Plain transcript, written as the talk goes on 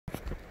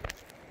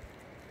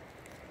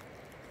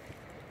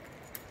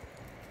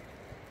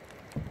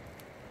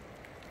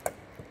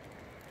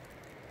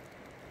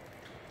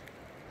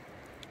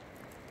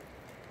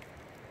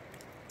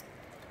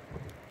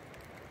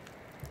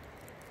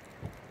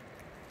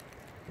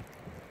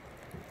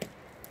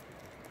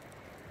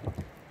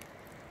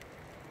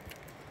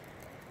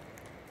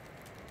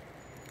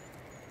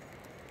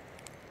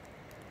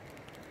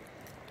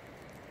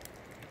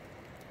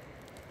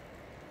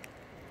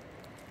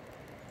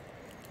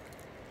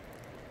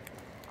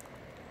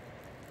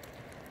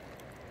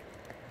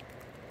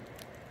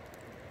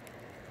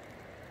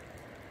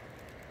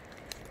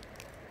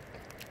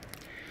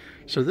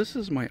So this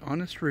is my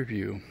honest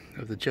review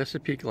of the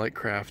Chesapeake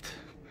Lightcraft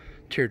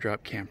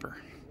Teardrop Camper.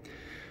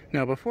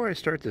 Now before I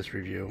start this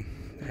review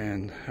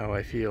and how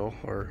I feel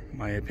or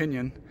my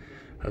opinion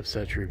of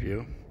such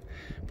review,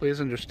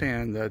 please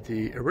understand that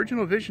the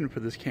original vision for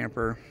this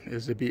camper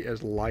is to be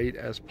as light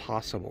as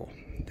possible.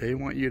 They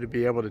want you to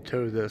be able to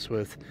tow this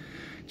with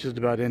just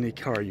about any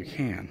car you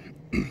can.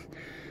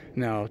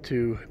 Now,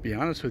 to be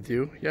honest with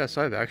you, yes,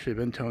 I've actually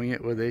been towing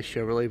it with a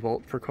Chevrolet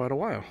Volt for quite a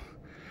while.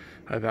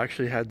 I've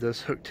actually had this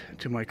hooked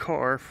to my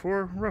car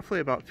for roughly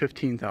about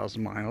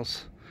 15,000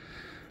 miles,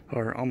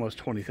 or almost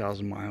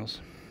 20,000 miles.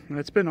 And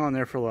it's been on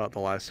there for about the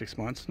last 6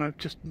 months, and I've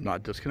just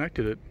not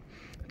disconnected it.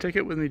 I take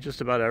it with me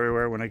just about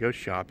everywhere when I go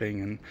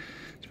shopping, and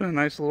it's been a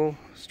nice little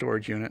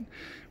storage unit.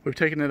 We've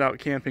taken it out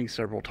camping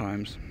several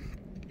times,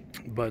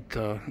 but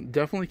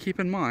definitely keep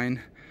in mind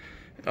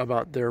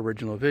about their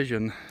original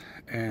vision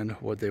and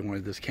what they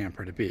wanted this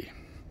camper to be.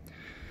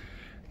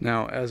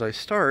 Now, as I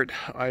start,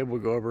 I will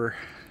go over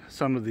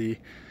some of the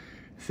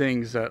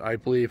things that I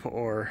believe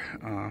are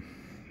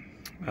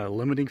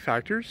limiting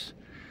factors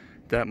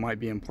that might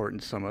be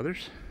important to some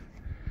others,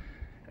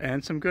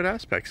 and some good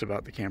aspects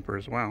about the camper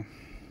as well.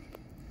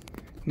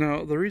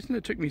 Now, the reason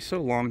it took me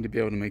so long to be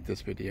able to make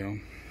this video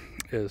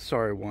is,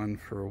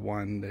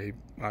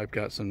 I've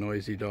got some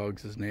noisy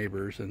dogs as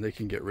neighbors, and they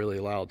can get really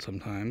loud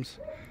sometimes.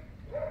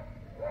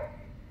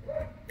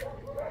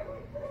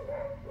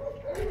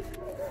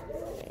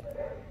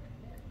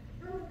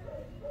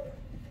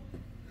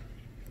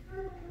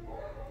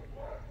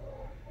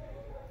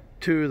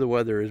 Two, the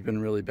weather has been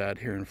really bad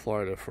here in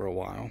Florida for a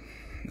while,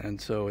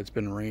 and so it's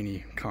been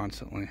rainy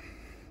constantly.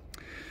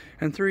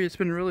 And three, it's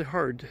been really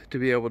hard to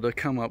be able to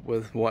come up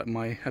with what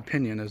my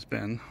opinion has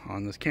been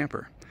on this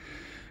camper.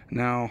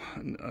 Now,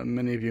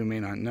 many of you may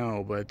not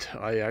know, but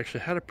I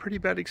actually had a pretty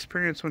bad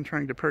experience when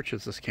trying to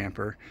purchase this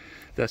camper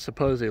that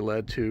supposedly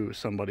led to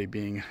somebody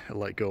being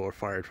let go or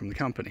fired from the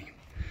company,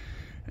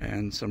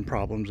 and some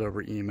problems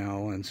over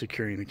email and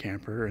securing the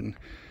camper. And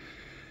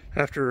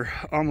after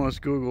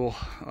almost Google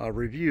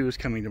reviews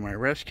coming to my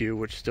rescue,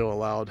 which still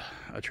allowed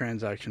a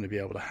transaction to be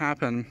able to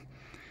happen,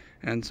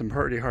 and some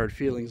pretty hard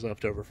feelings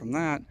left over from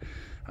that,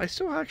 I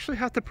still actually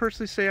have to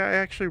personally say I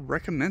actually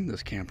recommend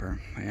this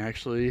camper. I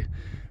actually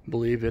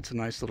believe it's a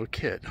nice little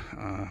kit.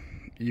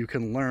 You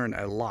can learn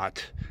a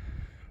lot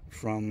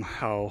from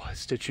how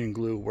stitching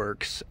glue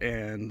works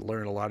and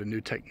learn a lot of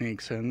new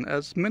techniques. And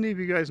as many of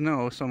you guys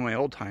know, some of my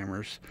old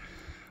timers,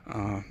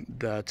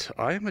 that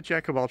I am a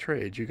jack of all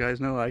trades. You guys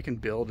know I can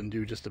build and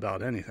do just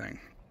about anything.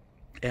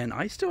 And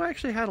I still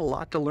actually had a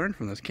lot to learn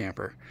from this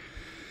camper.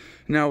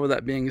 Now, with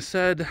that being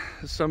said,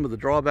 some of the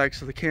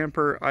drawbacks of the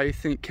camper I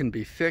think can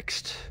be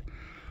fixed.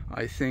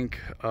 I think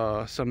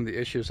some of the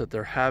issues that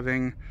they're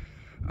having,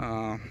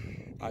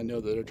 I know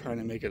that they're trying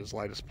to make it as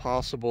light as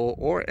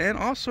possible, and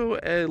also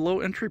a low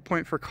entry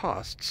point for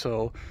cost.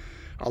 So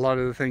a lot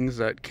of the things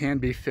that can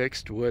be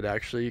fixed would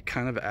actually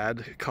kind of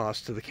add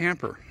cost to the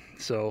camper.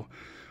 So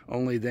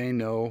only they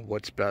know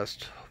what's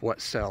best, what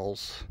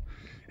sells,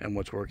 and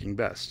what's working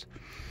best.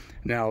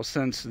 Now,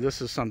 since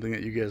this is something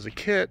that you get as a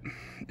kit,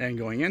 and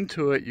going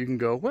into it, you can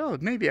go, well,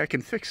 maybe I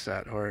can fix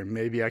that, or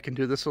maybe I can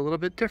do this a little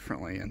bit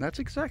differently. And that's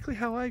exactly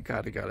how I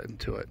got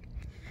into it.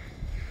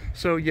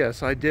 So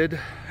yes, I did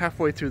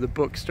halfway through the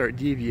book start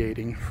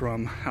deviating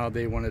from how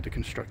they wanted to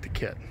construct the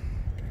kit.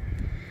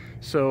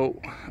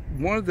 So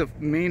one of the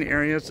main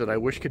areas that I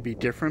wish could be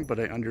different, but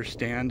I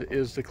understand,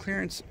 is the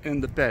clearance in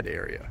the bed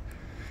area.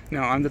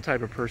 Now, I'm the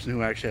type of person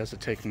who actually has to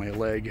take my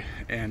leg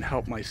and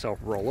help myself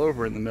roll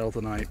over in the middle of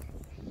the night.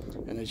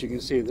 And as you can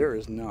see, there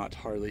is not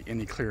hardly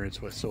any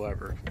clearance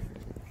whatsoever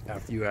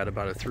after you add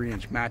about a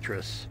 3-inch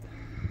mattress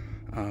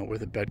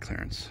with a bed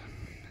clearance.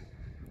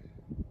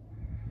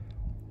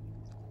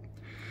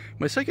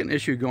 My second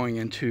issue going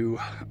into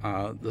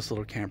this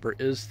little camper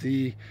is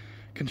the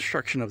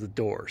construction of the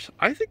doors.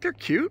 I think they're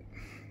cute,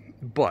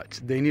 but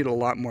they need a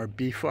lot more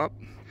beef up,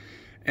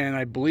 and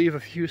I believe a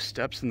few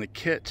steps in the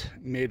kit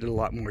made it a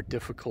lot more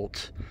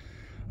difficult.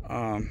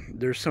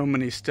 There's so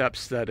many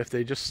steps that if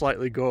they just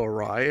slightly go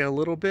awry a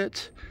little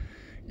bit,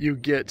 you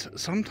get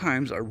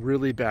sometimes a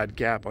really bad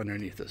gap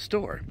underneath this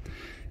door.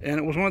 And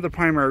it was one of the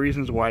primary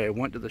reasons why I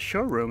went to the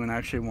showroom and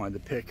actually wanted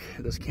to pick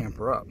this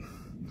camper up.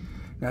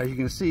 Now you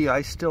can see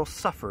I still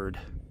suffered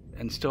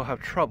and still have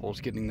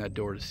troubles getting that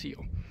door to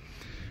seal.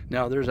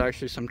 Now, there's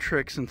actually some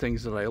tricks and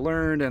things that I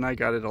learned, and I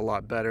got it a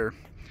lot better.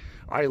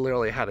 I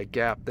literally had a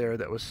gap there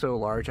that was so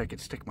large I could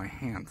stick my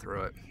hand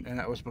through it, and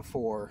that was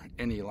before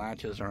any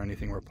latches or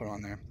anything were put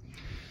on there.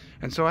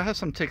 And so I have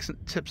some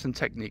tips and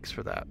techniques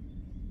for that.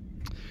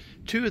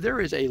 Two, there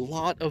is a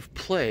lot of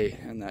play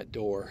in that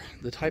door.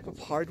 The type of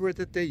hardware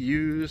that they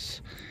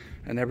use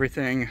and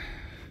everything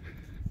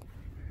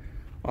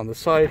on the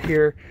side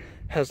here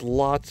has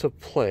lots of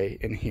play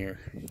in here.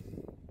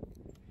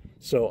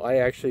 So I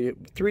actually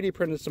 3D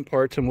printed some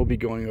parts, and we'll be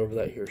going over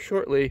that here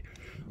shortly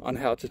on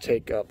how to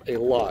take up a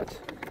lot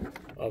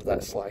of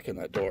that slack in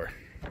that door.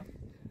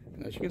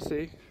 And as you can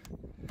see,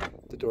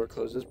 the door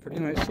closes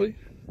pretty nicely.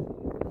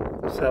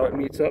 This is how it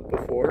meets up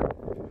before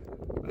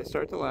I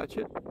start to latch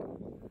it.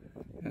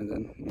 and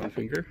then one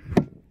finger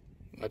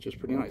matches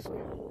pretty nicely.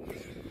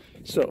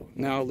 So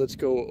now let's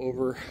go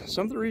over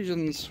some of the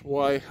reasons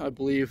why I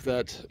believe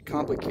that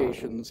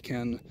complications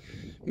can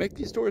make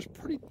these doors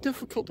pretty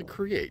difficult to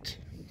create.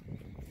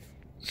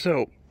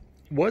 So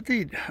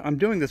I'm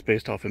doing this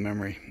based off of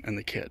memory and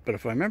the kit, but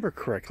if I remember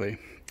correctly,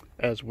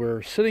 as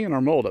we're sitting in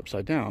our mold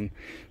upside down,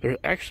 there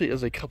actually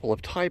is a couple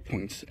of tie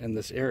points in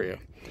this area.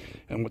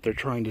 And what they're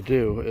trying to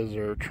do is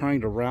they're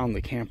trying to round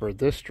the camper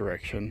this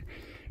direction,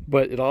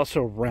 but it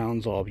also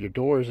rounds all of your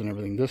doors and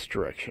everything this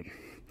direction.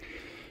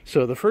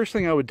 So the first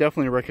thing I would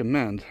definitely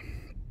recommend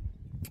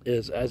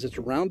is, as it's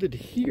rounded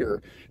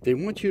here, they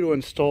want you to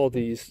install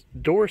these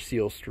door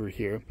seals through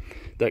here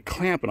that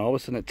clamp, and all of a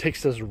sudden it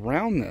takes this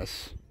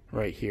roundness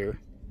right here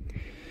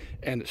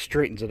and it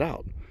straightens it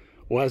out.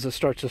 Well, as it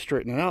starts to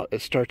straighten it out,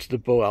 it starts to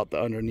bow out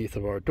the underneath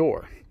of our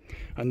door.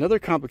 Another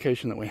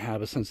complication that we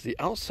have is, since the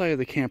outside of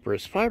the camper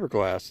is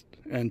fiberglass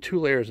and 2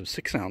 layers of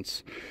 6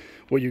 ounce,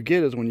 what you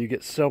get is when you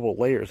get several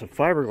layers of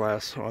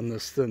fiberglass on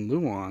this thin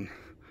Luan,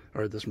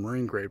 or this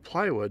marine grade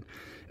plywood,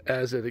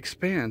 as it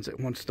expands, it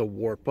wants to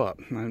warp up.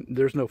 Now,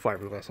 there's no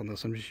fiberglass on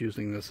this, I'm just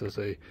using this as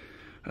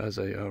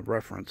a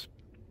reference.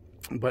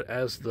 But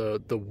as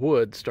the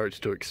wood starts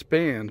to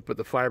expand, but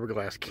the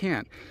fiberglass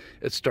can't,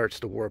 it starts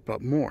to warp up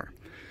more.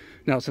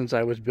 Now, since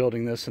I was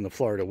building this in the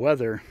Florida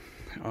weather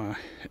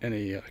in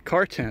a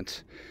car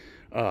tent,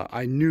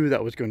 I knew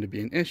that was going to be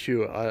an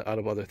issue out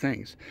of other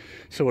things.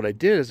 So what I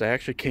did is I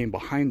actually came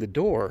behind the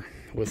door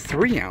with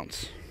 3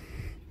 ounce.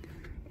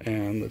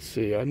 And let's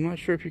see, I'm not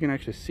sure if you can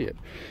actually see it.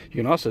 You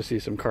can also see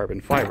some carbon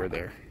fiber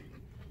there.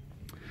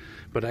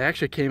 But I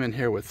actually came in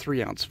here with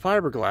 3 ounce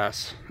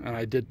fiberglass, and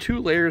I did 2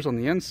 layers on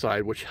the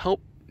inside, which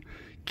helped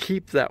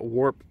keep that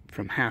warp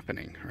from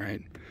happening,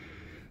 right?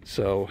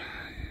 So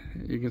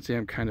you can see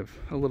I'm kind of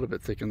a little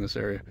bit thick in this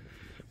area,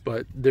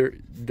 but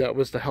that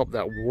was to help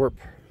that warp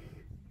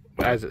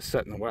as it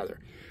set in the weather.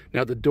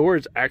 Now the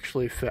doors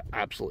actually fit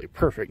absolutely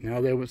perfect.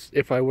 Now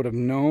if I would have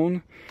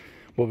known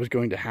what was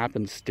going to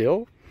happen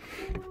still,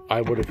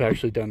 I would have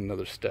actually done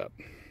another step.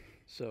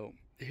 So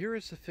here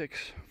is the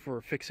fix for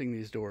fixing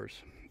these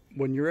doors.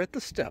 When you're at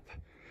the step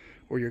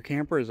where your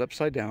camper is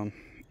upside down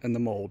in the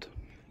mold,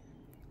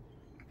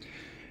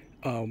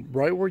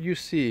 right where you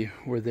see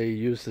where they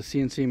use the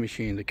CNC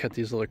machine to cut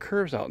these little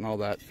curves out and all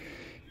that,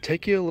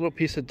 take you a little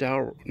piece of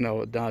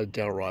not a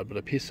dowel rod, but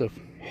a piece of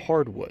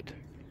hardwood.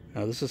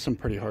 Now this is some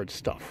pretty hard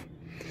stuff.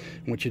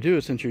 And what you do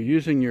is, since you're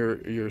using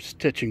your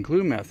stitch and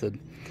glue method,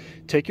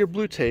 take your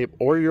blue tape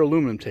or your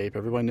aluminum tape.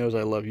 Everybody knows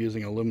I love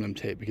using aluminum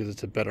tape because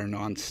it's a better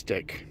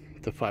non-stick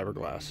to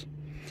fiberglass.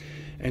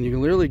 And you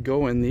can literally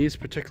go in these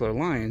particular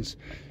lines,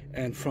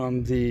 and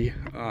from the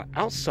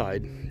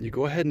outside, you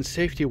go ahead and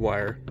safety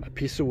wire a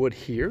piece of wood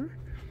here,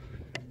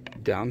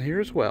 down here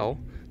as well,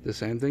 the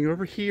same thing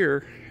over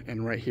here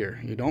and right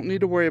here. You don't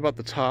need to worry about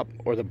the top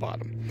or the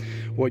bottom.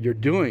 What you're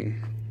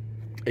doing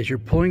is you're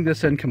pulling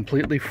this in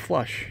completely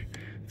flush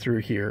through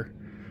here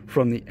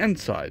from the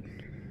inside,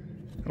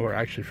 or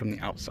actually from the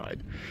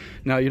outside.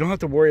 Now you don't have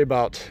to worry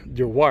about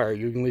your wire.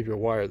 You can leave your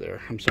wire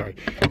there. I'm sorry.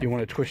 You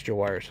want to twist your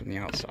wires from the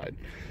outside.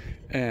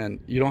 And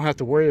you don't have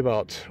to worry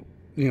about,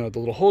 the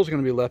little holes are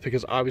going to be left,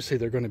 because obviously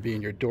they're going to be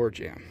in your door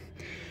jamb.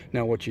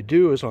 Now what you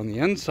do is, on the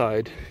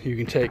inside, you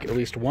can take at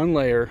least 1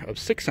 layer of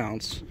 6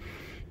 ounce,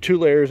 2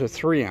 layers of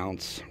 3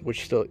 ounce,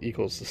 which still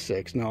equals the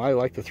 6. Now I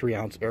like the 3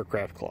 ounce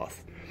aircraft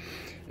cloth.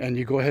 And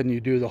you go ahead and you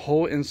do the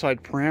whole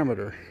inside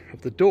parameter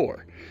of the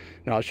door.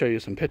 Now I'll show you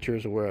some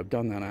pictures of where I've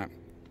done that at.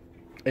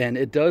 And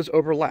it does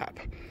overlap.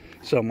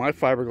 So my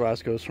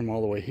fiberglass goes from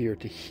all the way here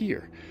to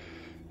here.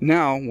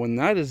 Now, when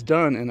that is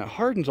done and it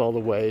hardens all the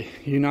way,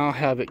 you now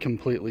have it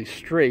completely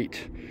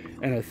straight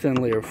and a thin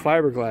layer of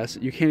fiberglass.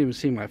 You can't even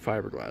see my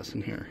fiberglass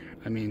in here.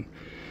 I mean,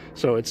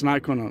 so it's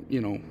not going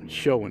to,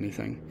 show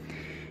anything.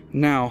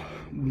 Now,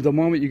 the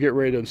moment you get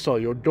ready to install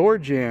your door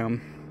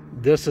jamb,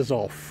 this is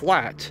all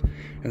flat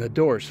and the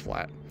door is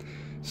flat.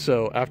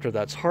 So after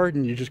that's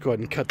hardened, you just go ahead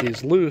and cut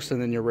these loose, and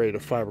then you're ready to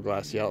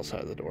fiberglass the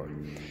outside of the door.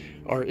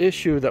 Our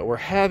issue that we're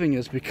having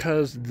is,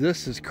 because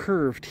this is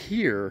curved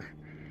here,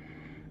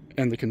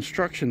 and the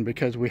construction,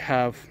 because we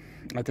have,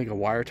 I think, a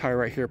wire tie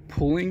right here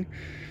pulling,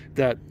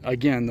 that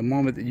again, the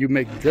moment that you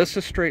make this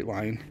a straight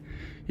line,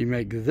 you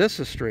make this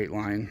a straight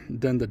line,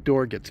 then the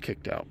door gets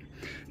kicked out.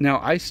 Now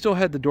I still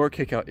had the door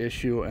kick out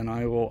issue, and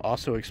I will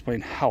also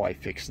explain how I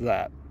fixed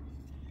that.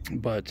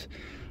 But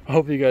I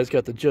hope you guys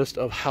got the gist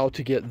of how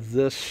to get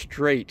this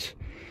straight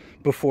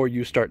before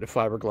you start to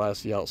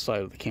fiberglass the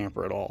outside of the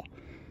camper at all.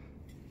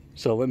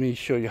 So let me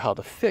show you how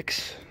to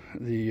fix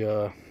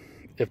the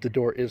if the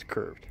door is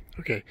curved.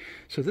 Okay,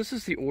 so this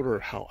is the order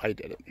of how I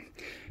did it.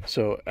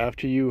 So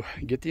after you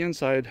get the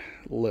inside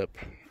lip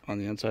on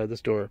the inside of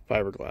this door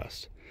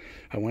fiberglassed,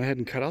 I went ahead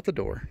and cut out the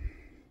door.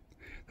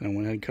 Then I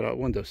went ahead and cut out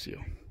window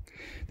seal.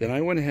 Then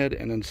I went ahead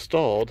and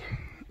installed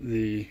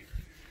the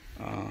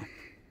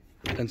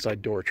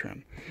inside door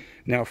trim.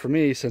 Now for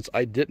me, since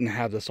I didn't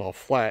have this all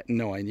flat,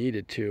 no, I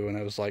needed to, and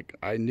I was like,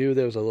 I knew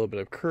there was a little bit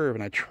of curve,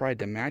 and I tried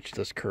to match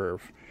this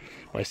curve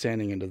by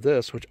sanding into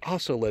this, which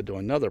also led to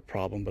another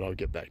problem, but I'll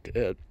get back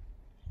to it.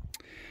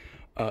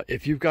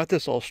 If you've got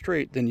this all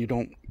straight, then you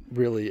don't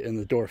really, and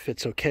the door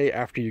fits okay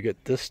after you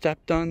get this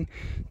step done,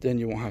 then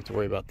you won't have to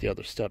worry about the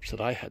other steps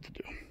that I had to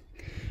do.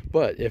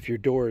 But if your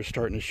door is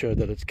starting to show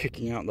that it's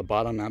kicking out in the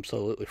bottom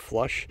absolutely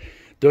flush,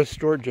 this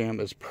door jamb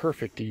is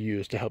perfect to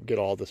use to help get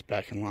all this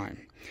back in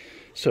line.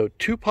 So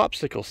 2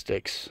 popsicle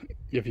sticks,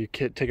 if you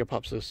take a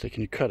popsicle stick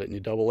and you cut it and you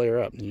double layer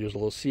up and you use a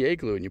little CA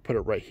glue and you put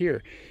it right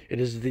here, it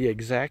is the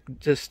exact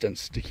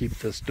distance to keep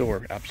this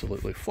door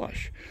absolutely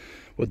flush.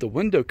 With the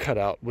window cut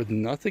out with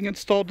nothing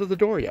installed to the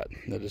door yet,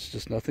 that is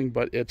just nothing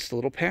but its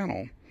little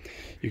panel,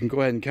 you can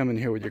go ahead and come in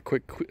here with your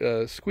quick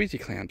squeezy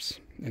clamps,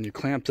 and you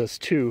clamp this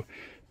to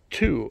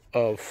 2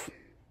 of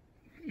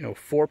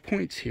 4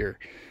 points here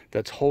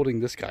that's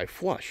holding this guy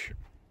flush.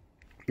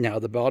 Now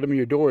the bottom of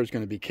your door is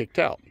going to be kicked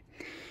out.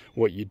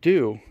 What you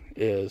do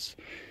is,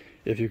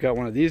 if you've got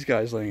one of these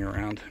guys laying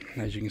around,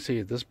 as you can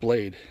see, this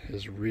blade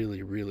is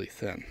really, really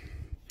thin.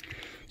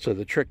 So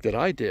the trick that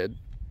I did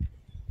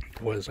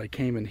was I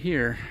came in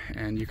here,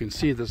 and you can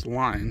see this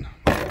line.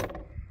 Let's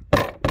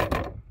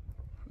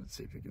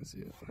see if you can see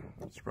it.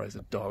 I'm surprised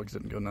the dogs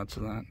didn't go nuts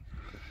with that.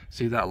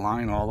 See that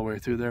line all the way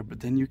through there,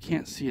 but then you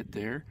can't see it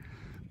there,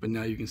 but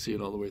now you can see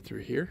it all the way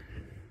through here.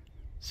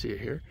 See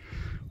it here?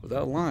 Well,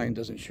 that line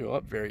doesn't show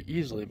up very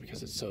easily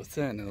because it's so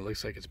thin and it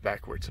looks like it's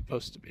back where it's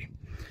supposed to be.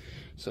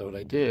 So what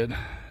I did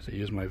is I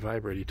used my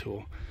vibrating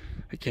tool.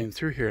 I came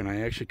through here and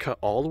I actually cut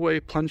all the way,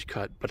 plunge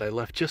cut, but I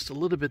left just a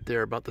little bit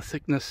there, about the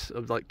thickness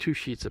of like 2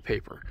 sheets of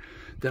paper.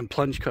 Then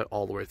plunge cut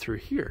all the way through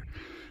here.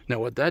 Now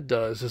what that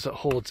does is it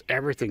holds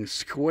everything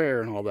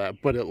square and all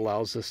that, but it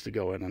allows this to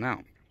go in and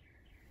out.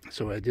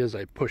 So what I did is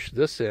I pushed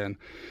this in,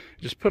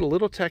 just put a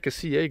little tack of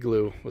CA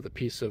glue with a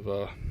piece of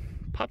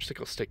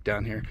popsicle stick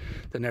down here,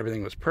 then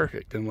everything was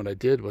perfect. And what I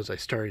did was I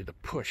started to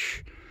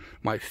push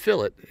my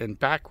fillet in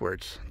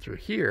backwards through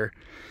here,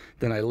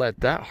 then I let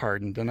that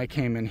harden, then I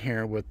came in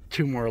here with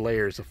 2 more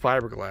layers of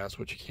fiberglass,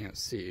 which you can't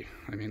see.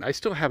 I mean, I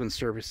still haven't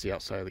serviced the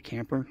outside of the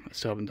camper, I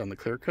still haven't done the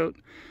clear coat,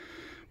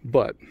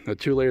 but the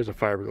 2 layers of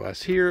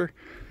fiberglass here,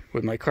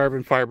 with my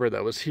carbon fiber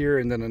that was here,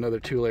 and then another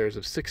 2 layers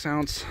of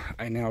 6-ounce,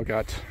 I now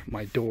got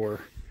my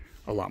door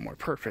a lot more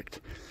perfect.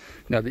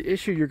 Now the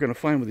issue you're going to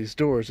find with these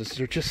doors is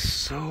they're just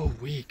so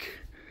weak.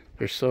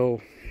 They're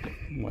so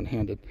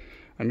one-handed.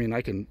 I mean,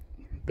 I can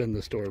bend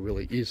this door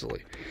really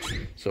easily.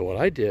 So what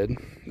I did,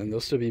 and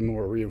there'll still be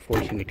more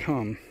reinforcing to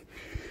come,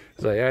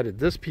 is I added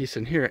this piece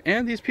in here,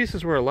 and these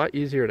pieces were a lot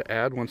easier to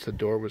add once the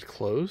door was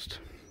closed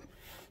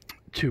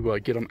to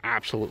get them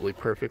absolutely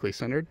perfectly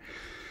centered.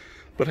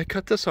 But I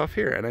cut this off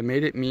here and I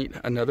made it meet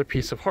another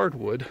piece of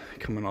hardwood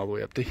coming all the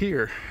way up to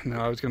here.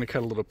 Now I was going to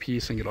cut a little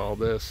piece and get all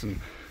this, and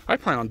I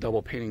plan on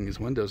double painting these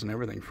windows and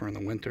everything for in the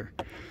winter.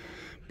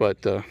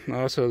 But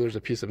also there's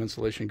a piece of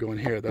insulation going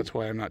here. That's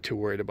why I'm not too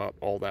worried about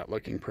all that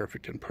looking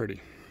perfect and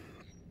pretty.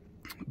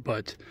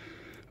 But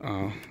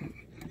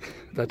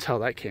that's how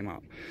that came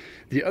out.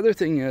 The other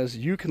thing is,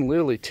 you can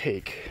literally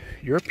take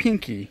your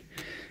pinky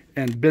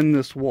and bend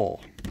this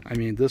wall. I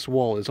mean, this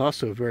wall is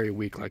also very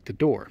weak like the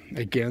door.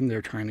 Again,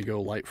 they're trying to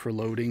go light for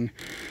loading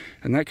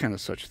and that kind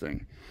of such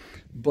thing.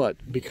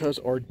 But because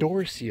our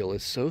door seal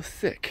is so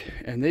thick,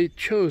 and they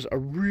chose a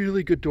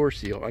really good door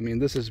seal. I mean,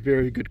 this is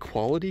very good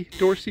quality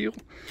door seal.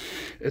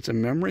 It's a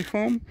memory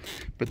foam,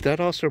 but that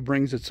also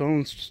brings its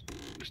own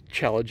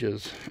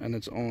challenges and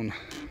its own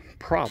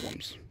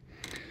problems.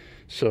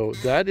 So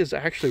that is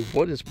actually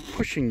what is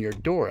pushing your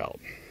door out.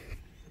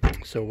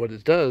 So what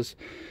it does,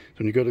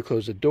 when you go to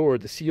close the door,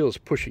 the seal is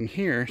pushing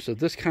here, so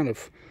this kind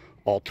of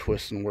all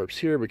twists and warps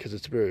here because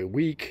it's very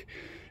weak,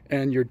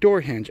 and your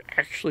door hinge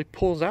actually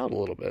pulls out a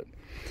little bit.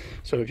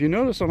 So if you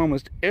notice on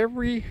almost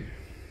every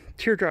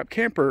teardrop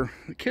camper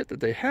kit that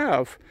they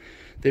have,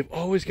 they've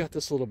always got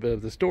this little bit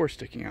of this door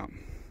sticking out.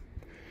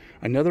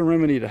 Another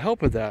remedy to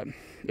help with that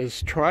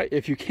is try,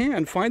 if you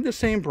can, find the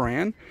same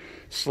brand,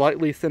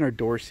 slightly thinner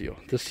door seal.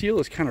 The seal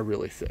is kind of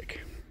really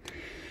thick.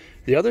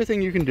 The other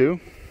thing you can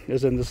do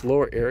is in this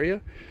lower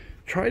area,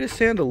 try to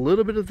sand a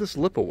little bit of this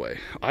lip away.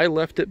 I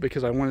left it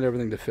because I wanted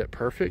everything to fit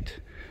perfect,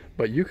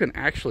 but you can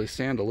actually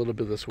sand a little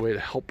bit this way to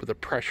help with the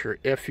pressure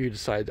if you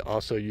decide to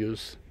also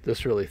use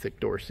this really thick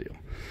door seal.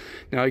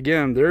 Now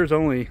again, there's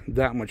only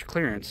that much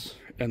clearance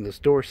in this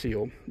door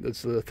seal.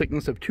 It's the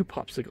thickness of 2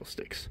 popsicle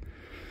sticks.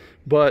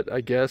 But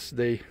I guess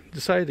they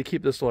decided to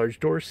keep this large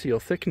door seal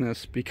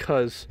thickness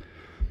because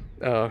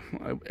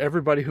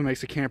everybody who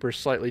makes a camper is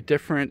slightly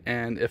different,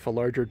 and if a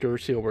larger door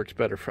seal works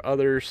better for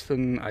others,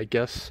 then I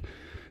guess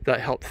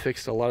that helped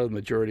fix a lot of the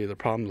majority of the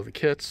problems with the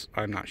kits.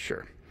 I'm not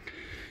sure.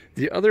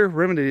 The other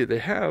remedy that they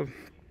have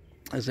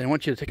is they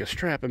want you to take a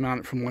strap and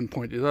mount it from one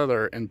point to the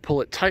other and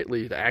pull it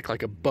tightly to act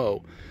like a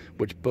bow,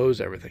 which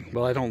bows everything.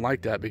 Well, I don't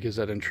like that because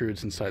that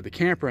intrudes inside the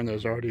camper and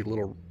there's already a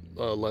little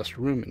less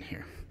room in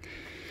here.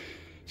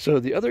 So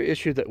the other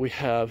issue that we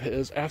have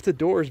is after the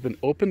door has been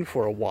open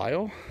for a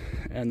while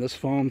and this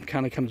foam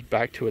kind of comes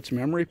back to its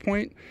memory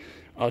point,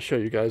 I'll show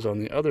you guys on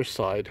the other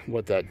side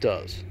what that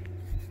does.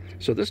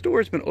 So this door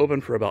has been open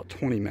for about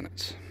 20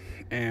 minutes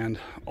and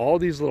all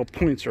these little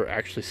points are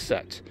actually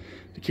set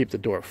to keep the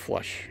door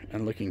flush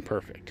and looking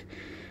perfect.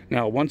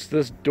 Now once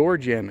this door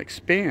jamb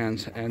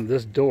expands, and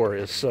this door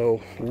is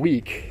so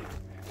weak,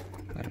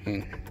 I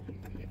mean,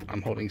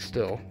 I'm holding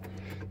still,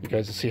 you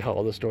guys will see how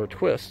all this door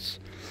twists.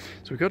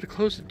 So we go to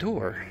close the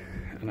door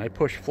and I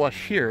push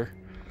flush here,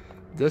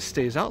 this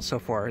stays out so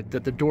far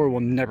that the door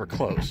will never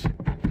close.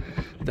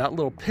 That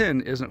little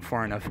pin isn't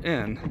far enough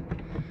in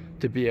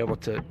to be able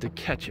to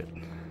catch it.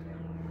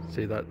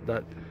 See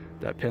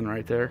that pin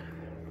right there?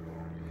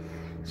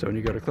 So when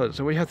you go to close,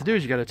 so what you have to do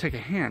is you got to take a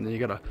hand and you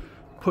got to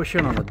push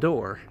in on the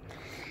door.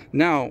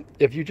 Now,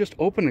 if you just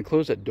open and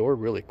close that door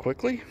really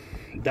quickly,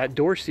 that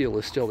door seal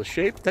is still the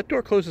shape. That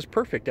door closes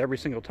perfect every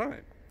single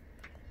time.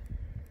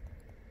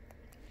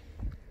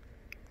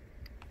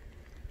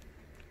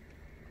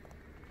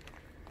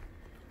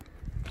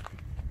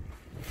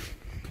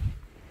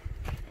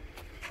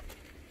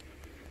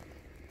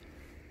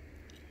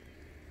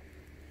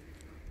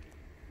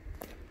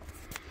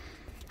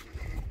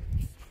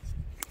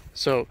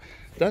 So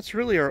that's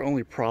really our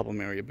only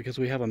problem area, because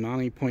we have a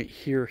mounting point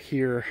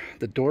here,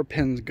 the door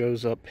pin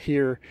goes up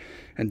here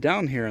and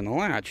down here in the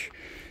latch.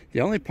 The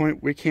only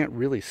point we can't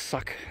really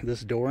suck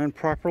this door in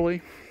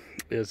properly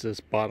is this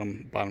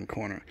bottom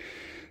corner.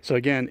 So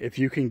again, if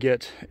you can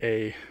get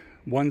a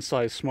one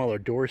size smaller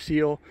door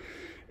seal,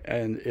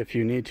 and if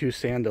you need to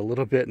sand a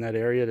little bit in that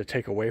area to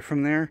take away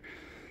from there,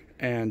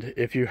 and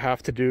if you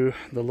have to do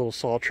the little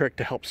saw trick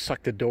to help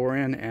suck the door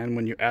in, and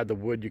when you add the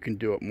wood you can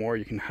do it more,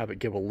 you can have it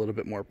give a little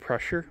bit more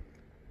pressure.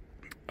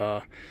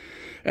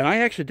 And I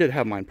actually did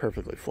have mine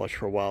perfectly flush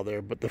for a while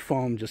there, but the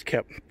foam just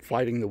kept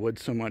fighting the wood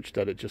so much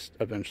that it just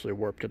eventually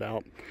warped it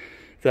out.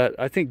 That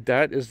I think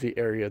that is the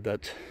area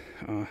that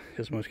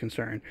is most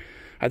concerning.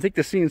 I think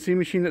the CNC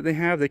machine that they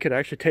have, they could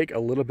actually take a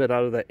little bit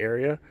out of that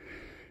area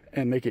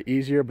and make it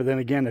easier. But then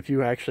again, if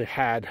you actually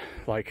had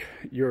like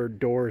your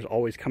doors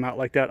always come out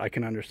like that, I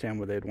can understand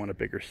why they'd want a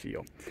bigger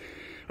seal.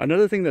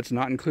 Another thing that's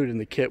not included in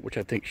the kit, which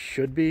I think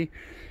should be,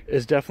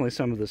 is definitely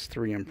some of this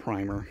 3M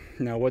primer.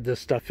 Now what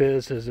this stuff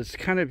is it's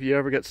kind of, you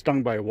ever get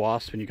stung by a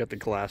wasp and you got the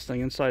glass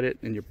thing inside it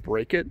and you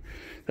break it,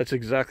 that's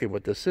exactly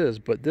what this is.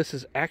 But this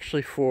is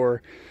actually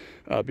for,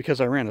 because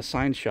I ran a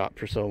sign shop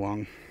for so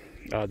long,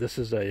 this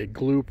is a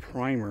glue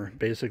primer.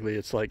 Basically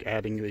it's like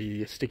adding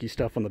the sticky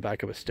stuff on the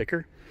back of a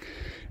sticker.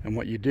 And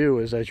what you do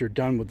is, as you're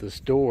done with this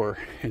door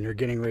and you're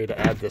getting ready to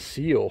add the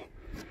seal,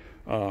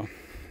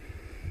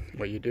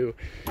 what you do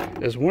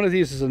is, one of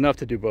these is enough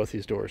to do both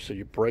these doors. So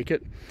you break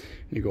it,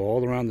 you go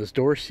all around this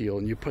door seal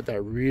and you put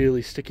that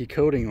really sticky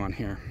coating on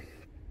here,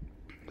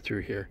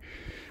 through here,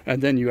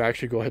 and then you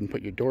actually go ahead and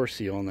put your door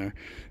seal in there.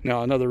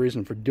 Now another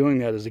reason for doing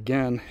that is,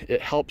 again,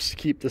 it helps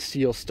keep the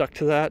seal stuck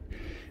to that.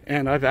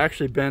 And I've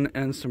actually been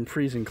in some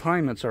freezing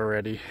climates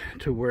already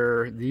to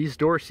where these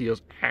door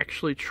seals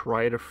actually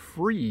try to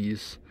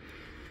freeze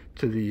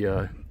to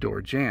the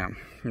door jamb.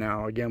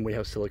 Now again, we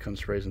have silicone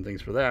sprays and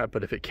things for that,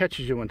 but if it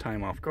catches you one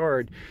time off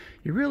guard,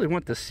 you really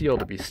want the seal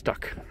to be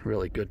stuck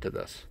really good to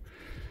this.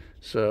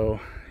 So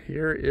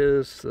here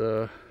is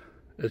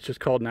it's just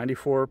called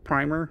 94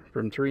 primer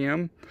from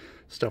 3M.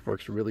 Stuff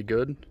works really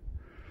good,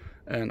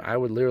 and I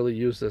would literally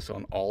use this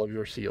on all of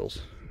your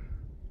seals.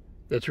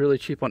 It's really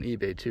cheap on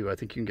eBay too. I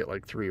think you can get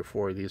like 3 or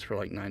 4 of these for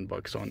like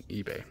 $9 on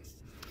eBay.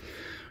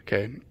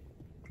 Okay,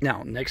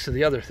 now next to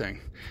the other thing,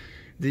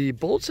 the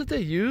bolts that they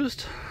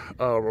used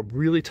were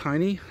really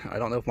tiny. I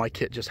don't know if my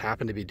kit just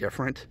happened to be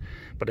different,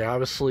 but I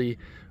obviously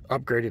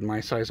upgraded my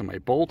size of my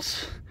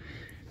bolts.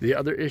 The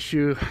other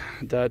issue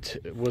that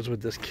was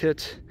with this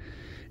kit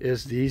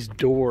is these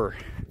door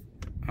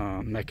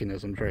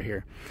mechanisms right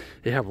here.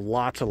 They have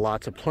lots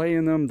of play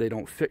in them. They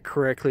don't fit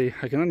correctly.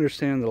 I can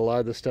understand that a lot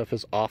of this stuff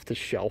is off the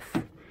shelf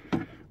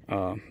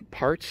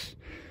parts.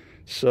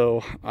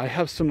 So I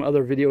have some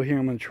other video here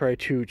I'm going to try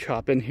to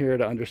chop in here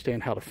to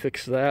understand how to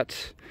fix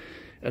that,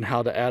 and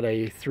how to add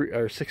a 3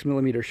 or 6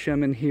 millimeter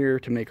shim in here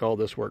to make all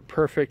this work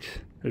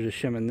perfect. There's a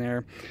shim in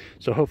there,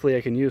 so hopefully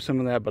I can use some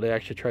of that, but I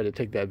actually tried to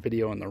take that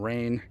video in the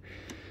rain.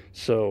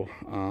 So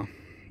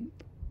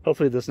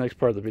hopefully this next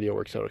part of the video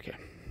works out okay.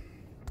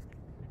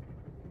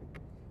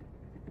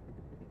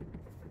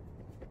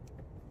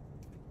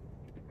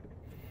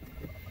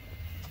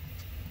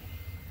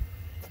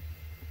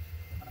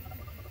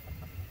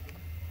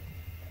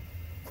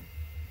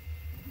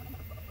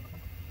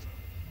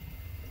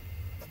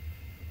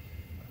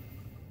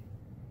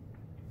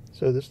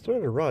 So this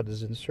threaded rod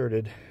is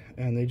inserted,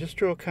 and they just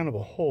drill kind of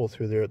a hole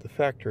through there at the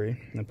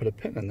factory and put a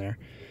pin in there.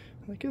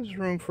 That gives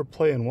room for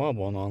play and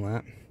wobble and all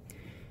that.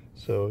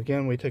 So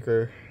again, we take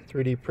our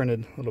 3D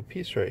printed little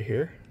piece right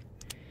here,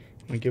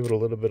 we give it a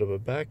little bit of a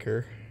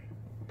backer,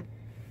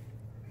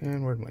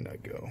 and where'd my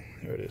nut go?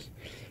 There it is.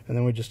 And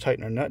then we just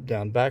tighten our nut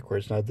down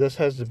backwards. Now this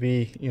has to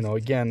be, you know,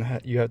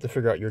 again, you have to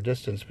figure out your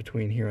distance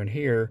between here and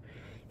here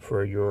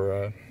for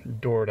your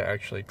door to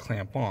actually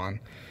clamp on.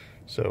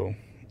 So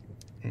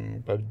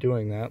by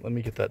doing that, let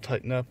me get that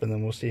tightened up, and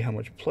then we'll see how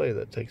much play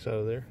that takes out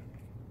of there.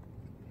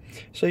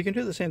 So you can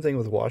do the same thing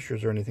with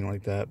washers or anything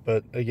like that,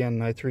 but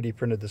again, I 3D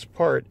printed this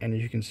part, and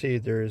as you can see,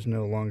 there is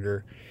no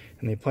longer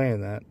any play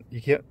in that.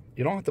 You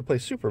don't have to play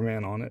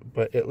Superman on it,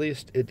 but at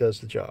least it does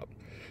the job.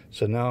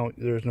 So now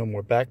there's no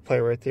more back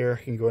play right there.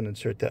 I can go ahead and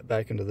insert that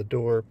back into the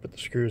door, put the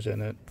screws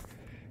in it,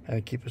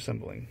 and keep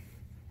assembling.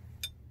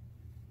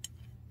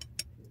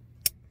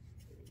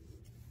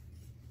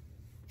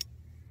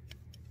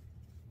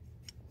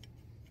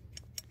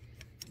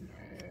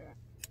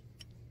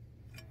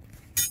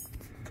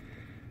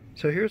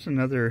 So here's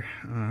another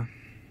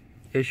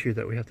issue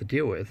that we have to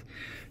deal with.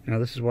 Now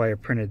this is why I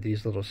printed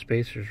these little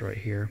spacers right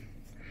here.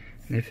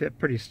 And they fit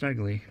pretty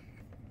snugly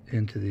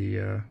into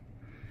the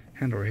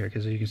handle right here,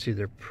 because as you can see,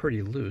 they're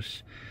pretty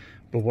loose.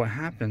 But what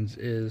happens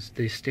is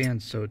they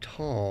stand so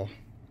tall,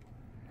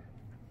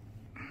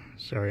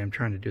 sorry, I'm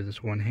trying to do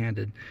this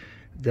one-handed,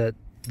 that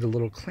the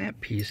little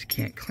clamp piece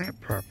can't clamp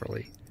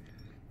properly.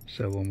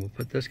 So when we'll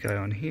put this guy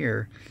on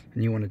here,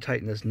 and you want to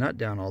tighten this nut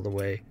down all the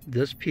way,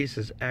 this piece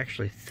is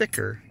actually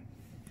thicker.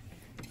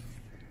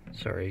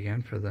 Sorry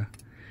again for the...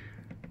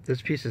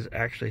 This piece is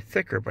actually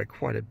thicker by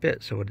quite a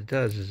bit, so what it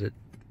does is it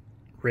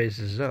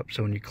raises up.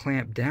 So when you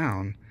clamp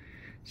down,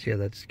 see how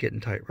that's getting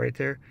tight right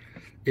there?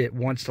 It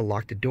wants to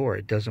lock the door.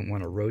 It doesn't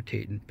want to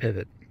rotate and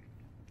pivot.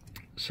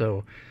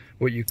 So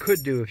what you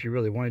could do if you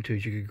really wanted to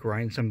is you could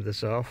grind some of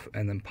this off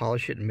and then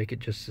polish it and make it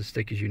just as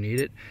thick as you need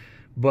it.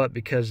 But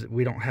because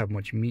we don't have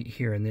much meat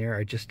here and there,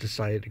 I just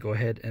decided to go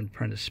ahead and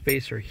print a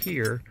spacer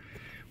here,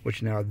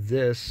 which now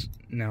this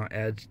now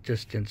adds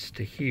distance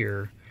to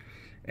here,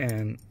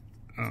 and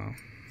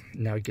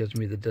now it gives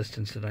me the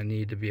distance that I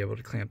need to be able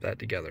to clamp that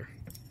together.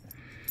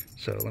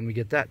 So let me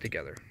get that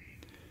together.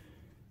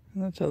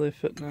 And that's how they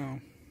fit now.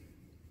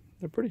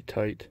 They're pretty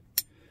tight,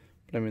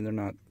 but I mean, they're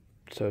not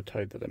so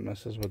tight that it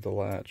messes with the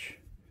latch,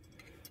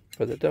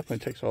 but it definitely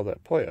takes all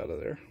that play out of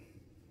there.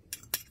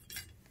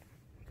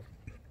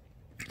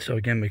 So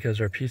again,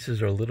 because our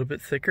pieces are a little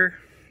bit thicker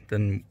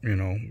than, you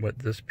know, what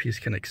this piece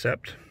can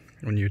accept,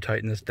 when you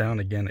tighten this down,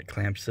 again, it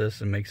clamps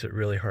this and makes it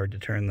really hard to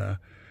turn the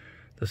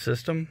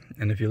system.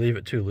 And if you leave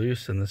it too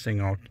loose, then this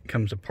thing all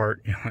comes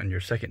apart, you know, on your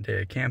second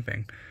day of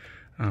camping.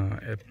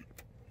 I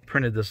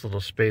printed this little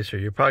spacer.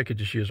 You probably could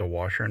just use a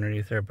washer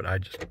underneath there, but I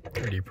just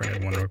 3D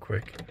printed one real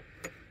quick.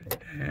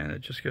 And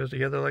it just goes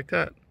together like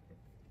that.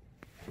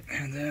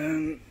 And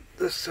then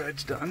this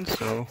side's done,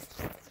 so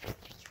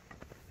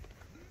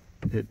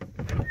it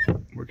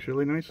works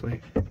really nicely.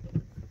 You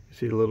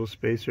see the little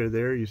spacer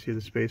there, you see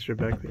the spacer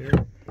back there.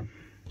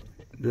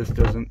 This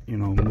doesn't, you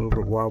know, move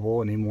or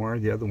wobble anymore.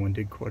 The other one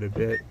did quite a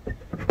bit.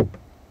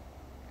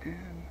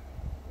 And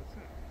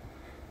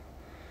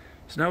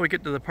so now we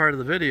get to the part of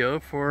the video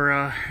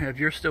for if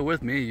you're still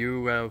with me,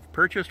 you have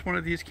purchased one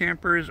of these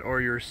campers or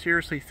you're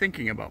seriously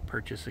thinking about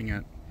purchasing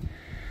it.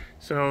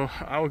 So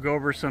I will go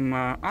over some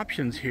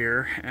options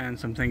here and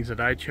some things that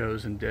I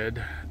chose and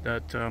did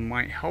that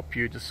might help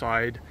you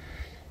decide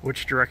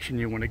which direction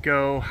you want to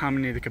go, how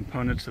many of the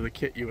components of the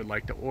kit you would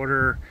like to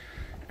order,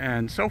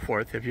 and so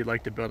forth, if you'd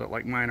like to build it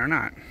like mine or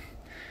not.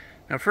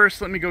 Now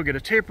first, let me go get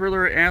a tape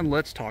ruler and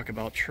let's talk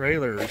about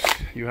trailers.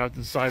 You have to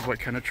decide what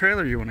kind of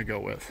trailer you want to go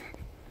with.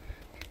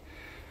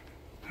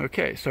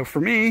 Okay, so for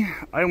me,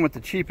 I went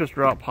the cheapest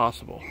route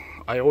possible.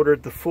 I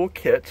ordered the full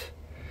kit.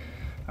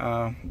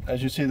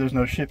 As you see, there's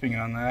no shipping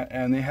on that,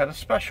 and they had a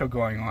special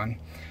going on.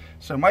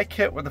 So my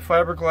kit with the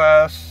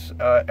fiberglass,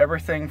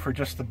 everything for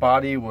just the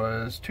body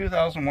was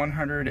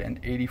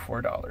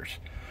 $2,184.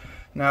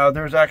 Now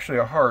there's actually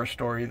a horror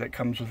story that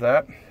comes with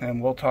that,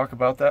 and we'll talk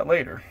about that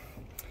later.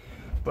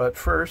 But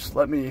first,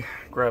 let me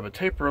grab a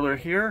tape ruler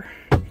here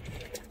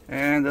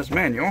and this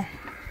manual,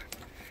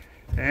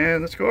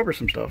 and let's go over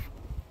some stuff.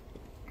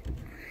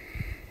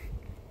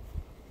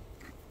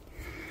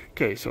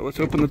 Okay, so let's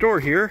open the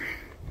door here.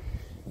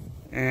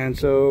 And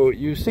so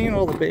you've seen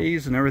all the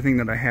bays and everything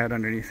that I had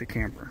underneath the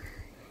camper.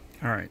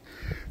 Alright,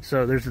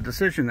 so there's a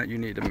decision that you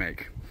need to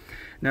make.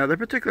 Now the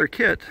particular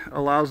kit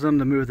allows them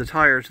to move the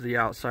tires to the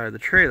outside of the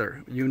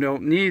trailer. You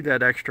don't need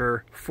that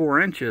extra 4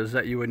 inches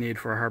that you would need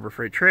for a Harbor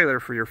Freight trailer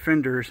for your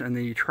fenders and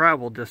the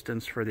travel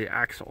distance for the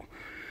axle.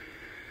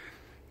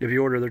 If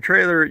you order the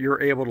trailer,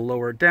 you're able to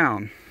lower it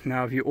down.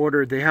 Now if you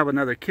order, they have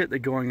another kit that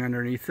going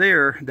underneath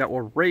there that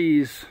will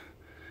raise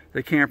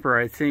the camper,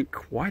 I think,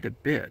 quite a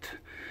bit.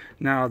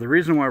 Now the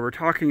reason why we're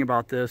talking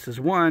about this is,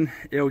 one,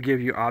 it'll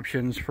give you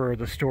options for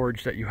the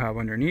storage that you have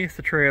underneath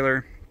the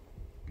trailer,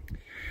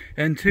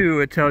 and two,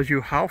 it tells you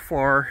how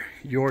far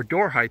your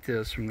door height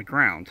is from the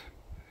ground.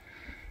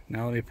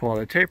 Now let me pull out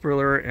a tape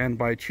ruler, and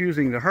by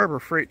choosing the Harbor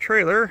Freight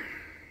trailer,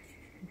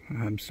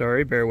 I'm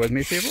sorry, bear with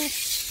me people,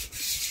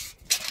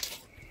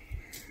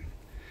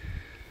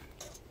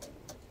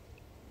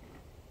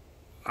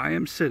 I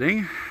am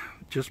sitting,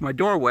 just my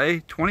doorway,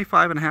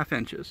 25.5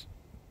 inches.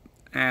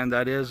 And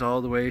that is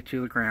all the way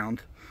to the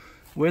ground,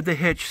 with the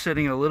hitch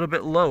sitting a little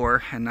bit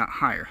lower and not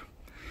higher.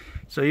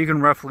 So you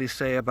can roughly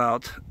say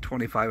about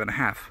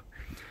 25.5.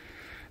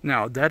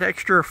 Now that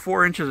extra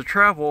 4 inches of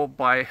travel,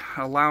 by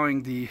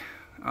allowing the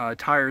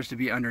tires to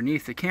be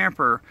underneath the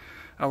camper,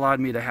 allowed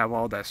me to have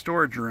all that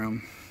storage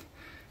room.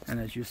 And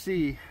as you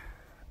see,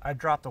 I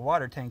dropped the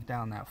water tank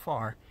down that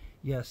far.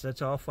 Yes,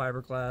 that's all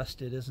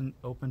fiberglass. It isn't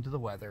open to the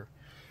weather.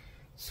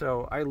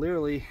 So I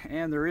literally,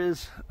 and there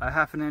is a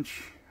 1/2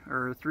 inch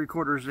or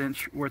 3/4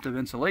 inch worth of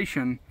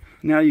insulation.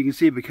 Now you can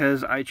see,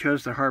 because I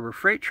chose the Harbor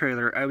Freight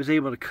trailer, I was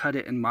able to cut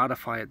it and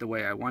modify it the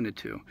way I wanted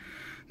to.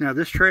 Now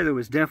this trailer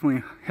was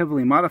definitely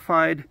heavily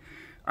modified.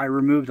 I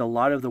removed a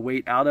lot of the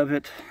weight out of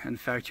it. In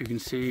fact, you can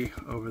see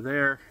over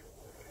there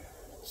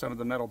some of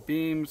the metal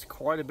beams,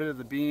 quite a bit of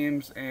the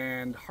beams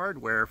and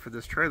hardware for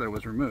this trailer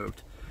was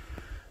removed.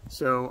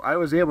 So I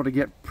was able to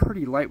get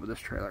pretty light with this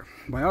trailer.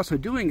 By also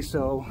doing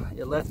so,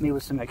 it left me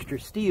with some extra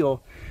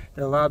steel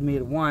that allowed me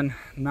to, one,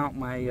 mount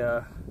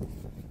my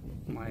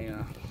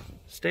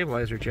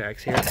stabilizer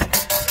jacks here.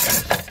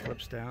 It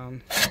flips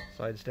down,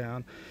 slides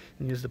down,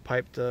 and use the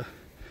pipe to,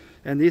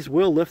 and these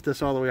will lift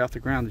this all the way off the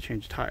ground to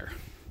change the tire.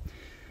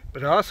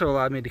 But it also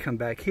allowed me to come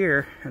back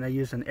here, and I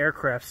used an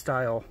aircraft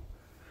style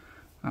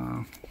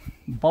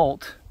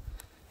bolt,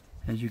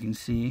 as you can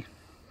see,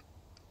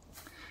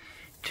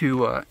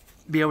 to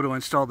be able to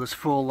install this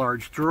full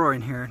large drawer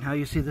in here. Now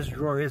you see this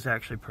drawer is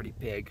actually pretty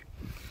big,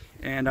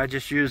 and I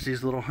just use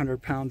these little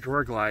 100-pound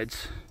drawer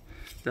glides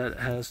that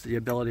has the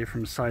ability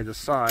from side to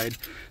side.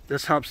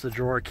 This helps the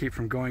drawer keep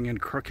from going in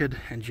crooked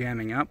and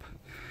jamming up.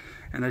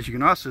 And as you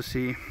can also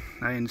see,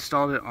 I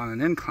installed it on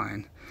an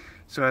incline,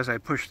 so as I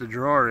push the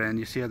drawer in,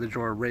 you see how the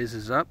drawer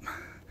raises up.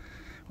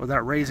 Well,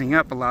 that raising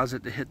up allows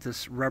it to hit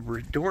this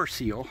rubber door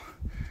seal.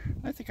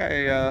 I think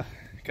I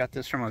got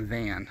this from a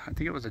van. I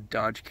think it was a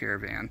Dodge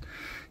Caravan.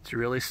 It's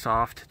really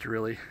soft. It's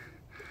really,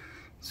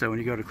 so when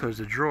you go to close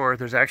the drawer,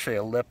 there's actually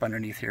a lip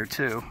underneath here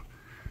too.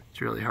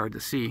 It's really hard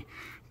to see,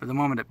 but the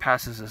moment it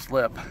passes this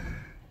lip,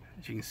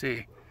 as you can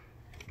see,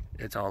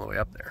 it's all the way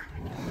up there.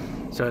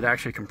 So it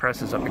actually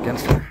compresses up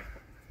against it.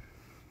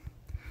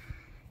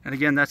 And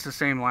again, that's the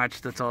same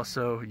latch that's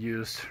also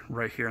used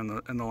right here in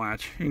the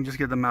latch. You can just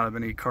get them out of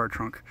any car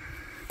trunk.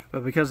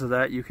 But because of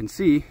that, you can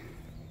see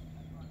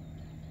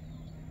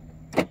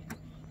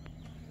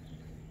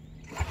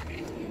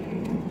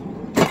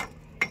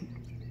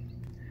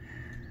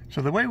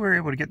so the way we were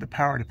able to get the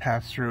power to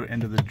pass through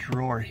into the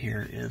drawer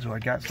here is, well, I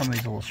got some of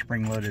these little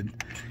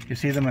spring-loaded, you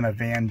see them in a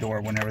van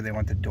door whenever they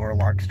want the door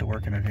locks to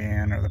work in a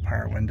van, or the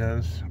power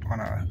windows on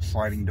a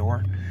sliding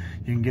door.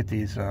 You can get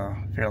these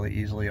fairly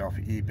easily off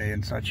of eBay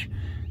and such.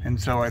 And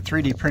so I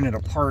 3D printed a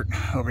part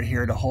over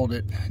here to hold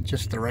it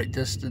just the right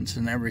distance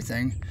and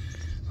everything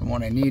from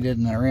what I needed,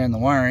 and I ran the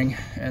wiring,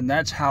 and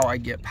that's how I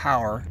get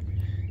power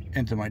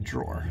into my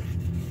drawer.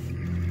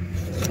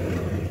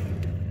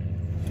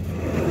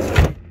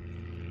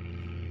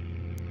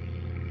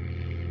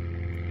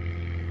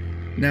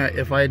 Now,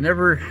 if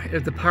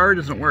the power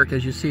doesn't work,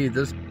 as you see,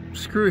 this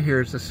screw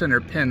here is the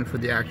center pin for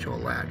the actual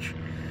latch.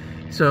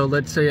 So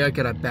let's say I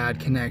get a bad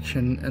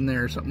connection and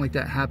there's something like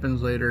that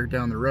happens later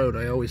down the road,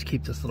 I always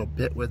keep this little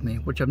bit with me,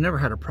 which I've never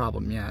had a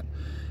problem yet.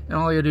 And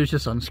all you do is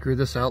just unscrew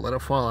this out, let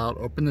it fall out,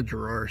 open the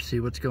drawer, see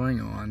what's going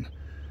on,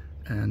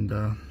 and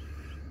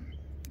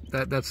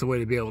that's the way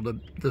to be able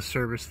to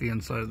service the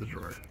inside of the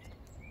drawer.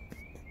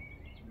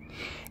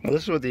 Now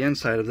this is what the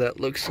inside of that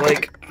looks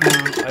like.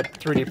 I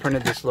 3D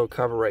printed this little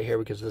cover right here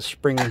because the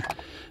spring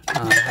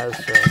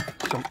has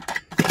some,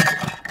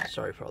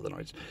 sorry for all the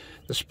noise.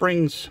 The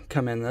springs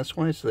come in this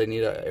way, so they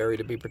need an area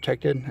to be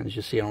protected. And as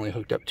you see, I only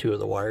hooked up 2 of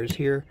the wires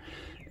here.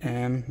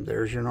 And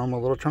there's your normal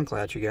little trunk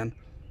latch again.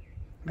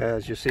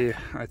 As you see,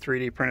 I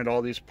 3D printed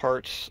all these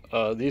parts.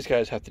 These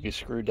guys have to be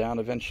screwed down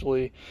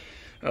eventually.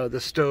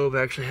 The stove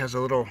actually has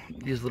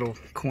these little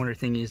corner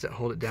thingies that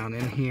hold it down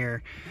in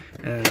here,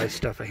 and I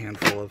stuff a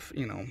handful of,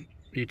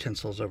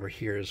 utensils over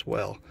here as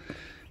well.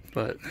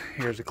 But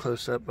here's a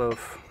close-up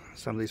of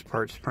some of these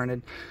parts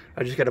printed.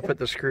 I just got to put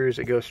the screws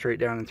that go straight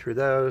down and through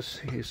those.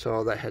 You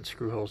saw that had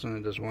screw holes in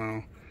it as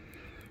well.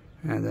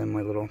 And then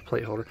my little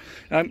plate holder.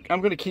 I'm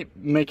going to keep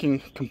making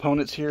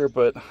components here,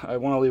 but I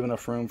want to leave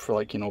enough room for,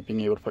 like,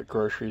 being able to put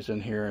groceries in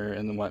here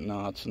and the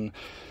whatnots.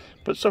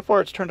 But so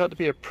far it's turned out to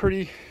be a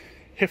pretty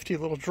hefty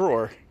little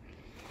drawer,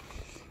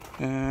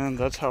 and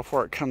that's how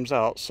far it comes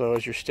out. So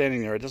as you're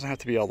standing there, it doesn't have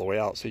to be all the way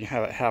out, so you can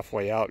have it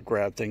halfway out,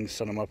 grab things,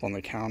 set them up on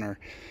the counter,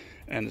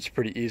 and it's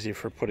pretty easy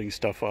for putting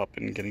stuff up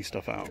and getting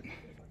stuff out.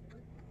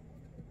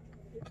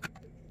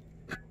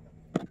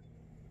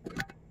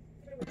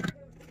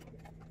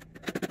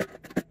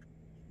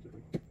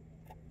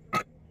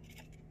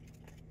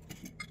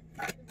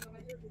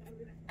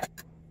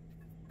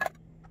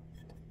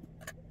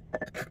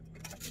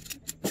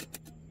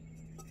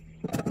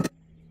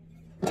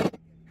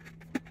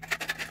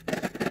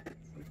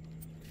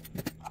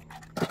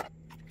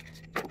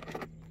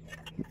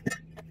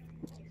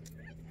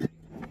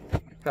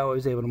 I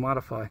was able to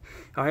modify.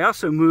 I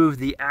also moved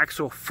the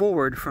axle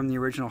forward from the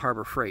original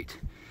Harbor Freight,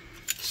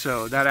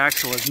 so that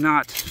axle is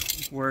not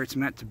where it's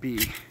meant to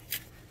be.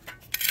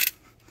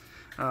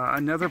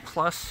 Another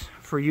plus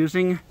for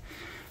using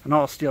an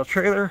all-steel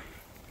trailer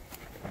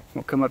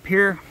will come up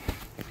here.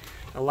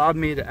 Allowed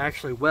me to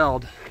actually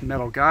weld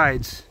metal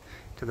guides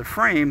to the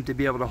frame to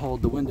be able to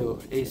hold the window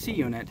AC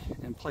unit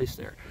in place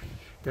there.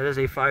 That is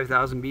a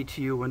 5,000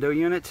 BTU window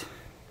unit.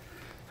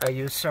 I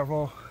used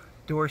several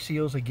door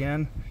seals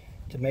again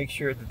to make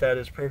sure that that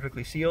is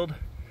perfectly sealed.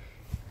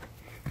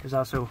 There's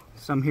also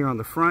some here on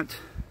the front.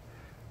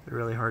 They're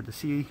really hard to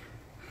see.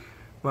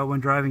 But when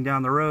driving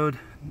down the road,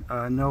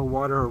 no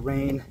water or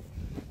rain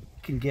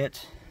can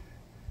get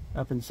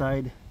up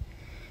inside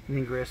and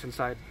ingress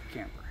inside the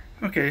camper.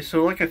 Okay,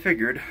 so like I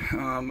figured,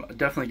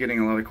 definitely getting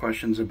a lot of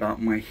questions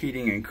about my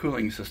heating and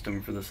cooling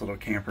system for this little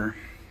camper.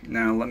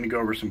 Now let me go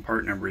over some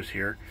part numbers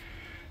here.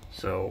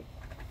 So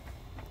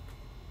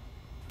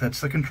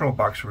that's the control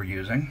box we're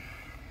using.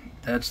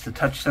 That's the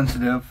touch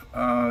sensitive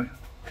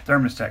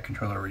thermostat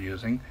controller we're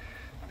using,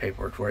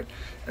 paperwork for it.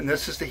 And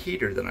this is the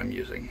heater that I'm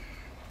using.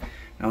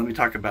 Now let me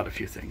talk about a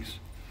few things.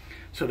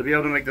 So to be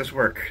able to make this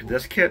work,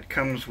 this kit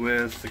comes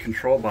with the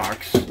control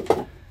box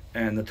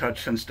and the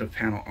touch sensitive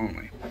panel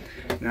only.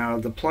 Now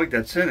the plug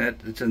that's in it,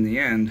 that's in the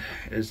end,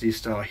 is the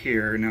style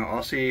here. Now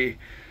I'll see,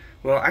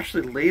 well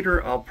actually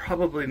later I'll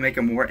probably make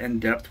a more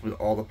in-depth with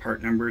all the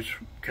part numbers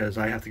because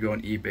I have to go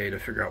on eBay to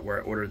figure out where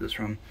I ordered this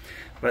from.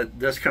 But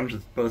this comes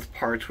with both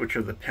parts, which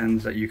are the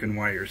pins that you can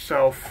wire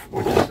yourself,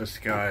 which is this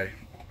guy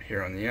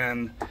here on the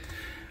end.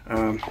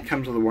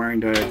 Comes with a wiring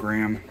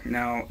diagram.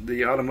 Now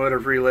the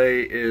automotive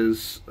relay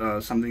is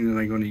something that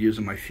I'm going to use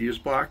in my fuse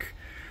block,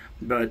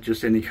 but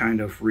just any kind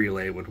of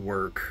relay would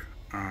work,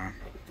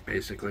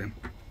 basically.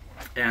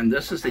 And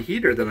this is the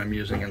heater that I'm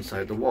using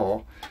inside the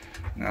wall.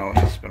 Now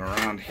let me spin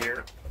around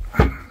here.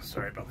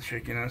 Sorry about the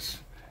shakiness.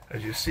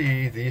 As you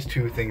see, these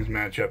two things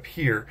match up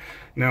here.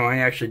 Now I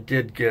actually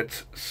did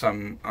get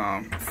some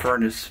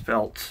furnace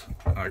felt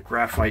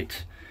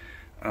graphite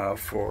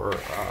for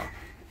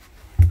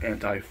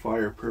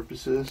anti-fire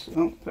purposes.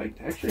 Oh, in fact,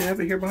 I actually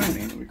have it here behind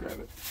me. Let me grab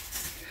it.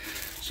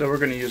 So we're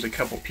going to use a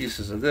couple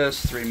pieces of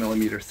this,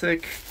 3mm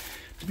thick,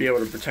 to be able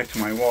to protect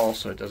my wall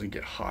so it doesn't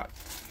get hot.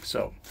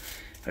 So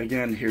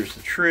again, here's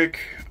the trick.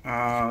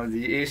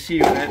 The AC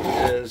unit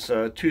is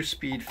a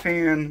 2-speed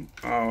fan,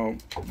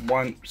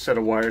 one set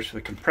of wires for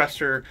the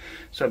compressor.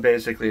 So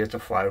basically it's a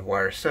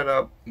 5-wire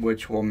setup,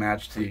 which will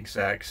match the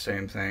exact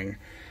same thing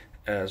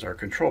as our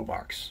control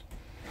box.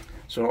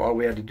 So all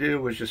we had to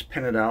do was just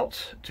pin it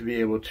out to be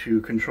able to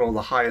control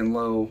the high and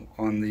low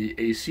on the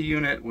AC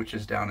unit, which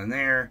is down in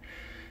there,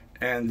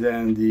 and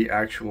then the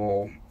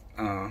actual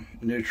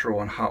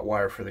neutral and hot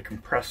wire for the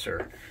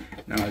compressor.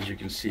 Now as you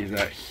can see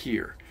that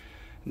here.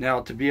 Now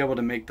to be able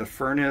to make the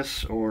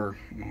furnace, or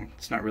well,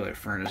 it's not really a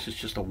furnace, it's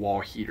just a wall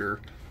heater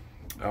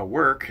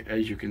work,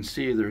 as you can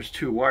see there's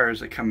 2 wires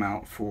that come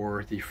out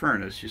for the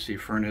furnace. You see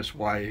furnace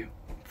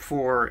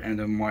Y4 and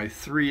then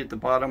Y3 at the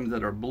bottom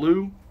that are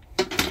blue.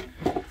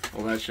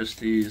 Well, that's just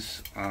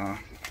these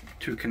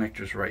 2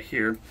 connectors right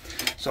here.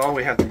 So all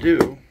we have to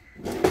do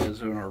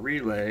is on our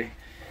relay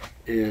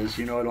is,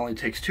 you know, it only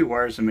takes 2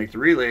 wires to make the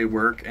relay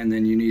work, and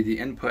then you need the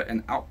input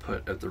and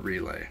output of the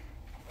relay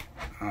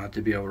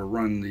to be able to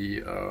run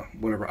the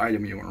whatever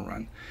item you want to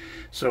run.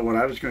 So what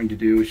I was going to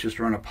do is just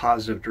run a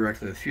positive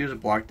directly to the fuse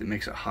block that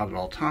makes it hot at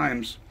all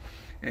times,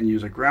 and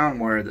use a ground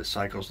wire that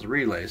cycles the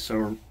relay.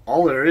 So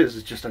all there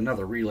is just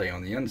another relay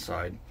on the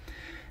inside.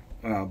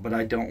 But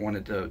I don't want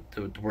it to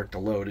work the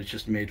load. It's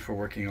just made for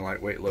working a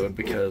lightweight load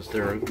because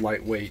they're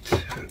lightweight.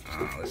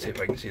 Let's see if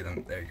I can see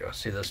them. There you go.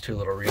 See those 2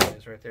 little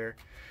relays right there?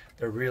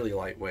 They're really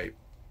lightweight.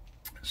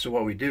 So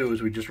what we do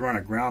is we just run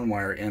a ground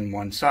wire in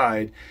one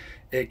side.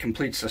 It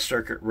completes the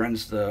circuit,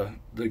 runs the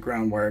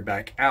ground wire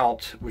back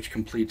out, which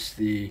completes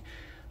the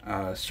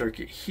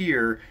circuit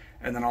here.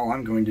 And then all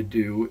I'm going to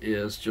do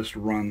is just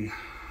run,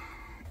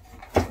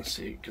 let's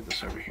see, get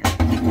this over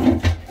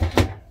here.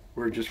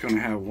 We're just going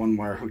to have 1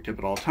 wire hooked up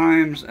at all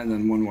times, and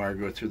then 1 wire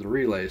go through the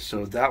relay.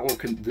 So that will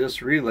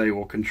this relay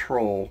will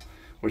control,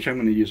 which I'm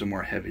going to use a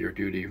more heavier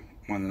duty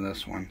one than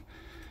this one,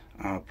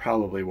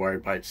 probably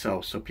wired by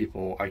itself, so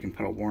I can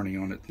put a warning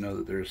on it to know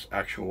that there's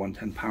actual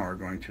 110 power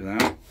going to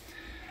that.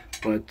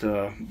 But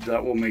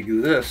that will make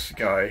this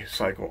guy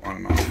cycle on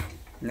and off.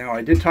 Now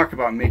I did talk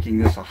about making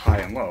this a high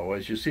and low.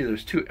 As you see,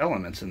 there's 2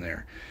 elements in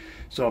there.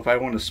 So if I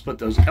want to split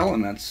those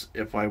elements,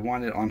 if I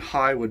want it on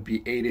high would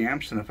be 8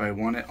 amps, and if I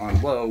want it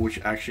on low, which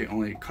actually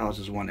only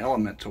causes 1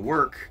 element to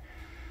work,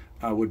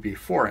 would be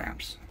 4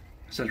 amps.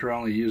 Since we're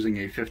only using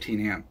a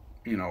 15 amp,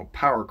 you know,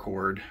 power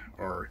cord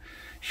or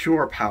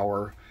shore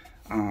power,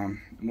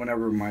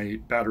 whenever my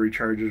battery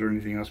charges or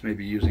anything else may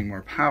be using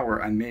more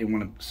power, I may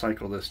want to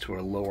cycle this to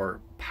a lower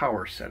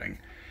power setting.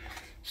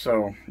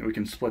 So we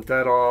can split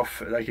that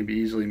off. That can be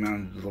easily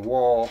mounted to the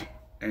wall,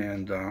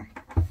 and the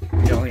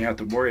only thing you have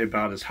to worry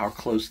about is how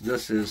close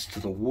this is to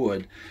the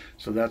wood.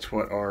 So that's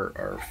what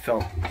our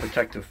felt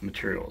protective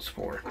material is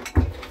for.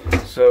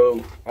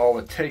 So all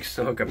it takes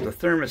to hook up the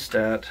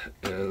thermostat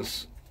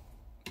is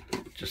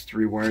just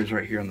 3 wires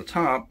right here on the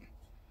top,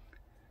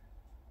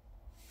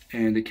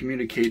 and it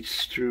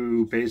communicates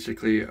through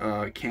basically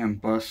a CAN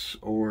bus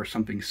or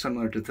something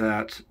similar to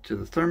that to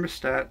the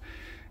thermostat,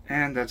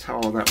 And that's how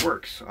all that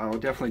works. I'll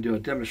definitely do a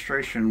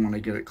demonstration when I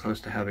get it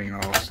close to having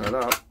it all set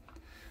up.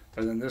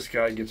 But then this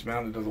guy gets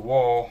mounted to the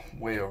wall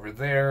way over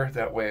there.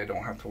 That way I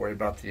don't have to worry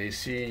about the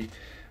AC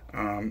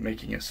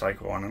making it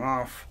cycle on and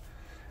off.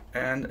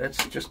 And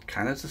it's just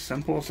kind of as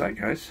simple as that,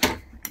 guys.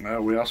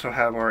 We also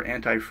have our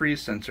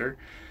anti-freeze sensor.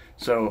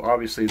 So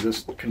obviously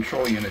this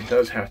control unit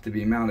does have to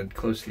be mounted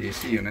close to the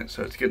AC unit,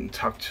 so it's getting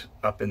tucked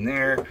up in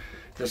there.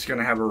 This is going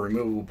to have a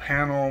removable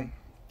panel.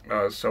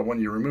 So when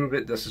you remove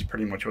it, this is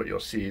pretty much what you'll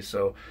see.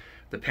 So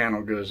the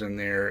panel goes in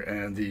there,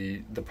 and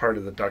the part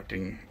of the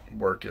ducting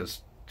work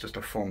is just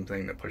a foam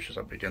thing that pushes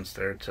up against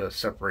there to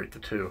separate the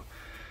two.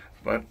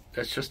 But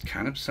it's just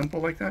kind of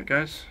simple like that,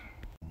 guys.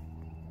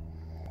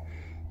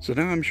 So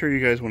now I'm sure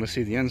you guys want to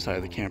see the inside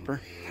of the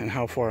camper and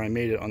how far I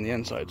made it on the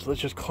inside. So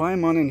let's just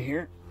climb on in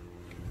here.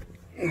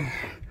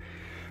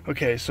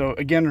 Okay, so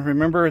again,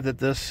 remember that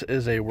this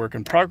is a work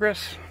in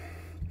progress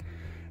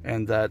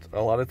and that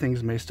a lot of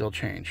things may still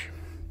change.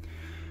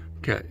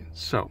 Okay,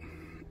 so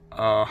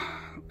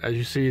as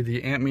you see,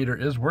 the amp meter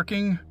is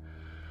working.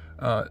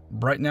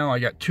 Right now I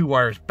got 2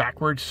 wires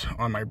backwards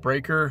on my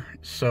breaker,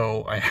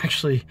 so I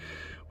actually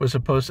was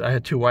supposed to, I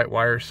had 2 white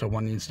wires, so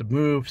one needs to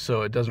move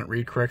so it doesn't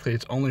read correctly.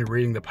 It's only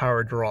reading the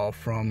power draw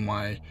from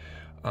my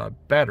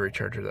battery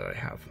charger that I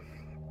have.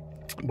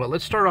 But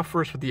let's start off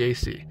first with the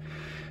AC.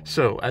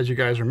 So as you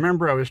guys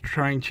remember, I was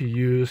trying to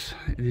use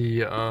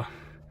the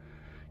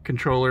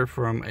controller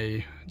from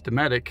a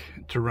Dometic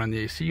to run the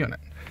AC unit.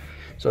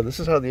 So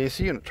this is how the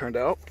AC unit turned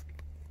out.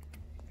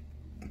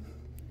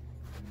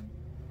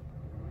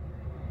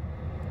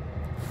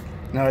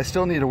 Now I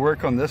still need to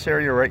work on this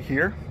area right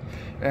here,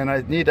 and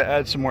I need to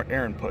add some more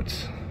air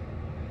inputs.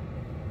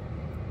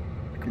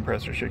 The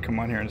compressor should come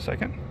on here in a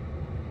second.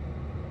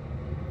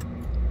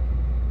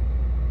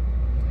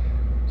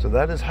 So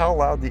that is how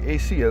loud the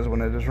AC is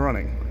when it is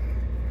running.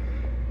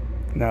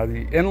 Now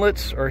the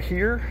inlets are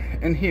here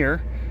and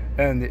here,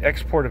 and the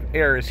export of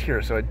air is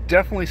here. So it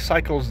definitely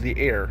cycles the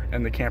air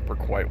in the camper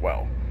quite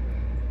well.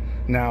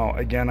 Now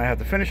again, I have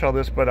to finish all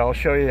this, but I'll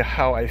show you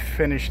how I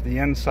finished the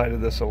inside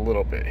of this a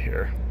little bit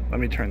here. Let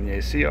me turn the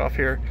AC off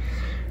here.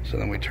 So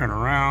then we turn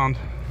around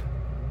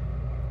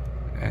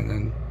and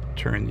then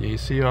turn the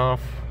AC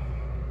off,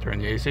 turn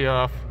the AC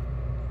off.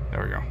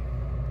 There we go.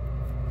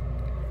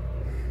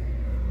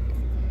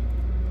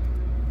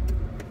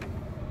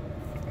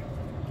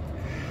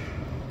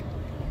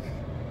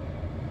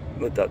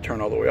 Let that turn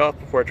all the way off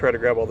before I try to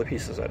grab all the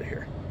pieces out of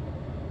here.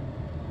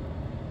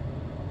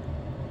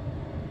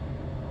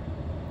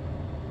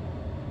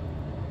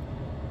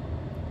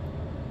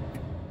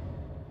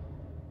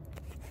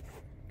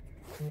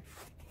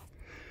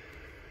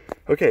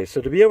 Okay,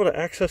 so to be able to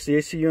access the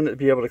AC unit, to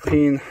be able to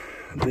clean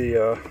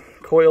the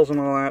coils and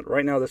all that,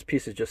 right now this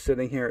piece is just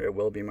sitting here. It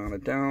will be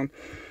mounted down.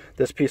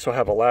 This piece will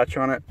have a latch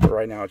on it, but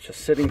right now it's just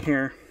sitting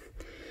here.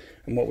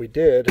 And what we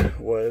did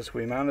was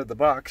we mounted the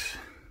box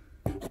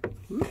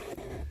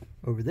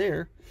over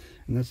there,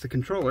 and that's the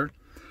controller.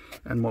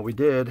 And what we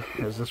did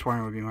is this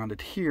wiring would be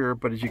mounted here,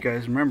 but as you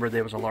guys remember,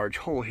 there was a large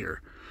hole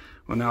here.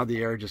 Well, now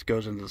the air just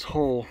goes into this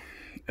hole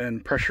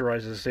and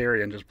pressurizes this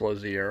area and just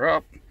blows the air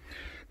up.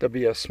 There'll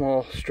be a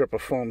small strip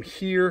of foam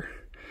here,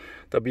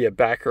 there'll be a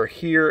backer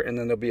here, and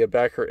then there'll be a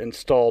backer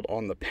installed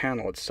on the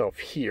panel itself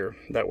here.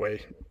 That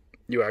way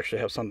you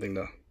actually have something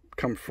to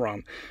come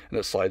from, and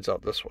it slides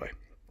out this way.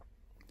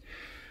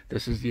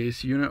 This is the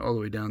AC unit all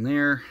the way down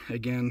there.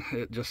 Again,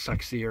 it just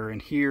sucks the air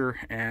in here,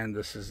 and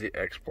this is the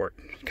export.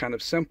 Kind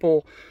of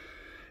simple,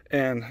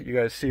 and you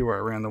guys see where I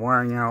ran the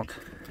wiring out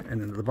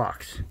and into the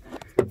box.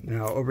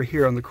 Now over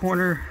here on the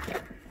corner,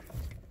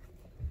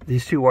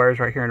 these 2 wires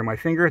right here under my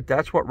finger,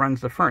 that's what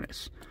runs the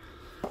furnace.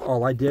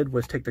 All I did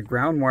was take the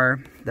ground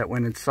wire that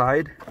went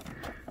inside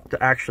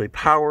to actually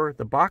power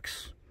the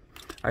box.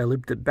 I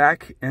looped it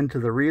back into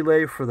the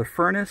relay for the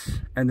furnace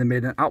and then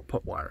made an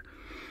output wire.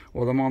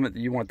 Well, the moment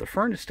that you want the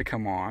furnace to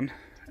come on,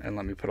 and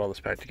let me put all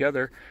this back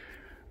together,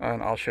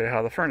 and I'll show you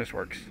how the furnace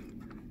works.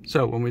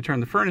 So when we turn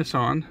the furnace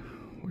on,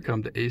 we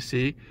come to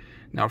AC,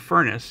 now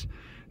furnace.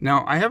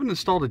 Now, I haven't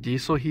installed a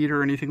diesel heater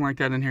or anything like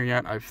that in here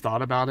yet. I've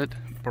thought about it,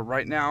 but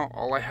right now,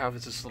 all I have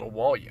is this little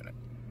wall unit.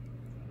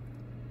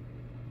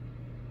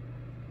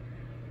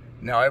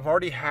 Now, I've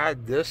already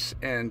had this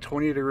in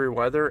 20-degree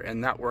weather,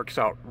 and that works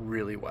out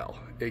really well.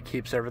 It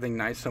keeps everything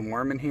nice and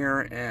warm in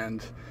here,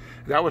 and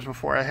that was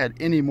before I had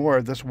any more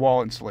of this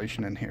wall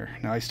insulation in here.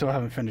 Now, I still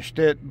haven't finished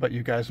it, but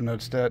you guys have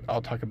noticed it.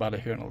 I'll talk about it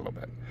here in a little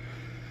bit.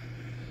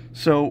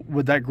 So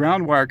with that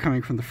ground wire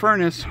coming from the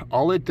furnace,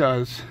 all it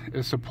does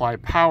is supply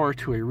power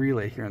to a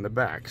relay here in the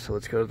back. So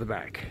let's go to the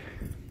back.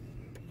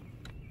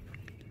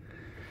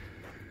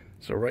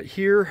 So right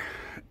here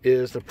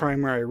is the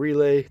primary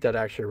relay that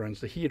actually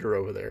runs the heater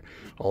over there.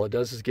 All it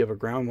does is give a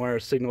ground wire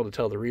signal to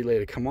tell the relay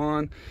to come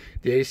on.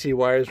 The AC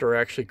wires are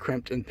actually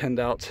crimped and pinned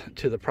out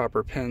to the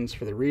proper pins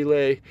for the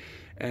relay.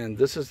 And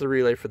this is the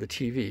relay for the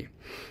TV.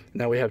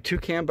 Now we have 2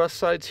 CAN bus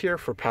sides here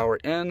for power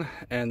in,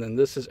 and then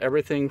this is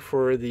everything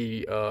for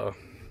the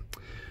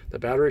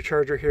battery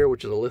charger here,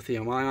 which is a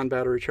lithium ion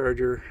battery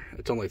charger.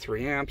 It's only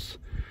 3 amps.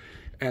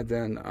 And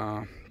then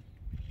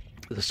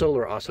the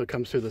solar also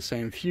comes through the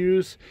same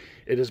fuse.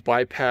 It is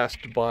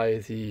bypassed by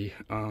the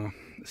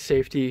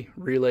safety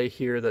relay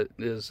here that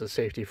is a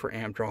safety for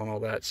amp draw and all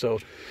that. So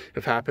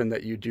if happened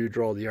that you do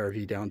draw the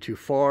RV down too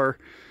far,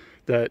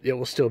 that it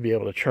will still be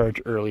able to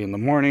charge early in the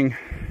morning.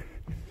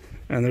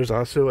 And there's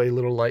also a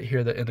little light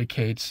here that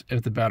indicates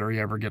if the battery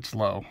ever gets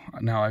low.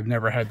 Now, I've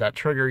never had that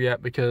trigger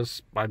yet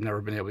because I've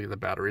never been able to get the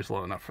batteries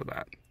low enough for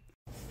that.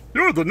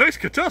 You're the next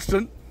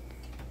contestant!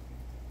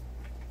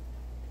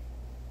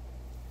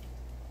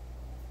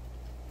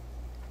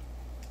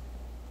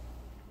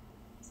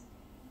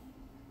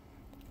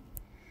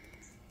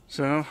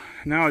 So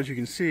now, as you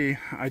can see,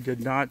 I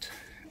did not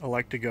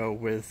elect to go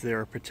with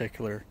their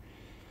particular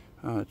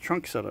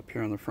trunk setup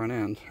here on the front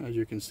end. As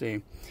you can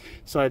see,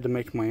 decided to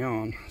make my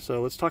own.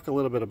 So let's talk a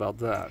little bit about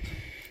that.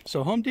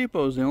 So Home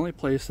Depot is the only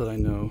place that I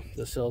know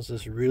that sells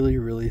this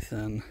really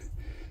thin.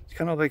 It's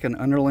kind of like an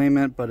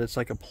underlayment, but it's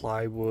like a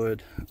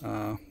plywood.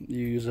 You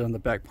use it on the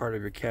back part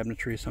of your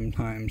cabinetry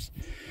sometimes,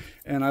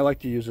 and I like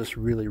to use this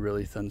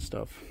really thin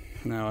stuff.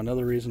 Now,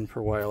 another reason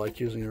for why I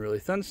like using the really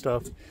thin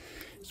stuff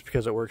is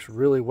because it works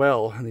really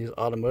well in these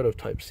automotive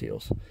type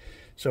seals.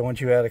 So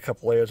once you add a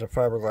couple layers of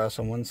fiberglass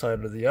on one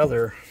side or the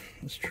other,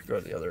 let's go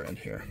to the other end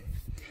here.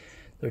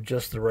 They're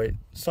just the right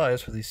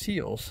size for these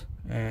seals.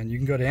 And you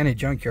can go to any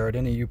junkyard,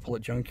 any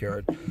you-pull-it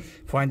junkyard,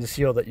 find the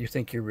seal that you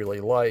think you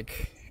really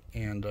like,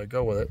 and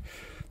go with it.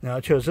 Now,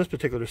 I chose this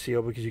particular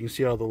seal because you can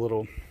see all the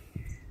little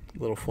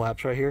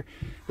flaps right here.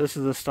 This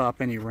is to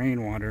stop any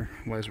rainwater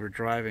as we're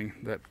driving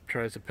that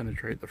tries to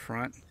penetrate the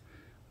front.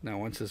 Now,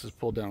 once this is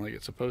pulled down like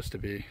it's supposed to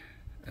be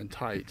and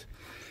tight,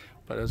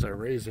 but as I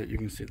raise it, you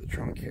can see the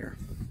trunk here.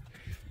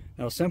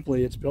 Now,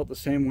 simply, it's built the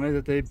same way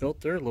that they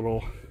built their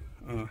little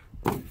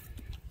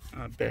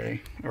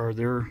bay, or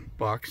their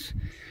box.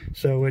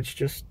 So it's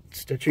just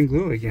stitch and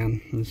glue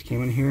again. I just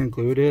came in here and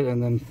glued it,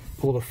 and then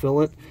pulled a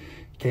fillet.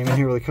 Came in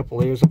here with a couple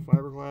layers of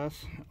fiberglass.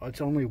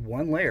 It's only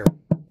one layer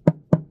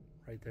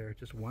right there,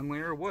 just one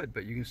layer of wood,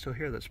 but you can still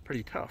hear that's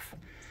pretty tough.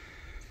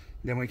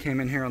 Then we came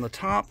in here on the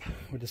top.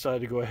 We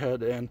decided to go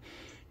ahead and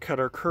cut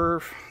our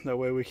curve. That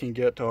way we can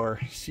get our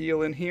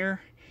seal in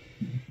here.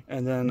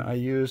 And then I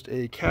used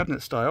a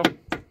cabinet style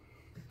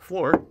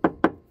floor.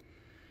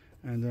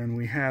 And then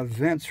we have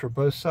vents for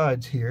both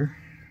sides here.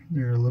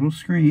 They're a little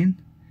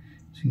screen,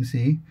 as you can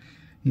see.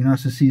 You can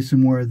also see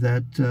some more of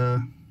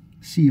that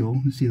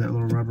seal. You see that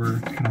little rubber,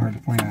 it's kind of hard to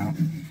point out.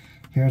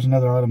 Here's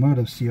another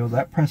automotive seal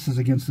that presses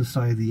against the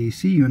side of the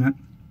AC unit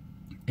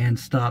and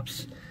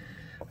stops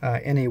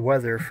any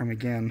weather from,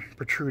 again,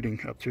 protruding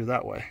up through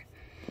that way.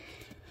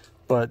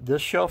 But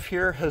this shelf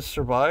here has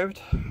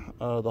survived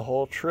the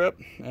whole trip,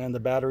 and the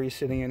battery's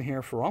sitting in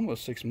here for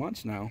almost 6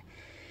 months now.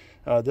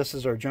 This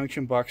is our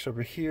junction box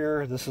over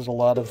here. This is a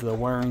lot of the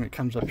wiring that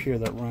comes up here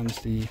that runs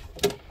the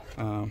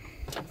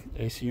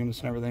AC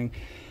units and everything.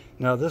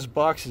 Now, this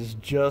box is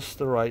just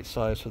the right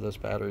size for those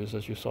batteries,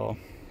 as you saw.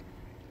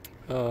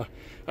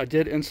 I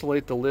did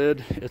insulate the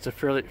lid. It's a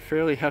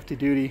fairly hefty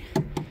duty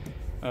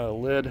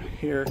lid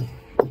here.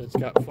 It's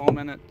got foam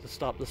in it to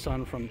stop the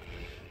sun from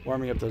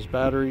warming up those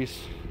batteries.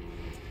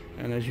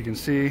 And as you can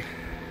see,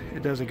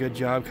 it does a good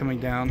job coming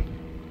down.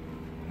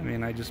 I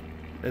mean,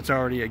 it's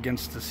already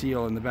against the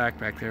seal in the back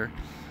there.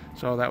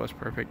 So that was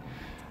perfect.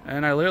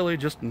 And I literally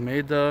just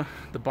made the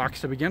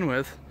box to begin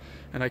with,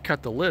 and I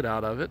cut the lid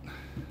out of it,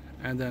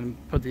 and then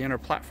put the inner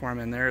platform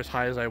in there as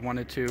high as I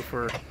wanted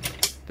to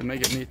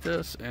make it meet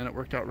this, and it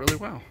worked out really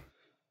well.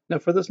 Now,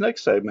 for this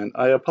next segment,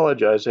 I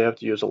apologize, I have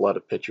to use a lot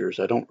of pictures.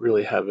 I don't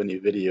really have any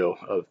video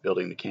of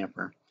building the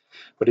camper.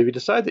 But if you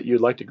decide that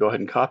you'd like to go ahead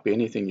and copy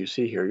anything you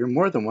see here, you're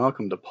more than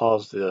welcome to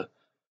pause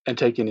and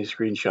take any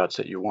screenshots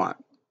that you want.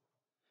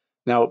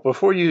 Now,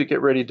 before you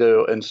get ready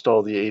to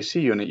install the AC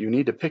unit, you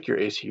need to pick your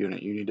AC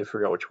unit. You need to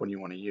figure out which one you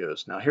want to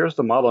use. Now, here's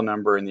the model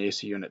number in the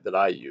AC unit that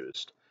I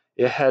used.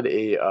 It had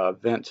a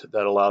vent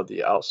that allowed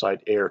the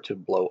outside air to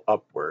blow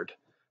upward.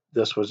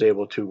 This was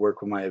able to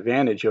work with my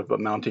advantage of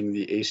mounting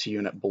the AC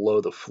unit below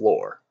the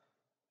floor.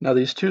 Now,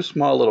 these two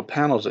small little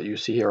panels that you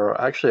see here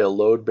are actually a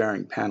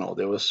load-bearing panel.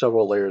 There was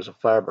several layers of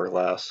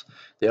fiberglass.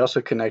 They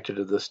also connected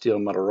to the steel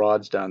metal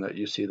rods down that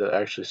you see that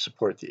actually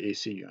support the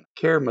AC unit.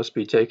 Care must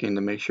be taken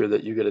to make sure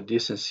that you get a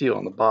decent seal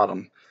on the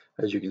bottom.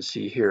 As you can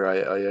see here,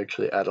 I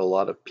actually added a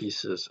lot of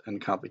pieces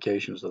and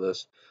complications to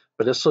this,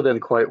 but it slid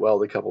in quite well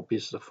with a couple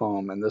pieces of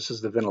foam, and this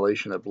is the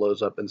ventilation that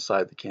blows up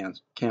inside the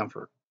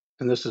camper.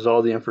 And this is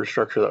all the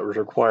infrastructure that was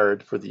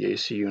required for the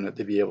AC unit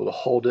to be able to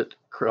hold it,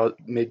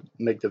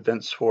 make the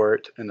vents for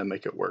it, and to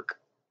make it work.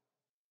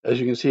 As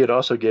you can see, it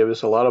also gave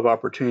us a lot of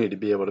opportunity to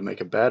be able to make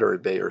a battery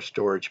bay or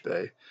storage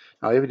bay.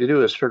 Now, all you have to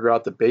do is figure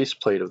out the base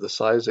plate of the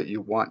size that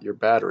you want your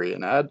battery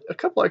and add a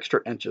couple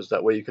extra inches.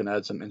 That way you can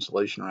add some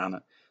insulation around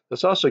it.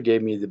 This also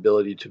gave me the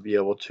ability to be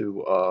able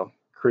to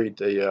create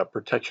a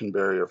protection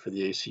barrier for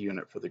the AC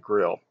unit for the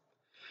grill.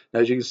 Now,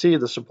 as you can see,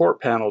 the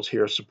support panels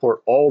here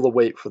support all the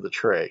weight for the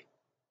tray.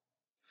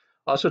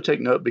 Also take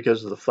note,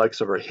 because of the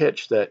flex of our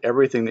hitch, that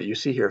everything that you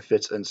see here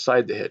fits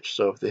inside the hitch.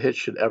 So if the hitch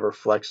should ever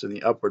flex in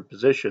the upward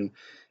position,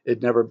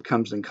 it never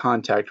comes in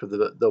contact with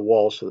the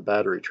walls of the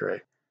battery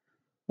tray.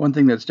 One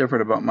thing that's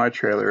different about my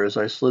trailer is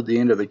I slid the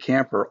end of the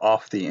camper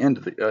off the end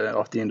of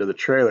the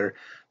trailer.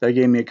 That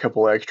gave me a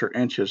couple extra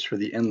inches for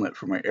the inlet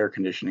for my air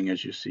conditioning,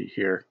 as you see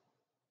here.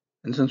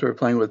 And since we're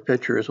playing with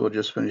pictures, we'll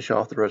just finish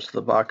off the rest of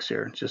the box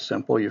here. It's just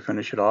simple. You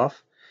finish it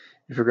off.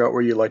 You figure out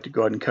where you'd like to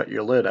go ahead and cut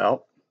your lid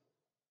out.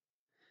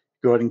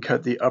 Go ahead and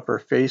cut the upper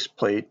face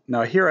plate.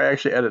 Now here I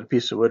actually added a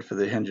piece of wood for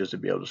the hinges to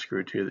be able to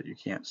screw to that you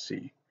can't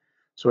see.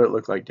 So what it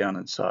looked like down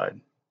inside.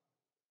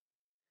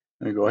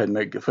 Let me go ahead and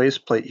make the face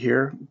plate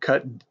here.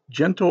 Cut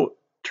gentle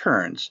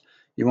turns.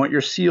 You want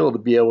your seal to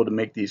be able to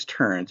make these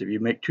turns. If you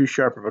make too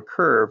sharp of a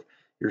curve,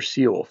 your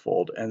seal will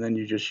fold, and then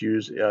you just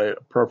use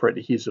appropriate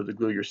adhesive to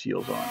glue your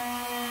seals on.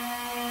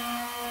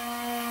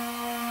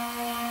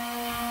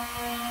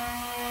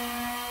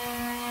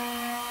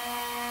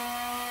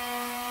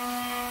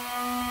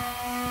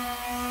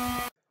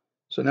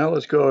 So now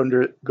let's go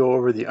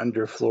over the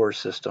underfloor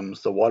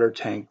systems, the water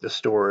tank, the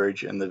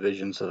storage, and the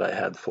visions that I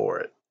had for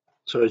it.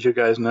 So as you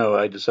guys know,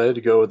 I decided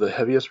to go with the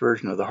heaviest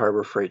version of the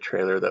Harbor Freight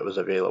trailer that was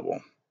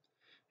available.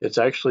 It's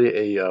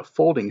actually a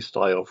folding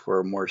style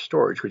for more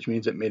storage, which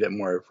means it made it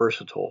more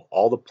versatile.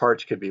 All the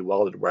parts could be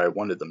welded where I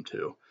wanted them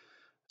to.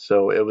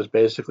 So it was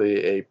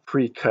basically a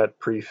pre-cut,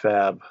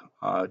 prefab,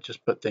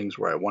 just put things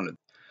where I wanted.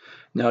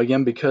 Now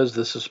again, because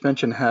the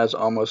suspension has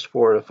almost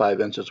 4 to 5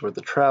 inches worth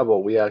of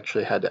travel, we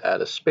actually had to add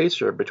a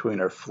spacer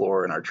between our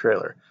floor and our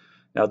trailer.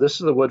 Now this is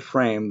the wood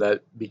frame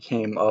that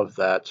became of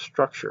that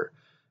structure.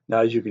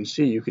 Now as you can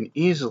see, you can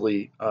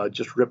easily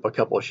just rip a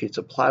couple of sheets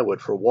of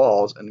plywood for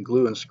walls and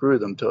glue and screw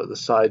them to the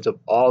sides of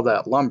all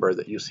that lumber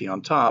that you see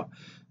on top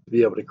to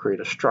be able to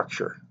create a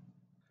structure.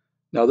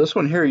 Now this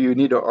one here, you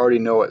need to already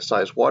know what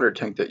size water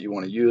tank that you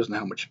want to use and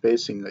how much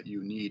spacing that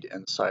you need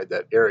inside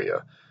that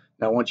area.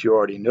 Now once you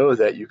already know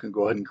that, you can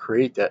go ahead and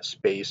create that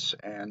space,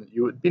 and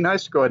it would be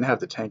nice to go ahead and have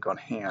the tank on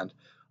hand.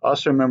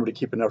 Also remember to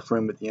keep enough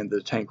room at the end of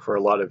the tank for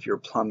a lot of your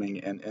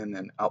plumbing and in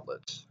and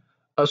outlets.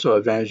 Also,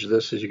 advantage of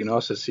this is you can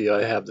also see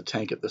I have the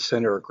tank at the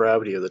center of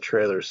gravity of the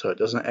trailer, so it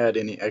doesn't add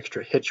any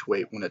extra hitch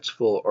weight when it's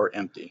full or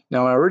empty.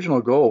 Now my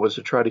original goal was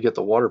to try to get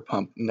the water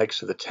pump next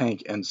to the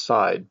tank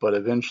inside, but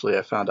eventually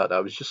I found out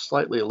I was just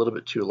slightly a little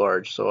bit too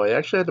large, so I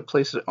actually had to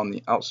place it on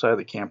the outside of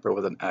the camper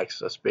with an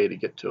access bay to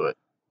get to it.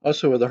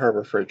 Also with the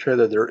Harbor Freight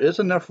trailer, there is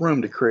enough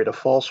room to create a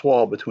false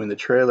wall between the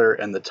trailer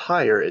and the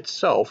tire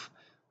itself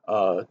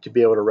to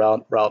be able to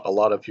route a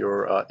lot of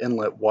your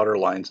inlet water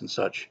lines and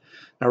such.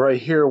 Now right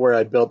here where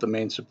I built the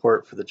main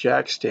support for the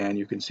jack stand,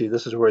 you can see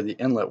this is where the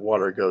inlet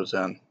water goes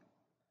in.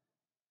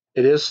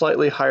 It is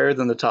slightly higher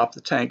than the top of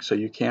the tank, so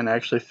you can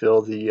actually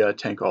fill the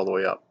tank all the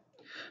way up.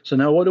 So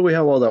now what do we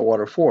have all that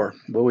water for?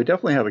 Well, we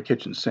definitely have a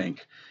kitchen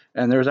sink,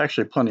 and there's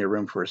actually plenty of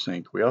room for a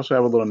sink. We also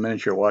have a little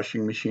miniature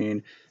washing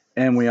machine,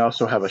 and we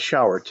also have a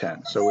shower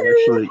tent. So we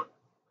actually,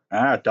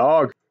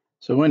 dog.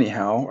 So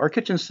anyhow, our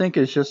kitchen sink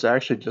is just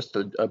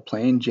a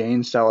plain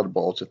Jane salad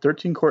bowl. It's a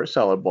 13-quart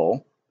salad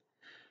bowl.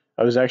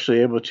 I was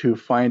actually able to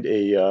find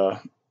a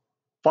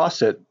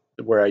faucet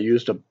where I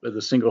used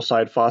the single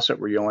side faucet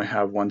where you only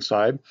have one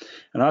side.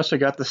 And I also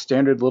got the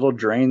standard little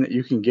drain that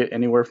you can get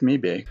anywhere from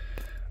eBay.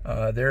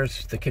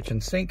 There's the kitchen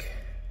sink.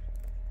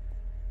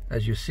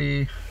 As you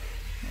see,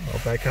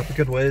 I'll back up a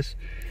good ways.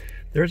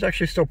 There's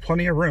actually still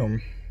plenty of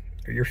room.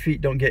 Your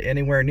feet don't get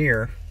anywhere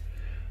near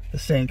the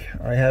sink.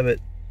 I have it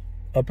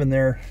up in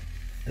there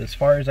as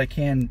far as I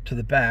can to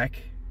the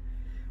back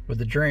with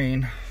the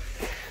drain.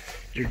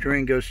 Your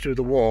drain goes through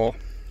the wall.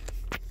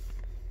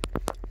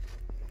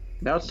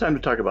 Now it's time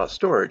to talk about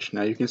storage.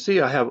 Now you can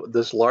see I have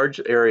this large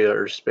area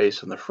or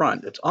space in the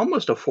front. It's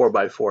almost a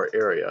 4x4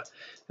 area,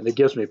 and it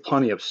gives me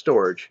plenty of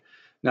storage.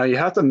 Now you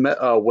have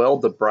to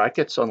weld the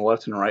brackets on the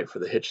left and right for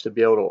the hitch to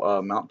be able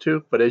to mount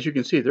to, but as you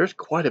can see, there's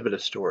quite a bit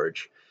of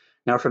storage.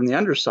 Now from the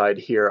underside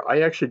here,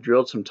 I actually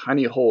drilled some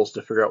tiny holes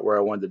to figure out where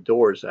I wanted the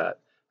doors at,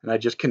 and I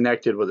just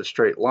connected with a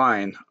straight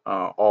line,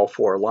 all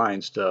 4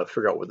 lines to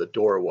figure out where the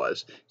door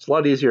was. It's a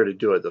lot easier to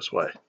do it this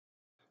way.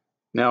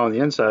 Now on the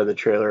inside of the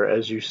trailer,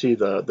 as you see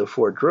the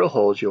 4 drill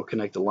holes, you'll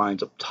connect the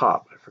lines up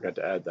top. I forgot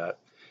to add that.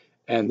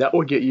 And that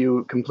will get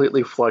you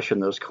completely flush in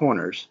those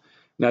corners.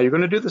 Now you're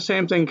going to do the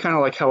same thing kind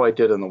of like how I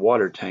did in the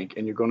water tank,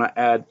 and you're going to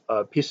add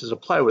pieces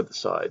of plywood to the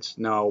sides.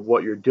 Now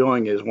what you're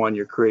doing is, one,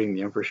 you're creating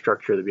the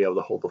infrastructure to be able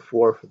to hold the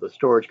floor for the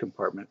storage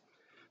compartment,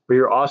 but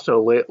you're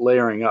also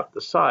layering up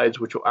the sides,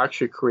 which will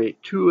actually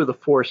create 2 of the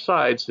 4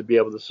 sides to be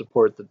able to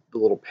support the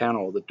little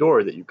panel of the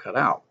door that you cut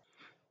out.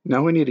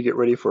 Now we need to get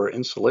ready for our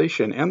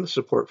insulation and the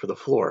support for the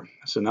floor.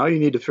 So now you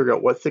need to figure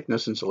out what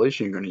thickness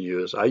insulation you're going to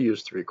use. I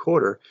use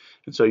 3/4,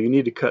 and so you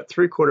need to cut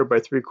 3/4 by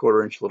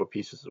 3/4 inch little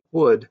pieces of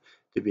wood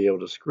to be able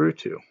to screw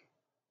to.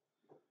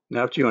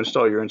 Now after you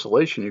install your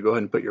insulation, you go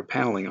ahead and put your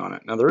paneling on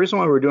it. Now the reason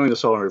why we're doing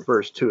this all in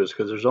reverse too is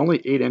because there's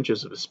only 8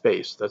 inches of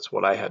space. That's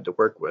what I had to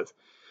work with.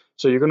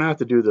 So you're going to have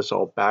to do this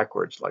all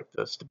backwards like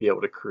this to be able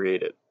to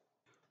create it.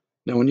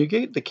 Now, when you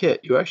get the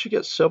kit, you actually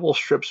get several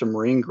strips of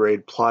marine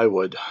grade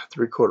plywood,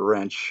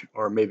 3/4 inch,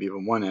 or maybe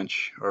even 1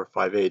 inch or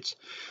 5/8,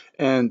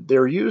 and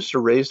they're used to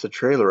raise the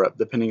trailer up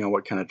depending on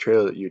what kind of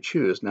trailer that you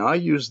choose. Now, I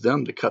use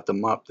them to cut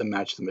them up to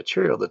match the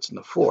material that's in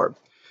the floor.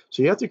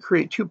 So you have to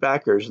create two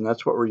backers, and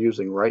that's what we're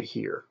using right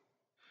here.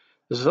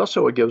 This is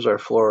also what gives our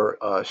floor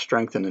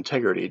strength and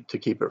integrity to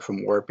keep it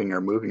from warping or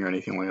moving or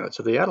anything like that.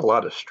 So they add a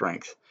lot of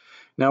strength.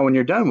 Now, when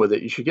you're done with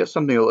it, you should get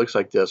something that looks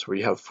like this, where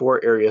you have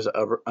 4 areas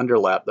of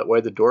underlap. That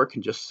way the door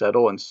can just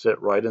settle and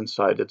sit right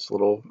inside its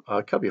little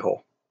cubby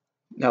hole.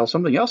 Now,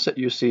 something else that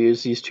you see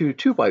is these two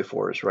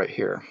 2x4s right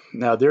here.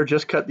 Now, they're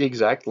just cut the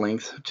exact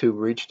length to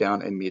reach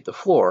down and meet the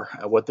floor.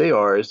 What they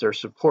are is they're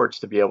supports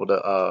to be able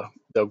to,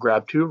 they'll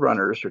grab two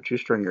runners or two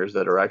stringers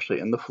that are actually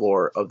in the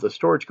floor of the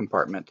storage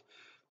compartment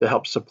to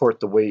help support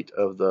the weight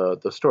of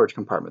the storage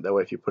compartment. That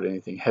way, if you put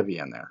anything heavy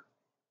in there.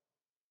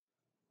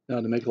 Now,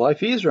 to make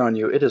life easier on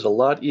you, it is a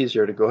lot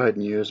easier to go ahead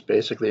and use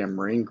basically a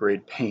marine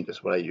grade paint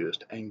is what I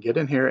used, and get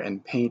in here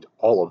and paint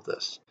all of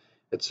this.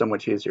 It's so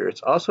much easier.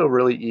 It's also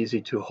really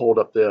easy to hold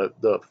up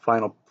the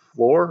final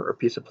floor or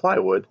piece of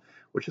plywood,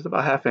 which is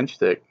about 1/2 inch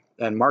thick,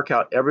 and mark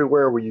out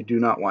everywhere where you do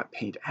not want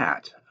paint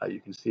at. You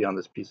can see on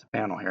this piece of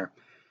panel here.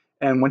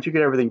 And once you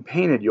get everything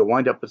painted, you'll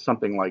wind up with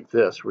something like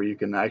this, where you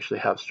can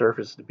actually have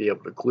surface to be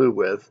able to glue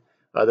with.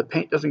 The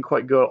paint doesn't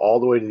quite go all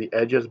the way to the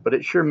edges, but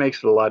it sure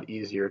makes it a lot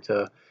easier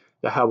to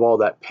have all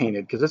that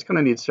painted, because it's going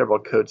to need several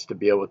coats to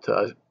be able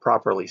to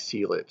properly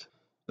seal it.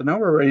 So now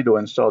we're ready to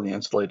install the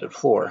insulated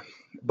floor.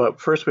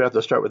 But first we have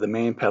to start with the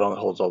main panel that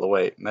holds all the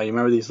weight. Now you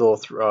remember these little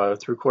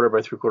 3/4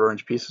 by 3/4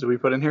 inch pieces we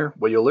put in here?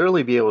 Well, you'll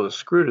literally be able to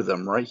screw to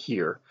them right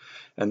here,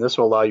 and this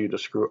will allow you to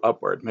screw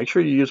upward. Make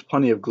sure you use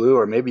plenty of glue,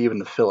 or maybe even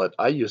the fillet.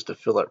 I use the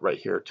fillet right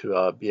here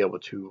to be able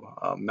to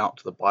mount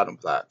to the bottom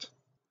of that.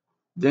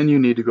 Then you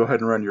need to go ahead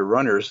and run your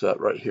runners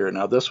right here.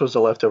 Now this was the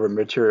leftover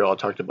material I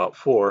talked about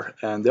before,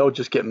 and they'll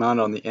just get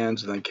mounted on the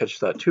ends and then catch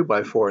that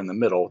 2x4 in the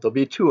middle. There'll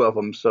be 2 of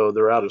them, so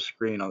they're out of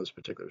screen on this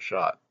particular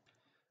shot.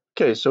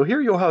 Okay, so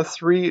here you'll have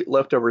 3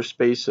 leftover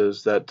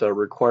spaces that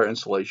require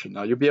insulation.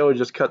 Now you'll be able to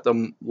just cut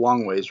them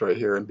long ways right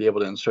here and be able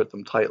to insert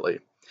them tightly.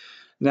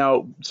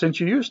 Now, since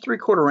you use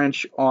 3/4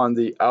 inch on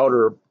the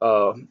outer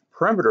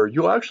perimeter,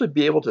 you'll actually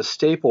be able to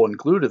staple and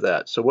glue to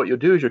that. So what you'll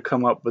do is you'll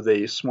come up with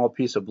a small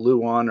piece of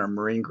blue on or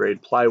marine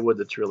grade plywood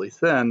that's really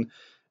thin,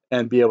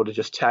 and be able to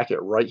just tack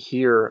it right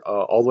here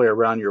all the way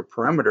around your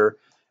perimeter.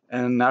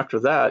 And after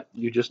that,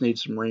 you just need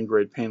some marine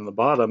grade paint on the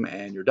bottom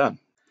and you're done.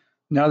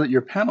 Now that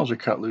your panels are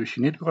cut loose,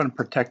 you need to go ahead and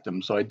protect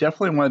them. So I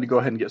definitely wanted to go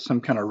ahead and get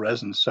some kind of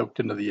resin soaked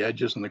into the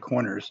edges and the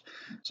corners.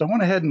 So I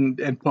went ahead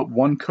and put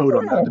one coat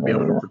on that to be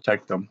able to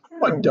protect them.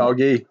 What,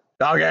 doggy?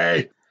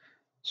 Doggy!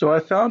 So I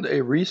found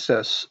a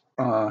recess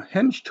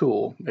hinge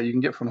tool that you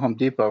can get from Home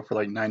Depot for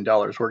like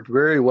 $9. Worked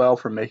very well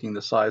for making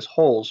the size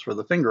holes for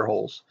the finger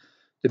holes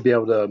to be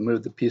able to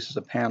move the pieces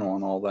of panel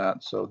and all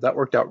that. So that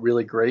worked out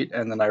really great.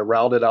 And then I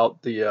routed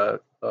out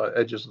the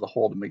edges of the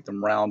hole to make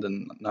them round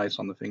and nice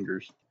on the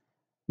fingers.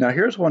 Now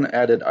here's one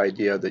added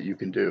idea that you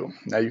can do.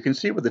 Now you can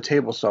see where the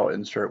table saw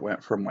insert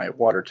went from my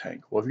water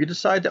tank. Well, if you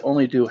decide to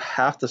only do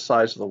half the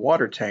size of the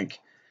water tank,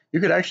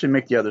 you could actually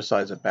make the other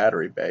side a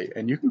battery bay.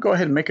 And you can go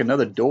ahead and make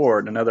another door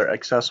and another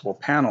accessible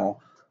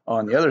panel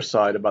on the other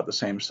side about the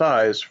same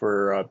size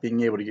for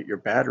being able to get your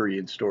battery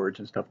and storage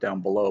and stuff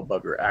down below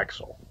above your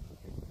axle.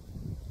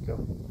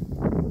 Go.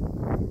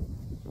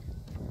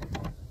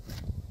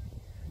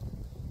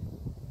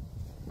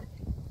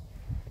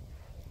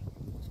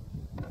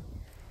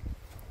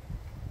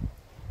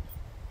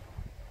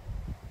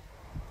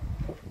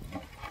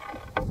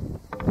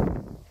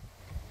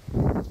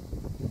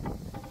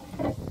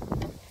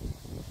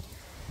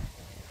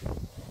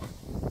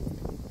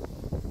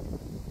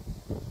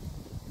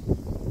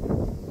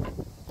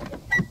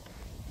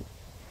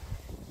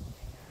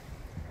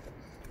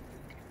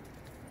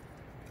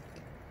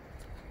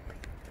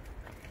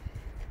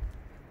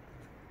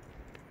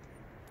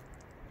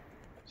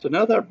 So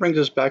now that brings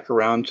us back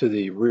around to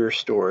the rear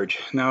storage.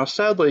 Now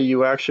sadly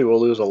you actually will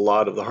lose a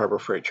lot of the Harbor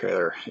Freight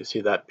trailer. You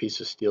see that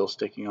piece of steel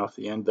sticking off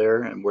the end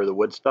there and where the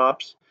wood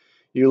stops?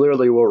 You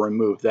literally will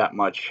remove that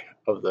much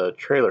of the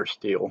trailer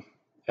steel,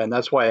 and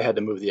that's why I had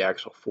to move the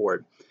axle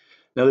forward.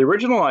 Now the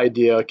original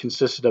idea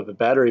consisted of a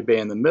battery bay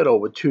in the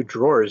middle with 2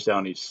 drawers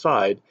down each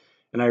side,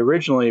 and I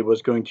originally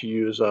was going to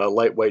use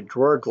lightweight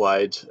drawer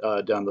glides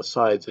down the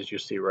sides, as you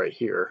see right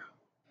here.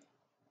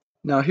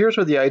 Now here's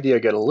where the idea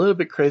got a little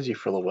bit crazy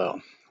for a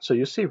while. So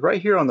you see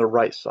right here on the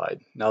right side.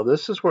 Now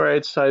this is where I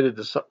decided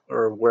to,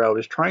 or where I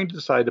was trying to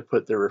decide to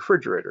put the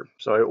refrigerator.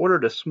 So I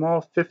ordered a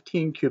small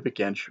 15 cubic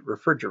inch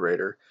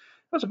refrigerator.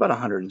 It was about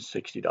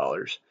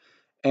 $160,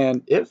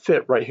 and it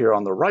fit right here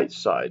on the right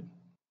side.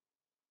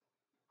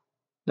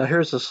 Now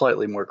here's a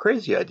slightly more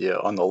crazy idea.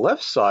 On the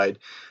left side,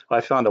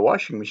 I found a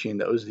washing machine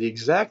that was the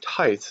exact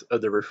height of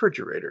the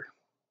refrigerator.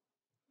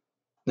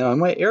 Now in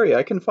my area,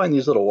 I can find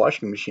these little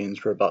washing machines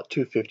for about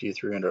 $250 to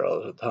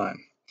 $300 at a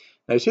time.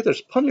 Now you see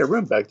there's plenty of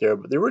room back there,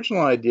 but the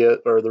original idea,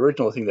 or the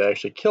original thing that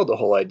actually killed the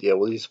whole idea,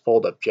 was these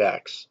fold-up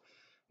jacks.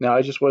 Now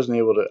I just wasn't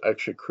able to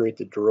actually create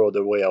the drawer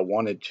the way I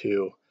wanted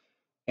to,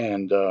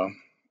 and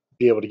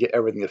be able to get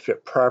everything to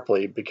fit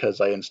properly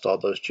because I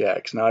installed those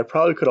jacks. Now I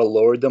probably could have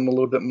lowered them a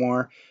little bit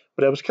more,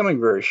 but I was coming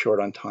very short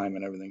on time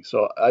and everything.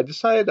 So I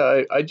decided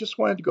I just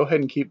wanted to go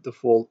ahead and keep the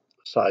full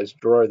size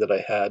drawer that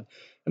I had.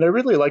 And I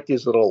really like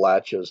these little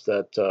latches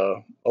that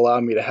allow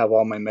me to have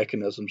all my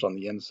mechanisms on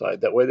the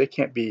inside. That way they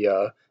can't be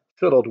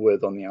fiddled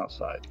with on the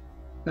outside.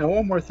 Now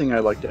one more thing I'd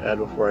like to add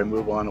before I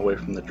move on away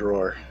from the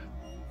drawer.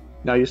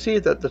 Now you see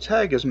that the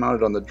tag is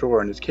mounted on the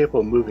drawer and is capable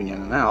of moving in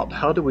and out.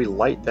 How do we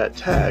light that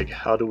tag?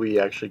 How do we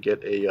actually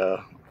get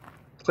a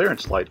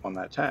clearance light on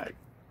that tag?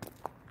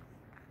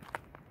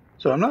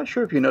 So I'm not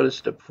sure if you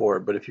noticed it before,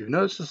 but if you've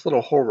noticed this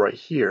little hole right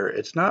here,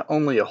 it's not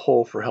only a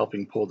hole for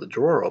helping pull the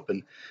drawer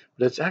open,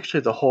 but it's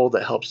actually the hole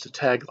that helps the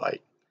tag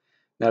light.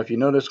 Now if you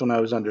notice when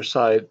I was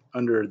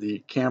under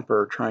the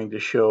camper trying to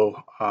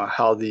show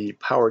how the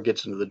power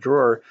gets into the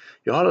drawer,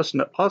 you'll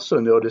also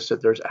notice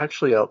that there's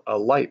actually a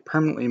light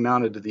permanently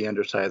mounted to the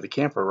underside of the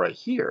camper right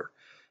here.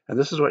 And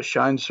this is what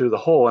shines through the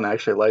hole and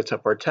actually lights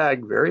up our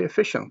tag very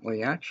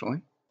efficiently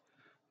actually.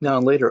 Now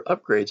in later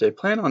upgrades, I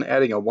plan on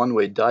adding a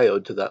one-way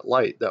diode to that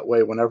light. That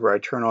way whenever I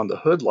turn on the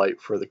hood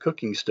light for the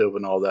cooking stove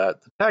and all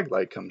that, the tag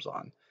light comes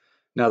on.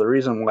 Now the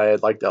reason why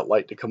I'd like that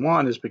light to come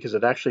on is because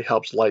it actually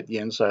helps light the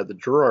inside of the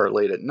drawer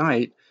late at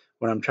night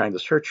when I'm trying to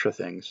search for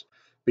things.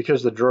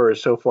 Because the drawer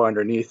is so far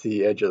underneath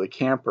the edge of the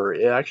camper,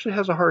 it actually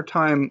has a hard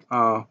time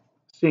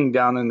seeing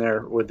down in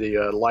there with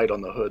the light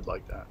on the hood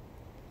like that.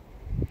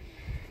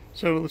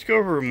 So let's go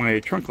over my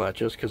trunk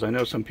latches because I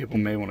know some people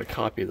may want to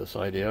copy this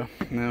idea.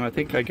 Now I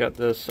think I got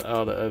this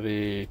out of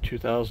a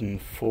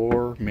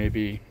 2004,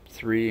 maybe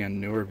 3 and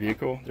newer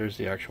vehicle. There's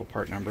the actual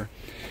part number.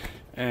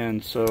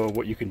 And so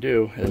what you can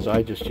do is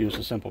I just used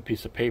a simple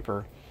piece of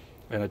paper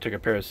and I took a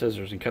pair of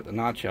scissors and cut the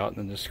notch out and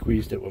then just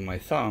squeezed it with my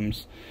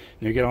thumbs,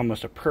 and you get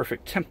almost a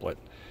perfect template.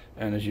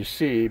 And as you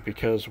see,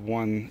 because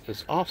one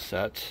is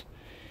offset,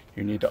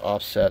 you need to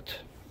offset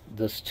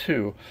this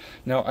too.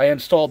 Now I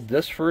installed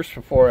this first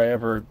before I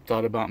ever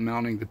thought about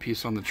mounting the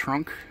piece on the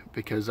trunk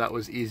because that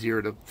was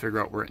easier to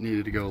figure out where it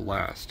needed to go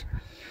last.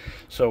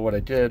 So what I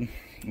did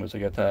was I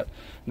got that.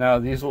 Now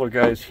these little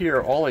guys here,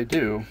 all I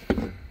do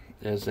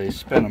is they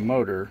spin a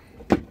motor.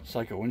 It's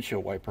like a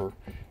windshield wiper,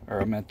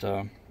 or I meant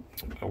a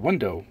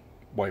window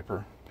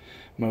wiper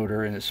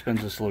motor, and it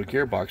spins this little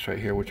gearbox right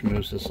here, which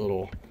moves this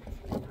little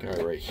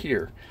guy right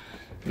here.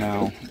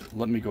 Now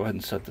let me go ahead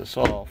and set this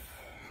off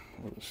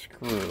with a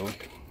screw.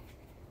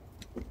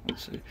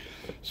 Let's see.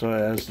 So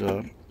as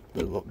the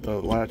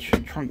latch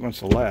trunk, once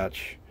the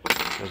latch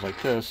goes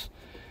like this,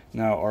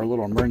 now our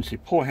little emergency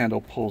pull handle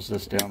pulls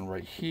this down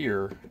right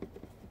here,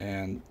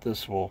 and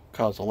this will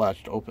cause the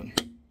latch to open.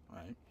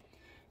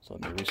 So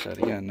let me reset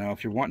again. Now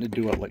if you're wanting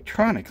to do it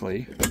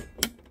electronically,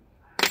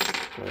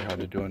 show you how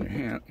to do it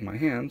on my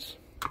hands.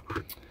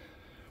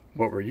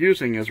 What we're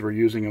using is we're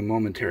using a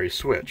momentary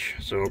switch.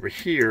 So over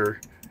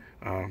here,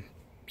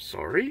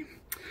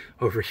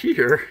 over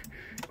here,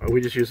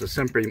 we just use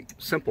a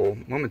simple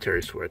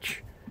momentary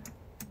switch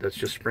that's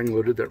just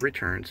spring-loaded that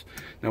returns.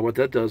 Now what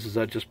that does is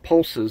that just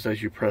pulses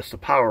as you press the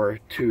power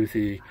to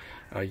the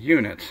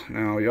unit.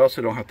 Now you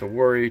also don't have to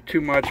worry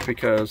too much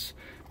because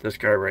this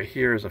guy right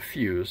here is a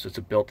fuse. It's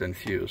a built-in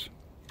fuse.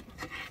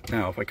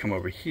 Now if I come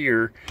over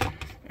here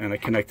and I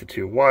connect the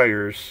two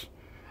wires,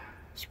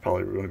 it's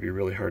probably going to be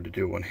really hard to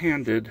do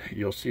one-handed.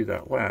 You'll see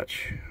that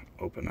latch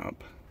open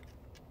up.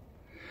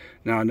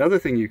 Now another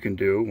thing you can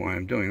do while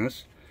I'm doing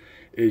this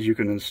is you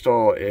can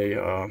install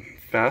a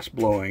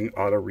fast-blowing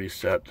auto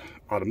reset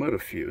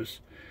automotive fuse.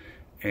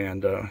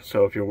 And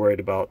so if you're worried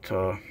about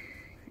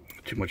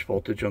too much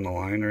voltage on the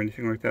line or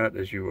anything like that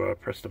as you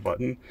press the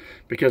button,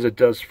 because it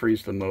does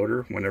freeze the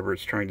motor whenever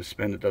it's trying to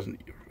spin, it doesn't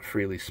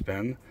freely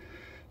spin.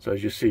 So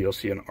as you see, you'll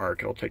see an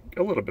arc. It'll take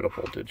a little bit of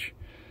voltage,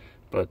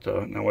 but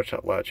now watch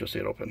that latch, you'll see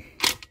it open.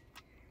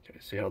 Okay,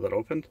 see how that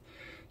opened?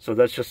 So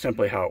that's just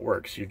simply how it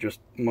works. You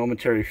just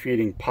momentary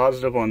feeding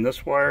positive on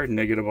this wire,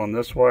 negative on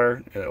this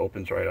wire, and it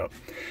opens right up.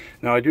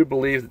 Now I do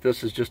believe that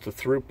this is just a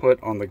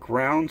throughput on the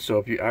ground, so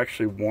if you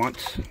actually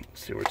want,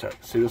 let's see where it's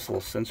at. See this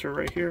little sensor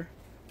right here?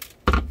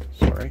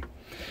 Sorry.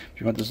 If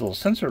you want this little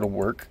sensor to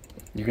work,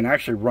 you can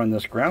actually run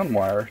this ground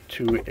wire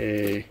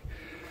to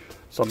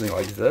something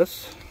like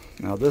this.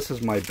 Now this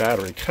is my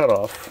battery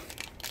cutoff.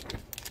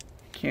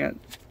 Can't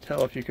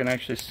tell if you can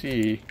actually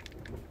see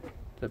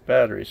the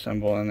battery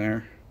symbol in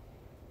there.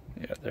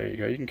 Yeah, there you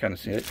go. You can kind of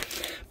see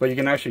it. But you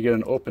can actually get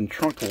an open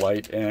trunk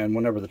light, and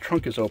whenever the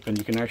trunk is open,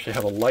 you can actually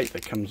have a light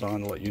that comes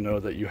on to let you know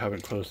that you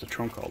haven't closed the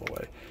trunk all the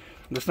way.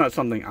 That's not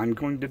something I'm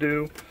going to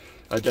do.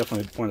 I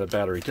definitely want a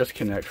battery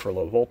disconnect for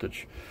low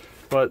voltage.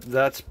 But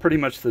that's pretty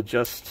much the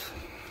gist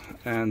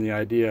and the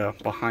idea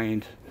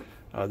behind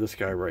this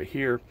guy right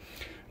here.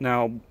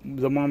 Now,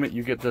 the moment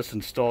you get this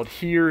installed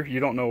here, you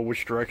don't know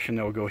which direction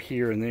it will go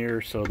here and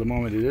there. So the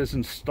moment it is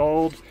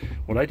installed,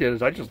 what I did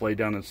is I just laid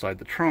down inside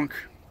the trunk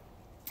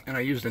and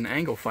I used an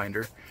angle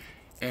finder,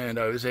 and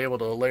I was able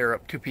to layer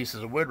up two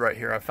pieces of wood right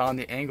here. I found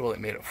the angle that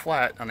made it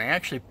flat, and I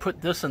actually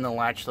put this in the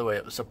latch the way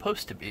it was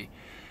supposed to be.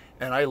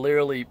 And I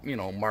literally, you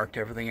know, marked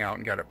everything out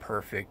and got it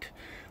perfect.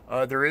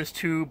 There is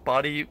 2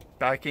 body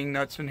backing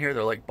nuts in here.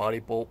 They're like body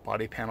bolt,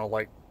 body panel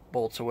like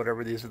bolts or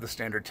whatever. These are the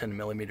standard 10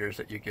 millimeters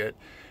that you get.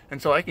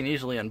 And so I can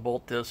easily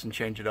unbolt this and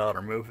change it out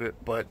or move it,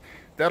 but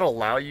that'll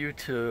allow you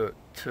to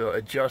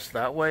adjust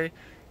that way.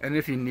 And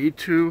if you need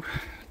to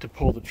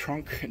pull the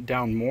trunk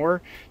down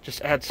more,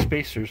 just add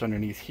spacers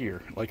underneath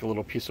here, like a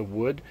little piece of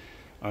wood.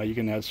 You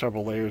can add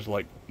several layers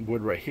like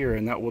wood right here,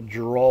 and that will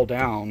draw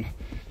down,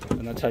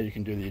 and that's how you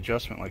can do the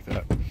adjustment like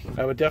that.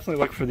 I would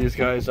definitely look for these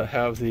guys that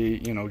have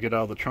the, you know, get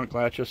out of the trunk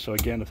latches. So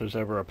again, if there's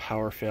ever a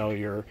power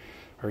failure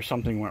or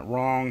something went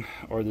wrong,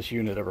 or this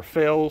unit ever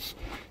fails,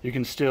 you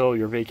can still,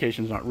 your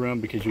vacation's not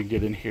ruined because you can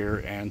get in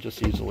here and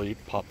just easily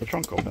pop the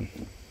trunk open.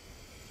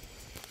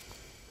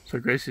 So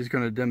Gracie's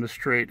going to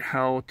demonstrate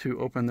how to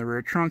open the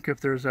rear trunk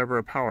if there's ever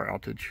a power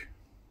outage.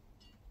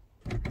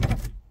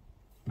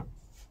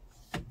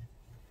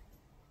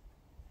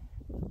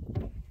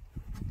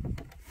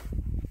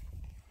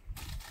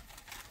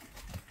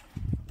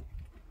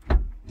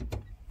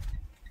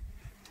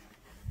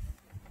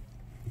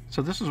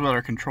 So this is what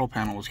our control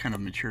panel was kind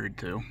of matured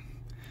to.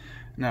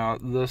 Now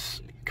this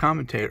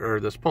commutator, or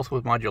this pulse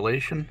width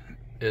modulation,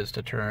 is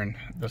to turn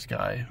this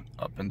guy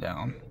up and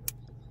down.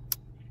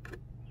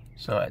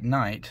 So at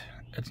night,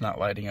 it's not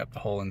lighting up the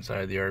whole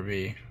inside of the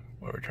RV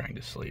while we're trying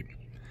to sleep.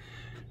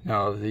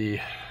 Now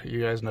you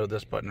guys know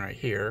this button right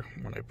here.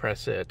 When I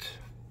press it,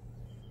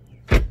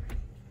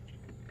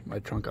 my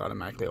trunk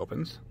automatically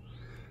opens.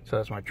 So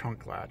that's my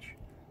trunk latch.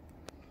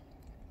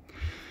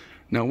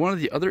 Now, one of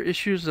the other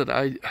issues that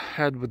I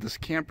had with this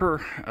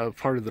camper,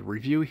 part of the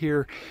review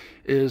here,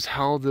 is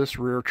how this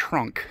rear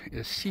trunk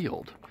is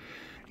sealed.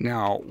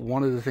 Now,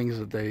 one of the things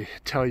that they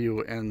tell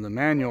you in the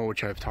manual,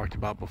 which I've talked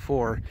about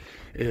before,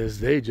 is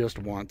they just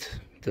want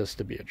this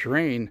to be a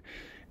drain,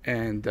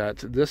 and that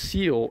this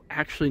seal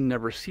actually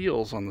never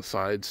seals on the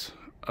sides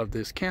of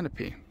this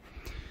canopy.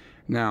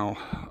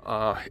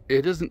 Now,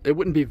 it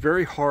wouldn't be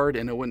very hard,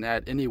 and it wouldn't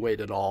add any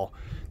weight at all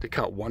to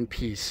cut one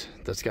piece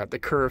that's got the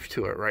curve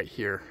to it right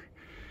here,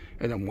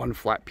 and then one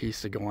flat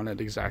piece to go on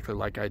it exactly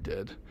like I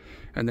did.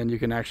 And then you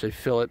can actually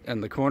fill it in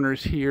the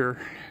corners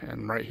here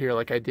and right here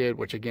like I did,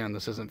 which again,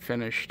 this isn't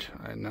finished.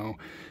 I know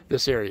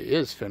this area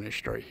is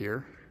finished right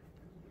here.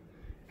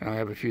 And I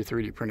have a few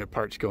 3D printed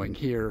parts going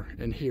here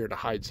and here to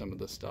hide some of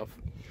this stuff.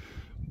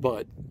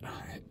 But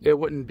it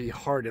wouldn't be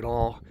hard at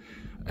all.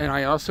 And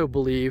I also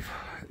believe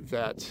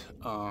that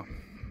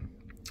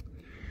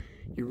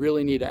you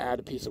really need to add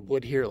a piece of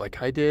wood here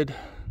like I did.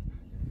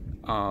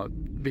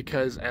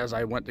 Because as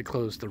I went to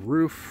close the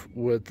roof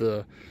with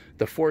the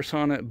force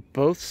on it,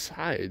 both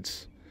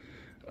sides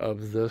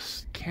of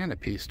this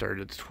canopy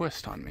started to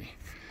twist on me.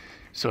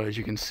 So as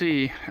you can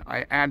see,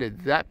 I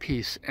added that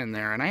piece in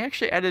there, and I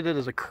actually added it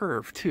as a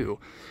curve too.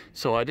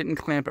 So I didn't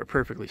clamp it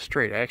perfectly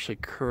straight. I actually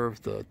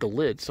curved the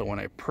lid, so when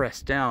I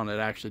pressed down, it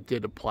actually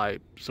did apply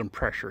some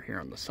pressure here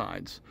on the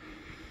sides.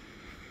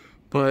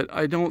 But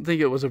I don't think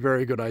it was a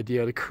very good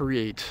idea to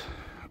create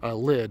a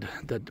lid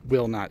that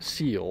will not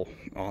seal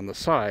on the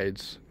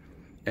sides.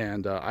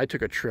 And I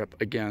took a trip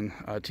again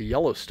to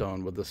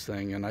Yellowstone with this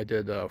thing, and I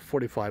did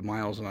 45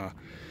 miles on a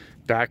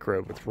back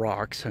road with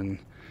rocks, and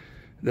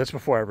that's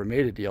before I ever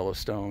made it to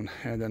Yellowstone.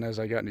 And then as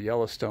I got into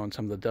Yellowstone,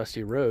 some of the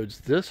dusty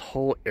roads, this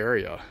whole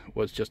area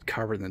was just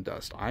covered in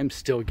dust. I'm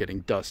still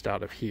getting dust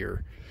out of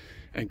here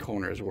and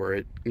corners where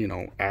it, you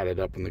know, added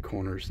up in the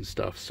corners and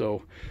stuff.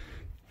 So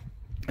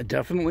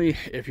definitely,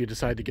 if you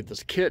decide to get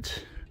this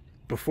kit,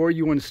 before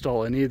you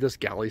install any of this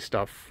galley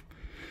stuff,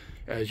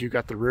 as you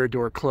got the rear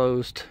door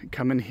closed,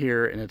 come in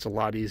here, and it's a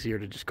lot easier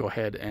to just go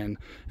ahead and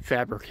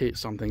fabricate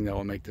something that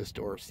will make this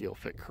door seal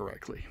fit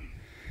correctly.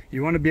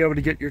 You want to be able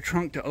to get your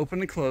trunk to open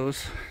and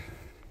close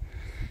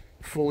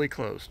fully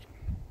closed.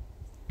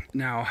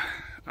 Now,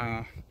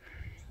 I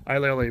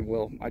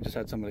just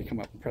had somebody come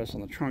up and press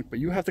on the trunk, but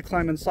you have to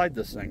climb inside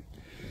this thing.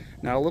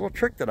 Now, a little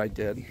trick that I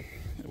did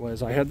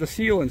was I had the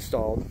seal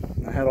installed.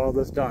 I had all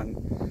this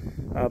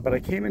done, but I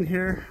came in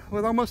here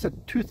with almost a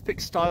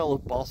toothpick style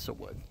of balsa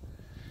wood.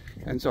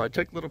 And so I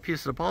took little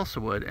pieces of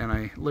balsa wood and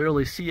I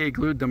literally CA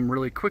glued them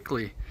really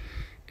quickly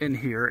in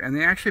here, and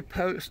they actually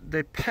passed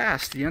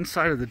the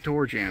inside of the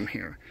door jamb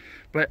here,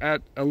 but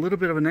at a little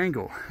bit of an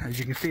angle. As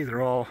you can see,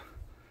 they're all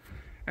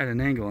at an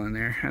angle in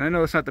there. And I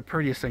know it's not the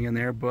prettiest thing in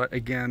there, but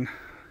again,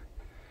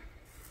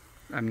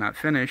 I'm not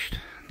finished.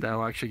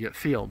 That'll actually get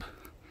sealed.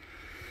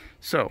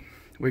 So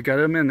we got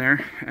them in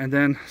there, and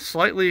then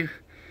slightly,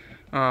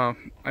 I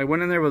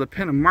went in there with a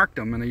pin and marked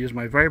them, and I used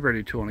my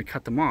vibrator tool and I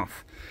cut them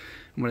off.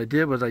 And what I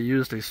did was I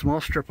used a small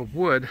strip of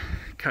wood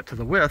cut to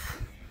the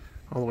width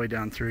all the way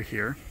down through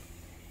here,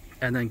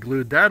 and then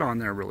glued that on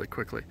there really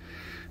quickly.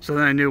 So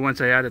then I knew once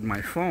I added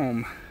my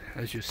foam,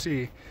 as you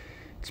see,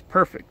 it's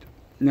perfect.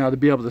 Now to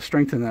be able to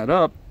strengthen that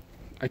up,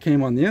 I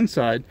came on the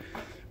inside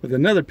with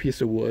another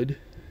piece of wood,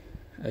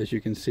 as you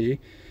can see.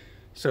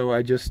 So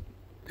I just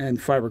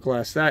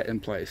fiberglass that in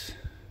place.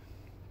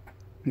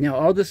 Now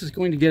all this is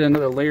going to get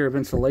another layer of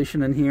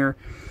insulation in here,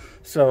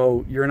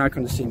 so you're not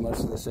going to see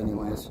most of this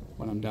anyways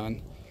when I'm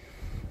done.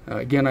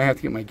 Again, I have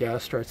to get my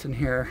gas struts in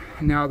here.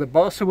 Now the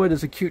balsa wood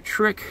is a cute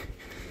trick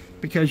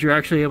because you're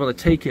actually able to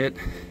take it.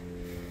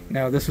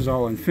 Now this is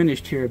all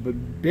unfinished here,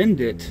 but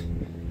bend it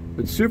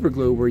with super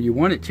glue where you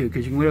want it to,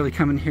 because you can literally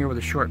come in here with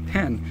a short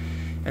pen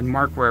and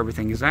mark where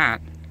everything is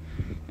at.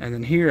 And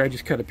then here I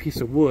just cut a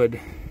piece of wood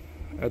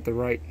at the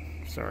right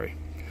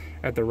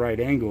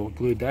angle,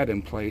 glued that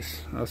in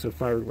place, also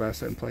fiberglass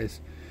that in place,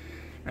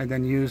 and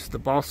then use the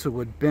balsa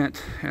wood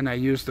bent, and I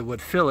used the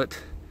wood fillet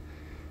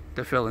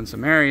to fill in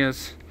some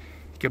areas,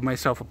 give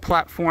myself a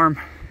platform,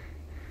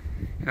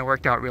 and it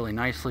worked out really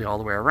nicely all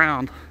the way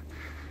around.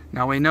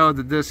 Now we know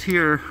that this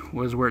here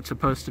was where it's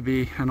supposed to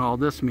be, and all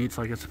this meets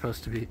like it's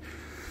supposed to be.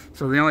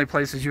 So the only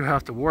places you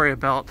have to worry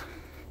about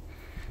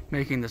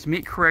making this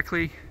meet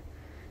correctly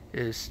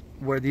is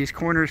where these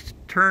corners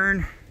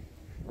turn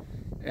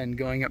and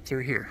going up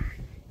through here.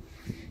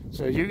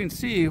 So as you can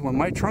see, when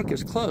my trunk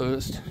is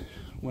closed,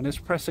 when it's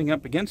pressing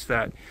up against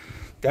that,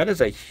 that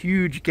is a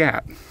huge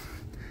gap.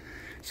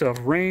 So if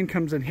rain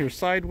comes in here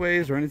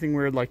sideways or anything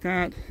weird like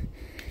that,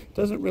 it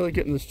doesn't really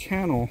get in this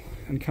channel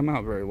and come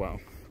out very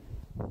well.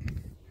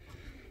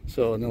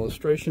 So an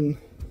illustration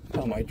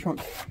how my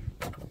trunk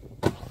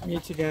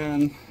meets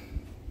again.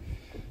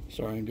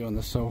 Sorry, I'm doing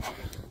this so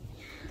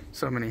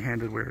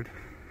many-handed weird.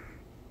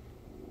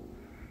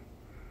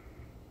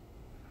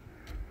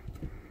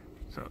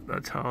 So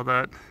that's how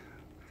that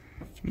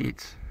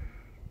meets.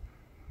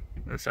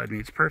 This side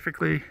meets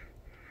perfectly,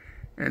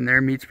 and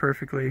there meets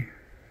perfectly.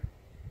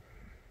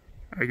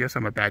 I guess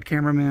I'm a bad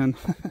cameraman.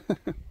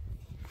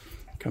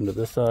 Come to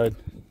this side.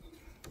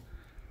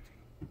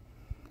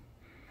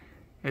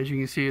 As you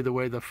can see, the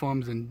way the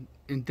foam's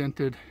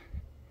indented.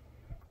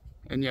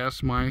 And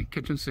yes, my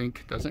kitchen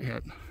sink doesn't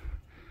hit.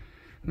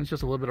 And it's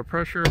just a little bit of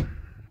pressure,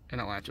 and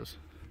it latches.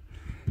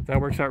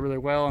 That works out really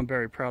well. I'm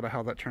very proud of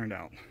how that turned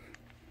out.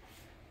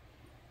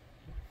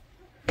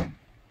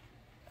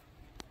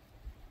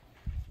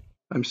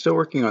 I'm still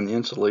working on the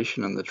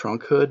insulation on the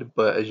trunk hood,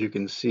 but as you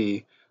can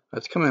see,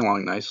 that's coming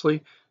along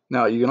nicely.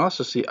 Now you can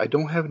also see I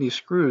don't have any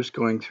screws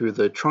going through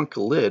the trunk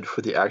lid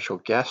for the actual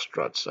gas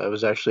struts. I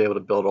was actually able to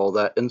build all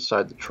that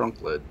inside the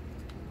trunk lid.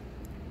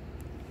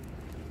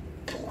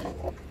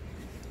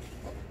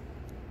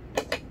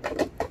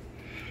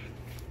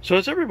 So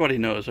as everybody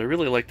knows, I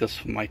really like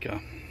this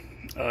mica.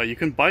 You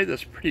can buy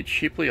this pretty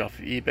cheaply off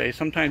of eBay.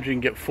 Sometimes you can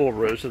get full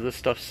rows of this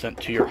stuff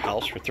sent to your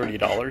house for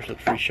 $30 with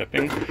free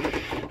shipping.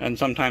 And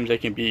sometimes they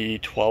can be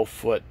 12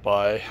 foot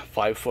by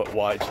 5 foot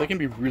wide, so they can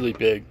be really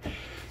big.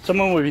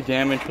 Some of them will be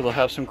damaged, but they'll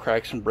have some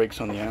cracks and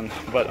breaks on the end.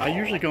 But I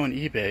usually go on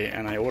eBay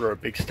and I order a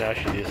big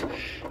stash of these.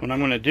 What I'm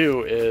going to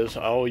do is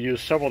I'll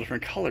use several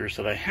different colors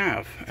that I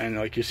have. And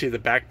like you see the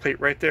back plate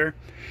right there.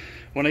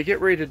 When I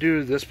get ready to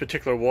do this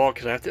particular wall,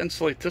 because I have to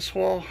insulate this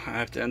wall, I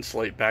have to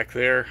insulate back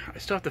there. I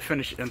still have to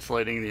finish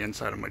insulating the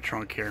inside of my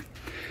trunk here.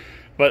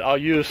 But I'll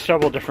use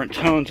several different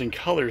tones and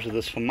colors of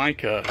this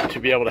Formica to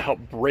be able to help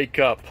break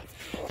up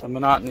the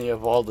monotony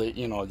of all the,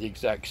 the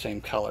exact same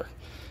color.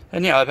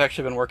 And yeah, I've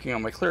actually been working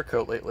on my clear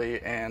coat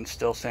lately and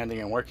still sanding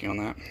and working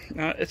on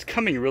that. It's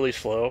coming really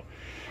slow.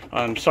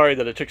 I'm sorry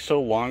that it took so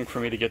long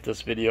for me to get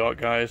this video out,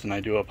 guys, and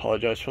I do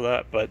apologize for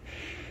that, but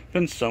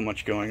been so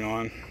much going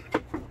on.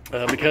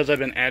 Because I've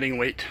been adding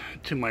weight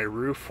to my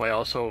roof, I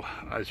also,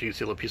 as you can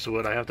see, a little piece of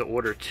wood, I have to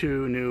order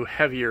 2 new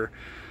heavier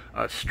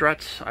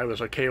struts. I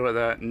was okay with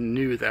that and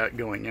knew that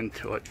going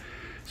into it.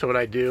 So what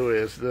I do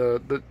is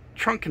the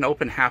trunk can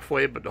open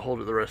halfway, but to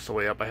hold it the rest of the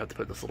way up, I have to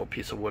put this little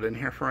piece of wood in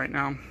here for right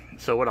now.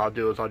 So what I'll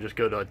do is I'll just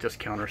go to a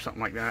discount or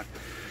something like that,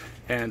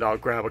 and I'll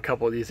grab a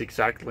couple of these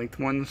exact length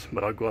ones,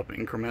 but I'll go up in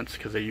increments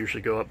because they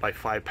usually go up by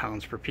 5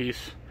 pounds per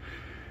piece.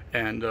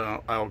 And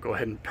I'll go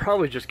ahead and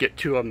probably just get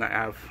 2 of them that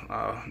have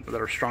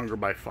that are stronger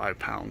by 5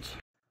 pounds.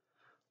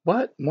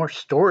 What? More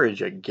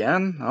storage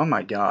again? Oh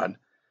my god.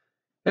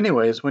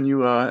 Anyways, when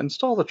you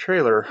install the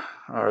trailer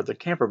or the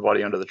camper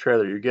body under the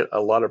trailer, you get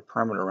a lot of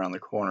perimeter around the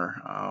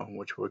corner,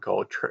 which we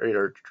call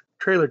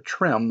trailer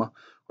trim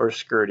or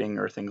skirting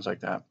or things like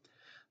that.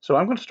 So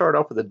I'm going to start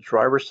off with the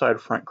driver's side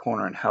front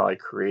corner and how I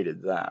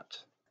created that.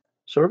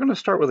 So we're going to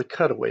start with a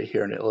cutaway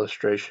here in the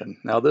illustration.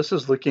 Now this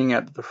is looking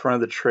at the front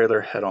of the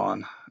trailer head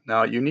on.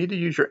 Now you need to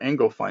use your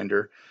angle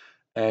finder,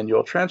 and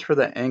you'll transfer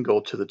that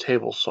angle to the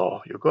table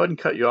saw. You'll go ahead and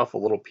cut you off a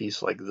little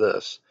piece like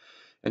this,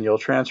 and you'll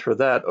transfer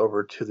that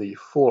over to the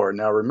floor.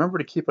 Now remember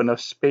to keep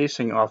enough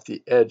spacing off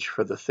the edge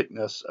for the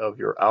thickness of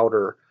your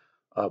outer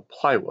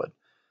plywood.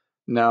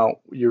 Now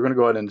you're going to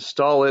go ahead and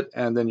install it,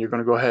 and then you're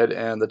going to go ahead,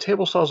 and the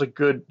table saw is a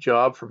good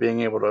job for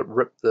being able to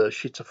rip the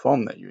sheets of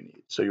foam that you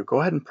need. So you'll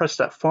go ahead and press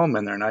that foam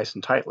in there nice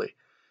and tightly.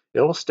 It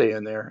will stay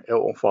in there. It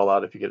won't fall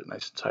out if you get it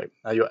nice and tight.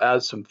 Now you'll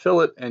add some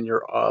fillet and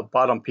your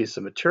bottom piece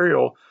of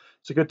material.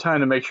 It's a good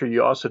time to make sure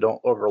you also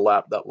don't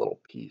overlap that little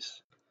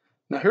piece.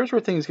 Now here's where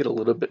things get a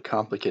little bit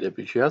complicated,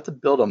 because you have to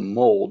build a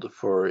mold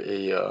for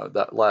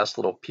that last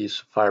little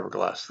piece of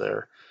fiberglass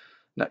there.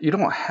 Now you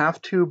don't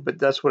have to, but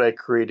that's what I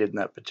created in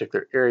that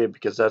particular area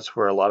because that's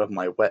where a lot of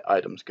my wet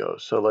items go.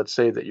 So let's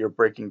say that you're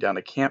breaking down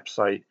a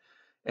campsite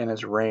and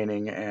it's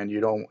raining and you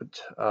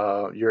don't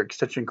your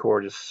extension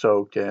cord is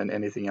soaked and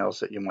anything else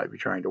that you might be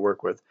trying to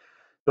work with.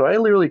 So I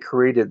literally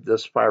created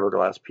this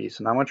fiberglass piece,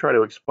 and I'm going to try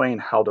to explain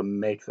how to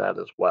make that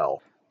as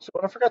well. So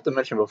what I forgot to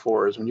mention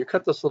before is when you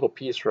cut this little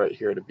piece right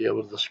here to be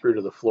able to screw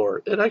to the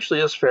floor, it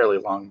actually is fairly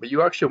long, but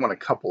you actually want a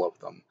couple of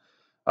them.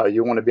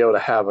 You want to be able to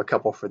have a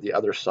couple for the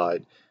other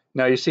side.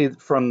 Now you see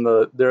from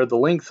the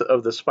length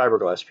of this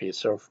fiberglass piece,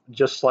 so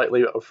just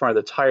slightly in front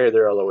of the tire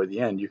there all the way to the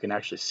end, you can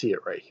actually see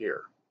it right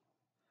here.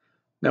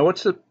 Now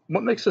what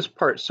makes this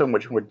part so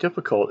much more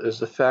difficult is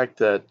the fact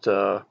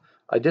that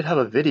I did have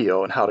a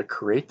video on how to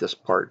create this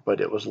part,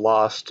 but it was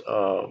lost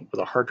with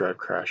a hard drive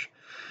crash.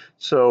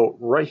 So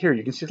right here,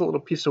 you can see the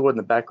little piece of wood in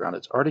the background.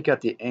 It's already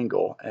got the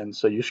angle, and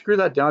so you screw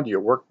that down to your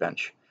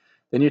workbench.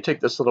 Then you take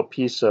this little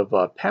piece of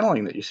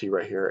paneling that you see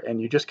right here,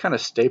 and you just kind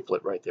of staple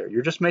it right there.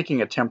 You're just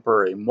making a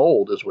temporary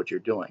mold is what you're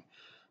doing.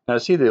 Now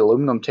see the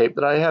aluminum tape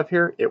that I have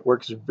here? It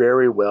works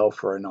very well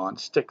for a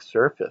non-stick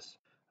surface.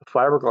 The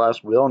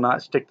fiberglass will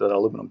not stick to that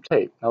aluminum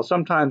tape. Now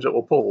sometimes it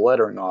will pull the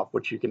lettering off,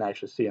 which you can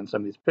actually see in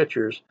some of these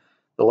pictures.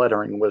 The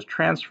lettering was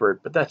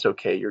transferred, but that's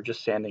okay. You're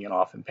just sanding it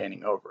off and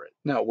painting over it.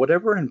 Now,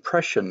 whatever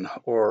impression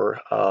or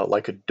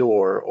like a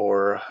door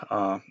or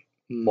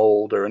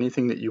mold or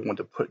anything that you want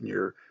to put in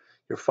your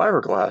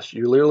fiberglass,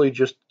 you literally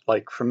just,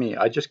 like for me,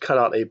 I just cut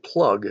out a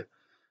plug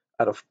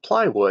out of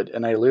plywood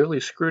and I literally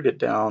screwed it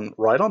down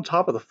right on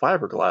top of the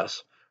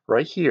fiberglass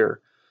right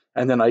here.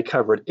 And then I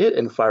covered it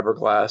in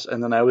fiberglass,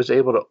 and then I was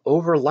able to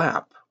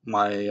overlap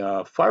my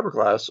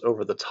fiberglass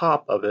over the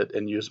top of it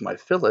and use my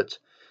fillet.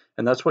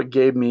 And that's what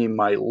gave me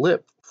my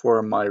lip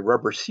for my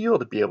rubber seal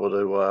to be able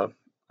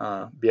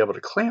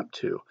to clamp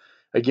to.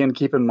 Again,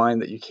 keep in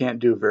mind that you can't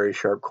do very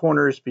sharp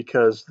corners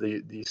because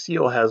the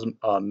seal has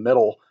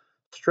metal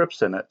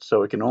strips in it,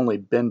 so it can only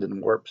bend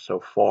and warp so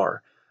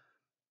far.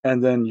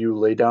 And then you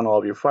lay down all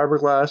of your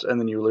fiberglass,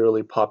 and then you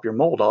literally pop your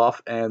mold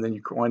off, and then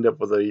you wind up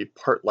with a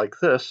part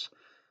like this.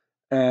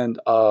 And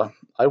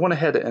I went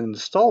ahead and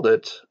installed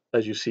it,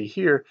 as you see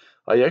here.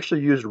 I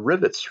actually used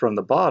rivets from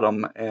the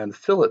bottom and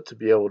fillet to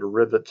be able to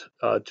rivet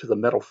to the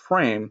metal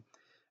frame.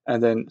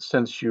 And then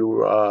since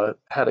you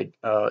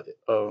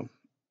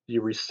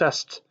you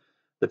recessed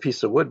the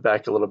piece of wood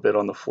back a little bit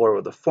on the floor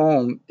with the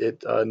foam,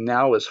 it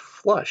now is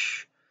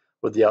flush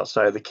with the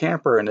outside of the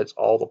camper, and it's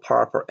all the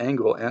proper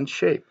angle and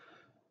shape.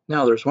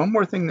 Now, there's one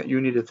more thing that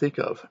you need to think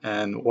of,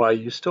 and while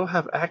you still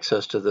have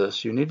access to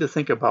this, you need to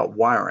think about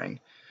wiring.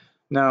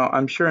 Now,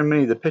 I'm sure in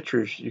many of the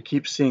pictures you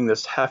keep seeing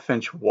this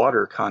half-inch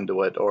water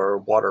conduit or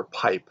water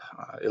pipe.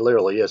 It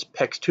literally is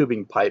PEX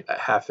tubing pipe at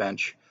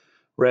half-inch,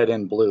 red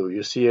and blue.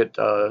 You see it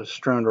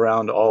strewn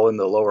around all in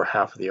the lower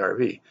half of the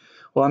RV.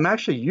 Well, I'm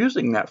actually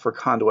using that for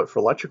conduit for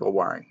electrical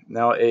wiring.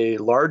 Now, a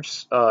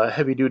large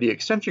heavy-duty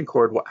extension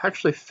cord will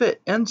actually fit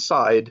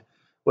inside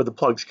with the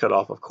plugs cut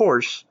off, of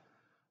course,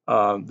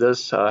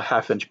 this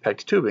half-inch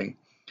PEX tubing.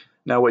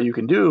 Now what you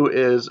can do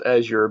is,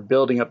 as you're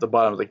building up the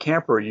bottom of the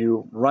camper,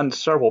 you run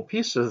several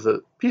pieces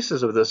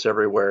of this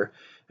everywhere,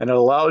 and it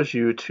allows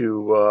you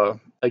to,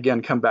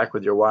 again, come back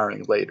with your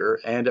wiring later,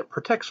 and it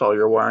protects all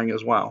your wiring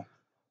as well.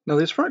 Now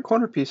these front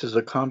corner pieces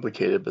are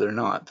complicated, but they're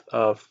not.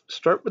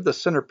 Start with the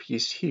center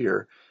piece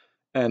here,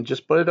 and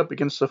just butt it up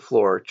against the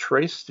floor,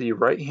 trace the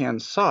right-hand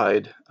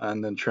side,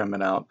 and then trim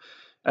it out.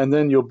 And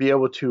then you'll be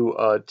able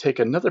to take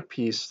another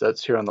piece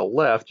that's here on the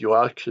left. You'll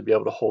actually be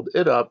able to hold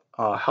it up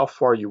how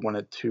far you want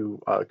it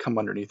to come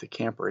underneath the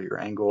camper, your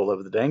angle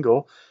of the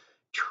dangle.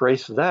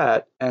 Trace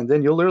that, and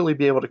then you'll literally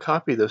be able to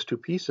copy those two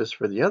pieces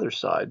for the other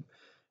side.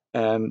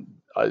 And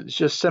it's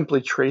just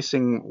simply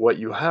tracing what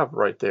you have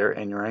right there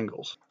and your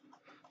angles.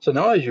 So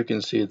now, as you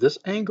can see, this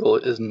angle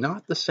is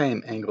not the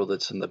same angle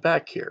that's in the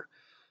back here.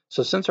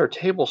 So since our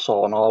table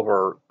saw and all of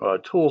our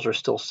tools are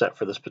still set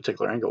for this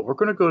particular angle, we're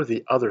going to go to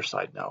the other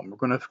side now. And we're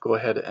going to go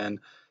ahead and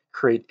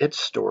create its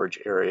storage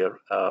area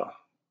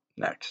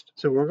next.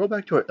 So we'll go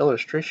back to our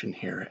illustration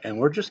here, and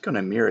we're just going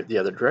to mirror it the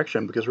other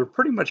direction because we're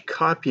pretty much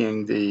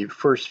copying the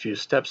first few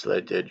steps that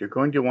I did. You're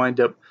going to wind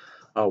up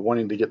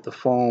wanting to get the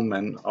foam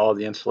and all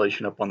the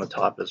insulation up on the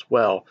top as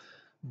well.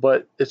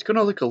 But it's going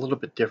to look a little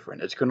bit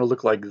different. It's going to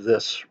look like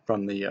this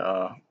from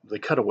the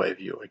cutaway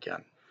view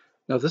again.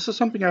 Now this is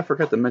something I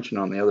forgot to mention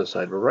on the other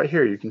side, but right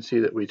here you can see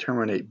that we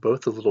terminate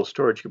both the little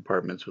storage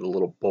compartments with a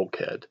little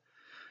bulkhead.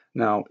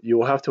 Now you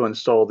will have to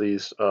install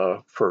these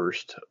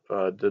first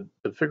to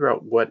figure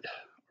out what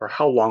or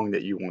how long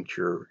that you want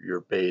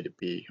your bay to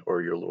be,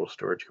 or your little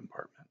storage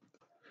compartment.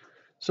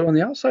 So on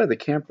the outside of the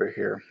camper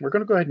here, we're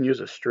going to go ahead and use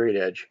a straight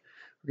edge.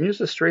 We're going to use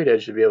the straight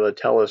edge to be able to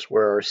tell us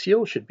where our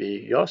seal should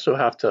be. You also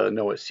have to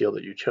know what seal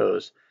that you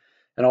chose.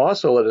 And it'll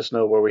also let us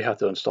know where we have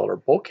to install our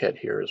bulkhead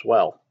here as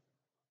well.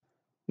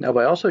 Now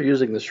by also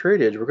using the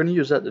straight edge, we're going to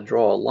use that to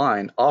draw a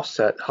line,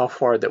 offset how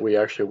far that we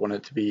actually want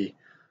it to be,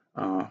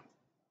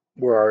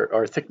 where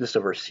our thickness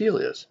of our seal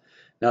is.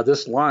 Now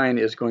this line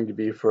is going to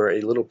be for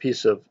a little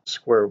piece of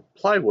square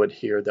plywood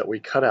here that we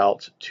cut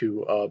out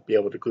to be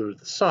able to glue to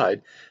the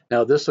side.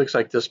 Now this looks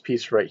like this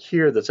piece right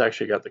here that's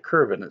actually got the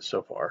curve in it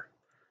so far.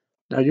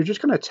 Now you're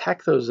just going to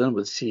tack those in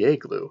with CA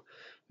glue.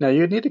 Now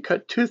you need to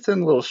cut two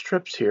thin little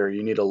strips here.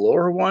 You need a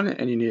lower one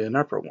and you need an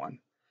upper one.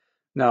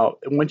 Now,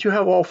 once you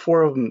have all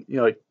four of them,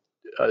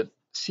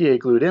 CA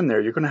glued in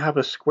there, you're going to have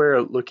a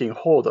square looking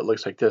hole that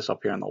looks like this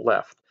up here on the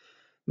left.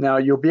 Now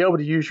you'll be able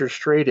to use your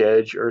straight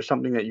edge or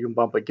something that you can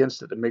bump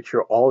against it to make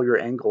sure all your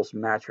angles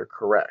match or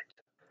correct.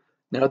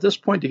 Now at this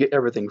point, to get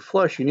everything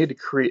flush, you need to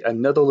create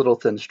another little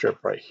thin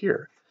strip right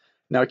here.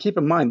 Now keep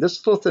in mind,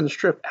 this little thin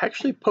strip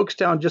actually pokes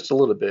down just a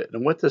little bit,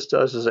 and what this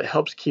does is it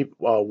helps keep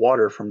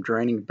water from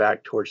draining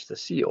back towards the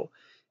seal.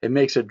 It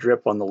makes it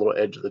drip on the little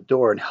edge of the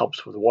door and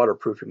helps with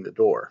waterproofing the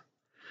door.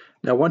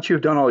 Now once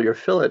you've done all your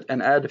fillet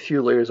and add a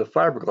few layers of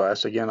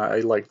fiberglass, again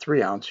I like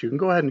 3 ounce, you can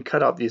go ahead and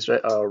cut out these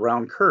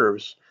round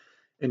curves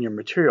in your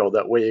material.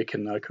 That way it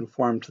can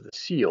conform to the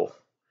seal.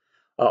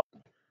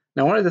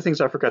 Now one of the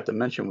things I forgot to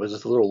mention was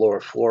this little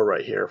lower floor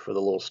right here for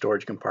the little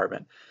storage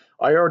compartment.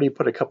 I already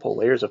put a couple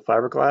layers of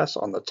fiberglass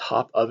on the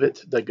top of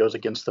it that goes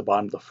against the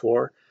bottom of the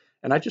floor,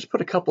 and I just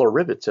put a couple of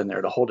rivets in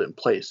there to hold it in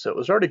place. So it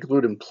was already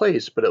glued in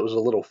place, but it was a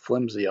little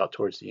flimsy out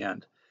towards the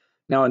end.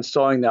 Now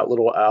installing that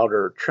little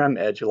outer trim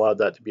edge allowed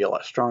that to be a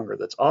lot stronger.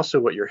 That's also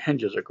what your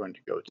hinges are going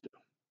to go to.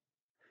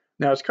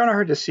 Now it's kind of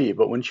hard to see,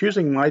 but when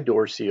choosing my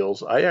door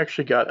seals, I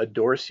actually got a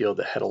door seal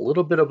that had a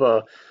little bit of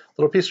a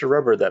little piece of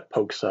rubber that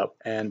pokes up,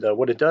 and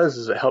what it does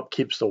is it helps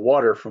keeps the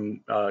water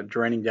from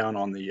draining down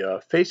on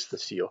the face of the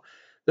seal.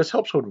 This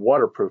helps with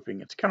waterproofing.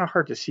 It's kind of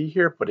hard to see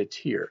here, but it's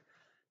here.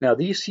 Now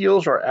these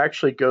seals are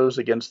actually goes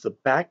against the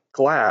back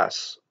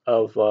glass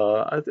of,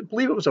 I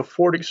believe it was a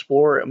Ford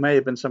Explorer. It may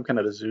have been some kind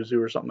of a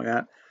Zuzu or something like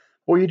that.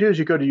 What you do is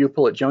you go to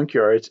U-Pull at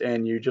junkyards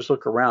and you just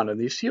look around,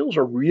 and these seals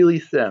are really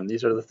thin.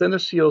 These are the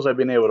thinnest seals I've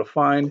been able to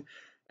find,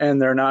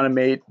 and they're not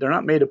made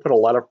to put a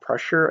lot of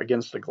pressure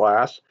against the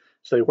glass,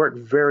 so they work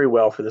very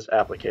well for this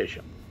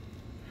application.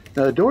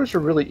 Now the doors are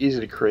really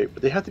easy to create,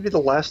 but they have to be the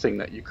last thing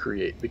that you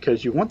create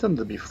because you want them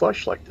to be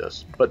flush like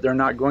this, but they're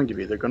not going to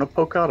be. They're going to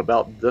poke out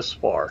about this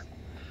far.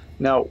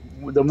 Now,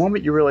 the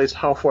moment you realize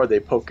how far they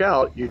poke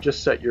out, you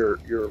just set your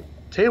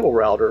table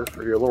router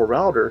or your little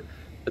router,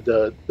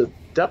 the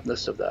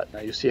depthness of that.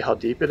 Now you see how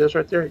deep it is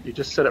right there? You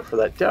just set it for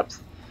that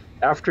depth.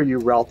 After you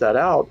route that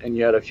out and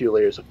you add a few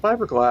layers of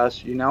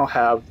fiberglass, you now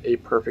have a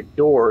perfect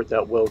door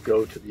that will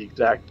go to the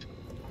exact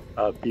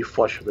be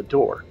flush with the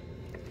door.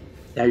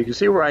 Now you can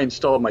see where I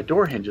installed my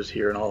door hinges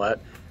here and all that,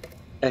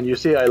 and you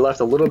see I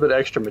left a little bit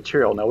extra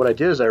material. Now what I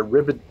did is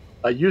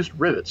I used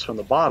rivets from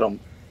the bottom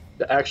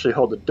to actually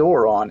hold the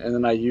door on, and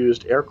then I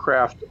used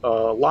aircraft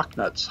lock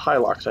nuts, high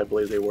locks I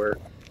believe they were,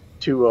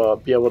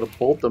 to be able to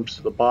bolt them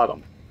to the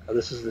bottom.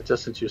 This is the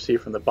distance you see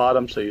from the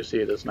bottom, so you see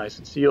it is nice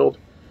and sealed.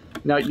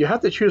 Now you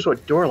have to choose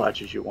what door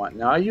latches you want.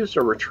 Now I used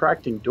a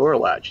retracting door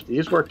latch.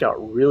 These worked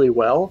out really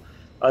well.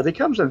 They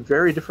come in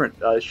very different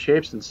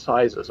shapes and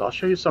sizes. I'll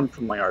show you some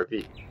from my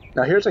RV.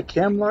 Now here's a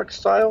cam lock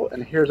style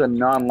and here's a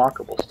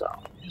non-lockable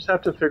style. You just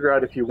have to figure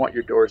out if you want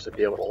your doors to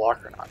be able to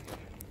lock or not.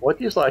 What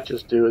these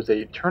latches do is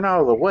they turn out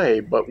of the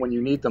way, but when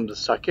you need them to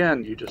suck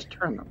in, you just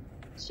turn them.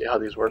 See how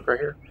these work right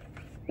here?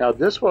 Now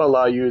this will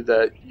allow you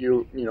that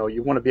you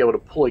want to be able to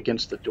pull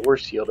against the door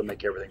seal to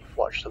make everything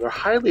flush. So they're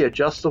highly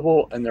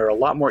adjustable and they're a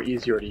lot more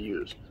easier to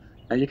use.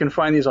 Now you can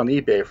find these on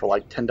eBay for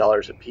like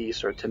 $10 a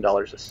piece or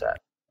 $10 a set.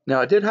 Now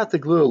I did have to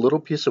glue a little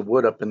piece of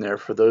wood up in there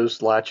for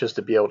those latches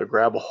to be able to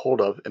grab a hold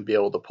of and be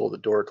able to pull the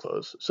door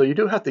closed. So you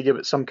do have to give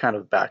it some kind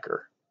of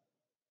backer.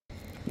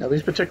 Now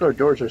these particular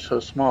doors are so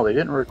small they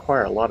didn't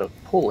require a lot of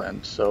pull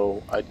in,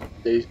 so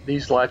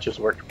these latches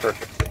worked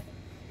perfectly.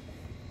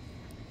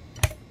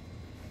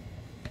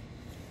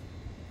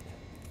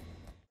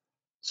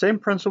 Same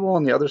principle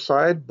on the other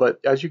side, but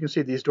as you can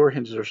see, these door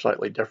hinges are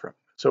slightly different.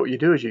 So what you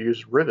do is you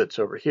use rivets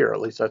over here, at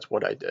least that's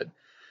what I did.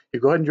 You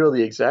go ahead and drill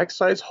the exact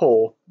size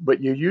hole,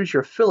 but you use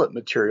your fillet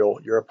material,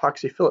 your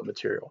epoxy fillet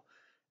material,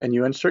 and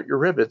you insert your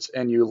rivets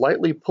and you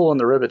lightly pull on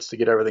the rivets to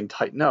get everything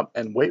tightened up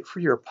and wait for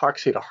your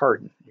epoxy to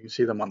harden. You can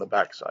see them on the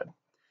back side.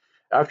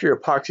 After your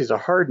epoxies are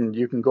hardened,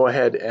 you can go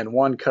ahead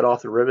and cut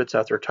off the rivets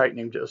after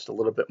tightening just a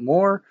little bit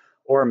more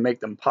or make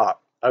them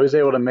pop. I was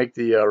able to make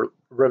the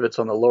rivets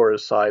on the lower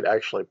side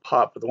actually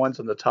pop, but the ones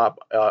on the top,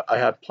 I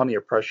had plenty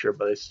of pressure,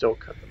 but I still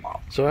cut them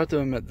off. So I have to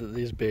admit that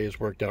these bays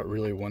worked out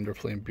really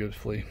wonderfully and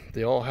beautifully.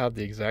 They all have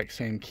the exact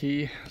same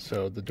key,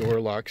 so the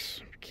door locks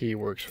key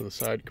works for the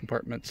side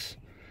compartments.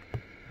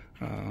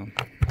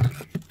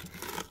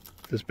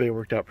 This bay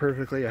worked out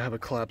perfectly. I have a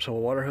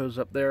collapsible water hose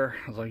up there.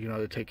 As long as you know how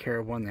to take care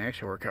of one, they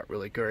actually work out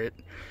really great.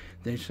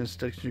 The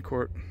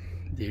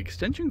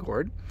extension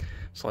cord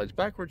slides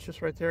backwards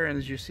just right there, and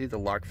as you see, the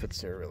lock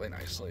fits there really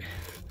nicely.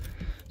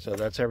 So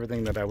that's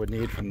everything that I would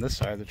need from this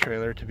side of the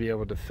trailer to be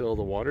able to fill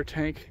the water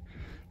tank,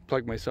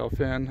 plug myself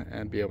in,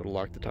 and be able to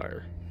lock the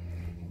tire.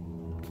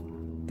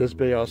 This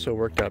bay also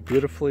worked out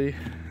beautifully.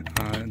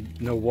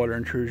 No water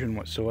intrusion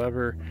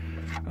whatsoever.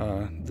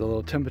 The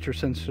little temperature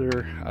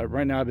sensor,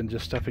 right now I've been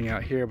just stuffing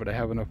out here, but I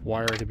have enough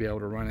wire to be able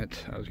to run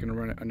it. I was going to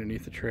run it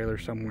underneath the trailer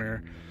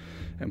somewhere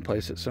and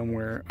place it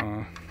somewhere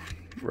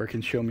where it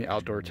can show me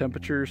outdoor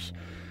temperatures.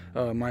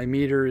 My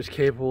meter is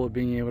capable of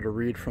being able to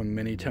read from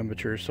many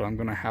temperatures, so I'm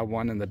going to have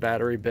one in the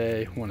battery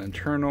bay, one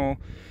internal,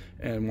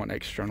 and one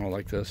external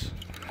like this.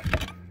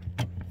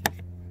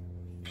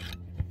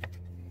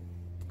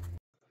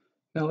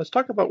 Now let's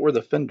talk about where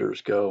the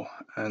fenders go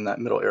in that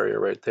middle area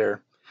right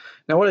there.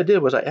 Now what I did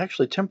was I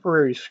actually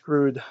temporarily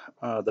screwed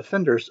the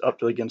fenders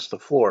up against the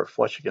floor,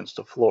 flush against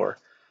the floor.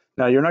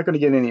 Now you're not going to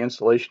get any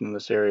insulation in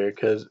this area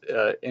because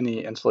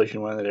any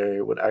insulation in that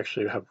area would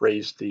actually have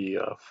raised the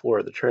floor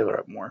of the trailer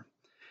up more.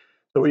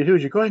 So what you do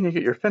is you go ahead and you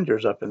get your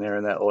fenders up in there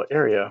in that little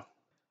area.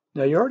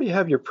 Now you already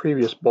have your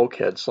previous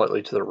bulkhead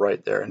slightly to the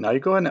right there. Now you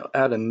go ahead and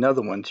add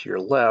another one to your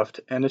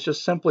left, and it's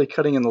just simply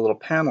cutting in the little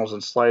panels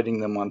and sliding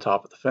them on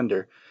top of the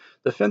fender.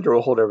 The fender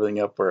will hold everything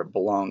up where it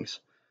belongs.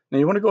 Now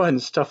you want to go ahead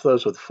and stuff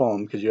those with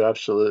foam because you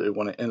absolutely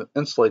want to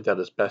insulate that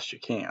as best you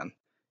can.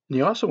 And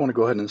you also want to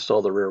go ahead and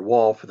install the rear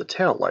wall for the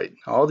tail light.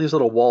 Now, all these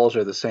little walls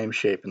are the same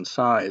shape and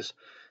size,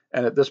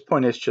 and at this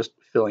point it's just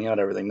filling out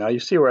everything. Now you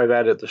see where I've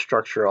added the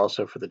structure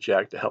also for the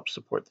jack to help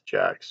support the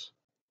jacks.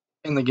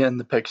 And again,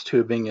 the PEX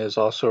tubing is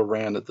also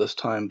ran at this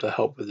time to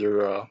help with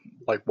your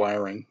like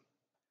wiring.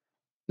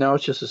 Now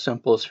it's just as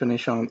simple as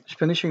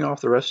finishing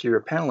off the rest of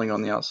your paneling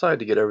on the outside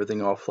to get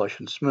everything all flush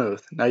and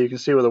smooth. Now you can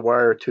see where the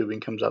wire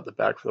tubing comes out the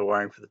back for the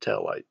wiring for the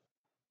tail light.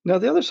 Now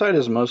the other side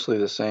is mostly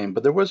the same,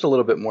 but there was a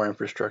little bit more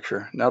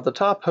infrastructure. Now the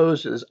top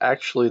hose is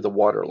actually the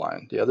water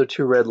line. The other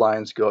two red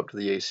lines go up to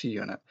the AC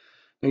unit.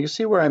 Now you can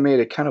see where I made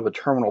a kind of a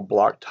terminal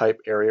block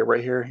type area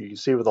right here. You can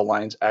see where the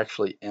lines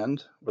actually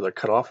end, where they're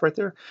cut off right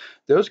there.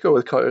 Those go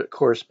with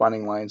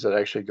corresponding lines that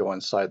actually go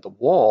inside the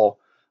wall.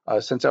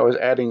 Since I was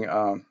adding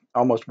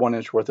almost 1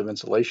 inch worth of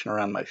insulation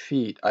around my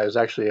feet, I was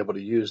actually able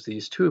to use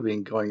these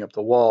tubing going up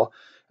the wall,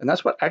 and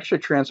that's what actually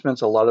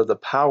transmits a lot of the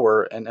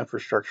power and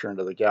infrastructure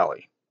into the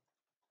galley.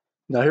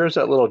 Now here's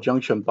that little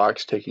junction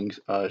box taking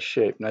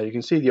shape. Now you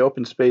can see the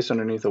open space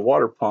underneath the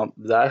water pump.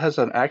 That has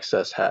an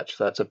access hatch.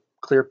 That's a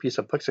clear piece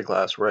of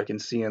plexiglass where I can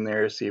see in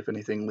there, see if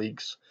anything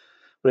leaks.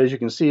 But as you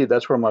can see,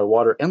 that's where my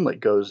water inlet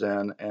goes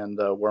in and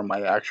where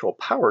my actual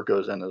power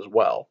goes in as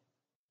well.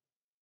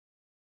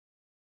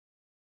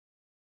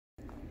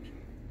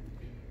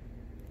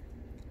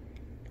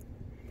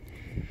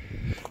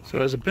 So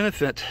as a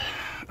benefit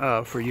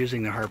for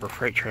using the Harbor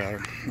Freight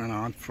trailer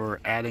and for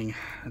adding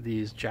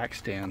these jack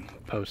stand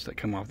posts that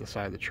come off the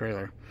side of the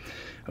trailer,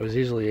 I was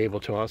easily able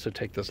to also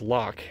take this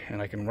lock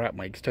and I can wrap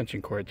my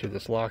extension cord through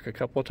this lock a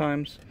couple of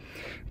times.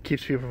 It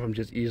keeps people from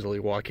just easily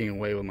walking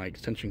away with my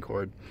extension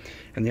cord.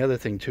 And the other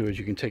thing too is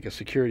you can take a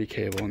security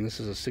cable, and this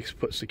is a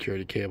 6-foot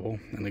security cable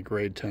and a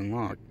grade 10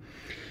 lock,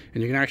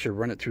 and you can actually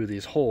run it through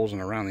these holes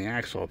and around the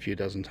axle a few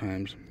dozen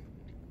times.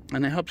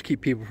 And it helps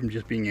keep people from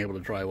just being able to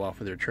drive off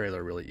of their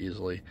trailer really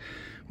easily.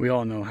 We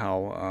all know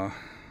how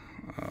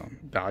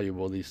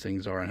valuable these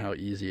things are and how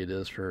easy it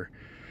is for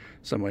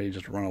somebody to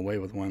just run away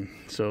with one.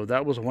 So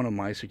that was one of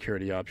my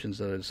security options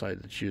that I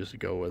decided to choose to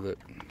go with it.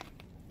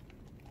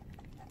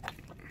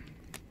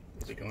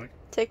 Is it going?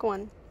 Take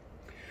one.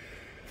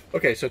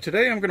 Okay, so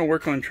today I'm going to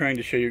work on trying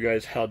to show you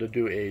guys how to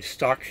do a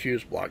stock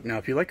fuse block. Now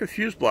if you like a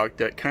fuse block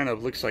that kind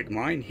of looks like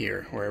mine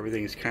here, where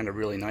everything is kind of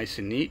really nice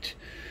and neat,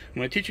 I'm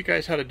going to teach you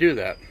guys how to do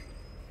that.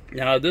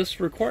 Now this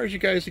requires you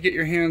guys to get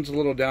your hands a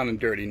little down and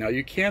dirty. Now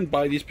you can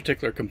buy these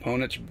particular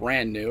components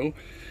brand new,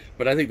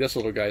 but I think this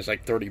little guy is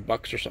like 30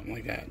 bucks or something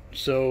like that.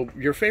 So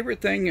your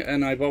favorite thing,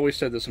 and I've always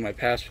said this in my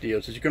past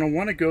videos, is you're going to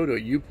want to go to a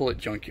U-Pull-It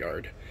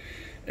junkyard.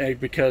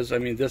 Because I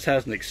mean this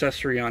has an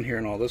accessory on here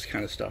and all this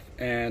kind of stuff,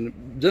 and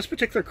this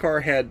particular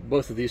car had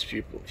both of these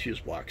fuse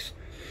blocks.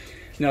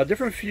 Now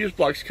different fuse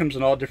blocks comes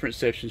in all different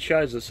shapes and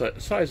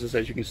sizes,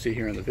 as you can see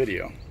here in the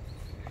video.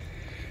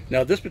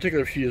 Now this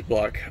particular fuse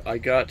block I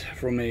got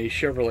from a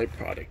Chevrolet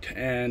product,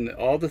 and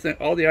all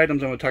the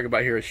items I'm going to talk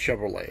about here is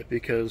Chevrolet,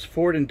 because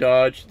Ford and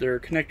Dodge, their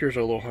connectors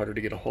are a little harder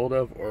to get a hold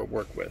of or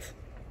work with.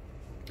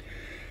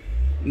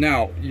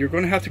 Now you're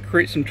going to have to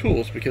create some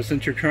tools, because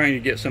since you're trying to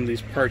get some of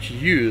these parts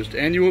used,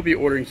 and you will be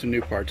ordering some new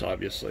parts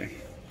obviously.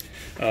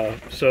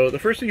 So the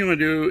first thing you want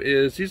to do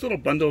is these little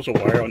bundles of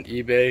wire on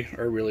eBay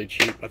are really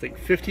cheap. I think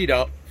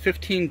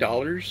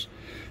 $15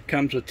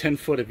 comes with 10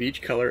 foot of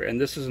each color, and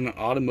this is an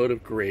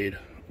automotive grade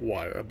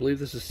wire. I believe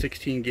this is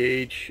 16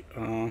 gauge,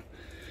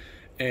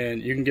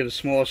 and you can get a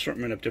small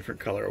assortment of different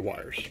color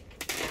wires.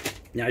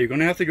 Now you're going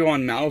to have to go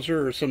on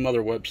Mauser or some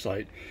other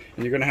website,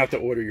 and you're going to have to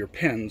order your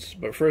pins.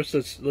 But first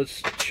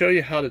let's show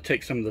you how to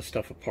take some of this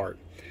stuff apart.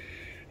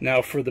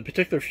 Now for the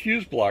particular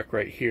fuse block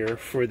right here,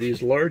 for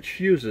these large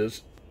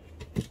fuses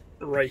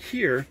right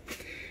here,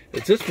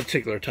 it's this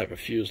particular type of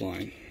fuse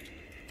line.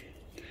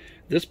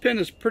 This pin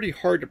is pretty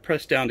hard to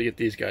press down to get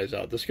these guys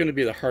out. This is going to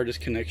be the hardest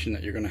connection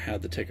that you're going to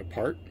have to take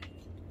apart.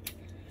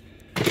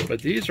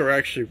 But these are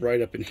actually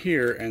right up in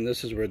here, and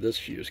this is where this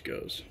fuse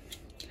goes.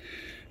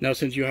 Now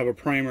since you have a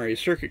primary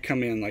circuit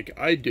come in like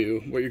I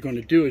do, what you're going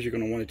to do is you're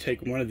going to want to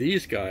take one of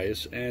these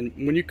guys, and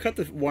when you cut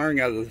the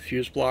wiring out of the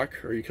fuse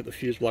block, or you cut the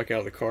fuse block out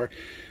of the car,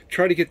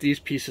 try to get these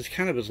pieces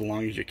kind of as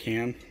long as you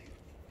can.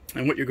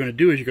 And what you're going to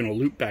do is you're going to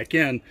loop back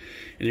in, and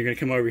you're going to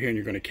come over here and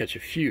you're going to catch a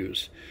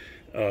fuse.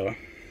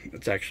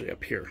 It's actually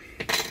up here.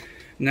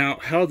 Now,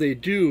 how they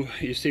do,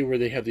 you see where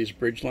they have these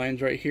bridge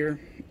lines right here?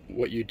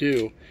 What you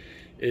do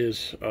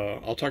is,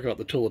 I'll talk about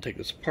the tool to take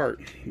this apart.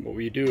 What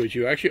you do is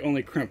you actually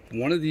only crimp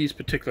one of these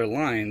particular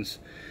lines,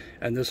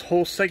 and this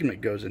whole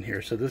segment goes in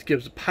here. So this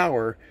gives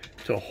power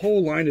to a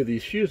whole line of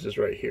these fuses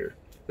right here.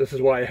 This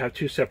is why I have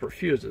two separate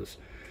fuses.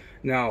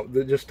 Now,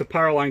 just the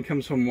power line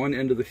comes from one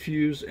end of the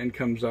fuse and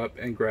comes up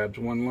and grabs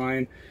one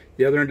line.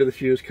 The other end of the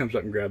fuse comes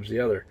up and grabs the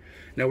other.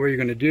 Now, what you're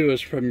going to do is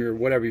from your,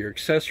 whatever your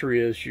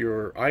accessory is,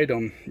 your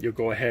item, you'll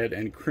go ahead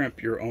and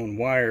crimp your own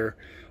wire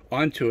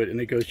onto it, and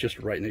it goes just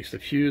right next to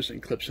the fuse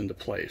and clips into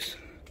place.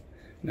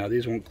 Now,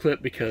 these won't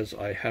clip because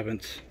I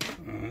haven't,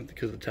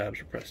 because the tabs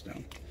are pressed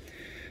down.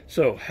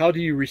 So, how do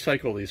you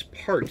recycle these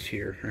parts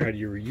here, or how do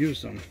you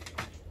reuse them?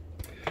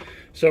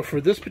 So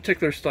for this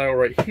particular style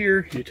right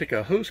here, you take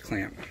a hose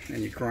clamp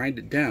and you grind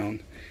it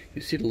down.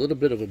 You see the little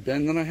bit of a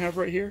bend that I have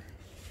right here?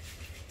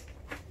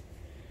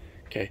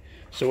 Okay,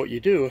 so what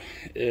you do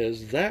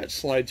is that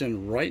slides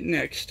in right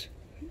next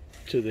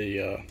to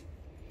the,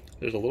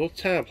 there's a little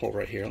tab hole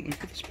right here. Let me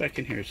put this back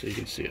in here so you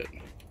can see it.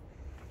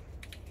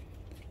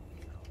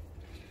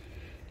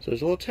 So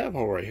there's a little tab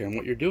hole right here, and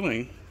what you're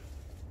doing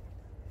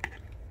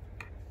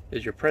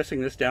is you're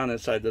pressing this down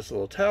inside this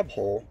little tab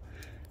hole,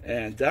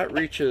 and that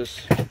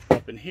reaches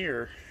up in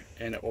here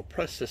and it will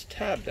press this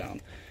tab down.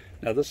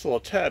 Now this little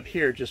tab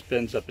here just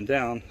bends up and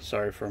down.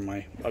 Sorry for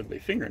my ugly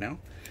finger now.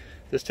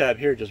 This tab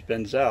here just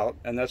bends out,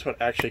 and that's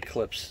what actually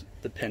clips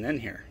the pin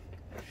in here.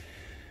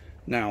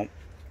 Now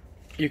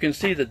you can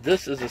see that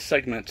this is a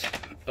segment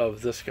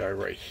of this guy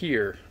right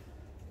here.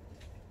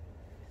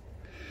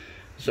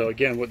 So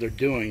again, what they're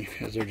doing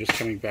is they're just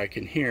coming back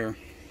in here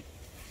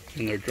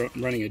and they're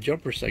running a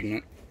jumper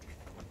segment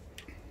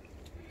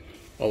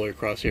all the way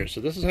across here.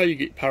 So this is how you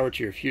get power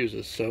to your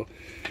fuses. So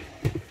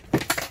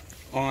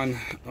on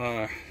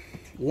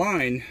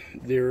line,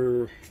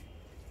 they're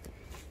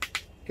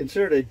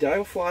considered a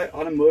Dialfly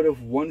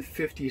Automotive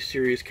 150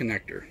 series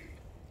connector.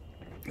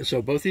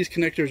 So both these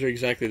connectors are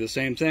exactly the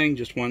same thing,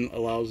 just one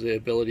allows the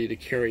ability to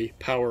carry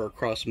power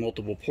across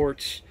multiple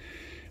ports,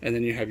 and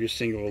then you have your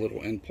single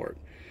little in port.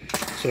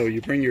 So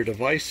you bring your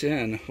device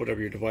in,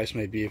 whatever your device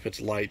may be, if it's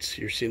lights,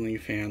 your ceiling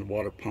fan,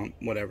 water pump,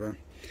 whatever,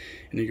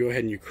 and you go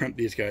ahead and you crimp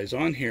these guys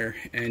on here,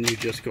 and you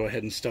just go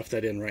ahead and stuff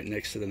that in right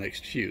next to the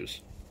next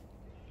fuse.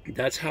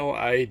 That's how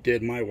I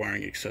did my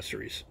wiring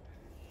accessories.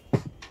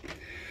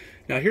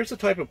 Now here's the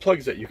type of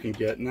plugs that you can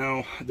get.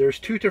 Now there's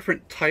two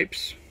different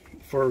types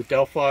for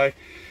Delphi.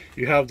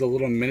 You have the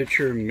little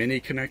miniature mini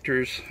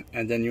connectors,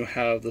 and then you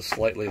have the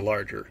slightly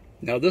larger.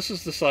 Now this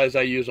is the size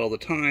I use all the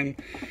time.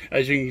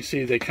 As you can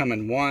see, they come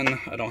in one.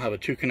 I don't have a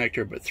 2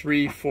 connector, but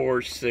 3,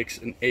 4, 6,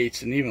 and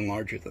 8s, and even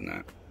larger than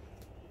that.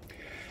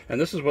 And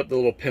this is what the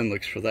little pin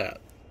looks for that.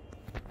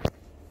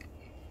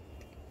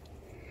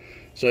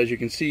 So as you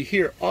can see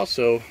here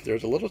also,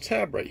 there's a little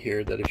tab right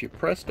here that if you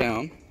press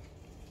down,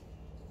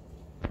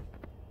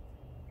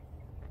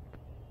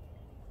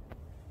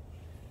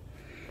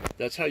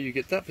 that's how you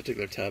get that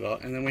particular tab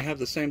out. And then we have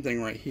the same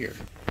thing right here.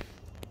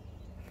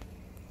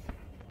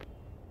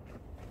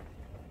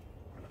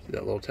 See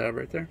that little tab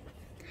right there?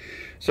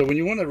 So when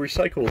you want to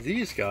recycle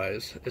these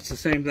guys, it's the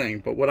same thing.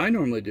 But what I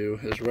normally do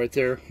is right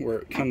there where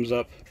it comes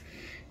up,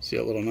 see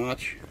that little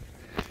notch?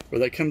 Where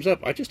that comes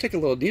up, I just take a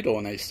little needle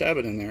and I stab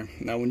it in there.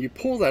 Now when you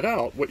pull that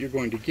out, what you're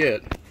going to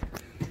get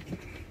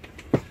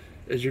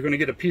is you're going to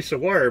get a piece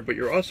of wire, but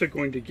you're also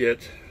going to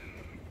get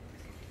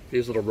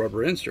these little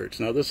rubber inserts.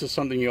 Now this is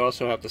something you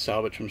also have to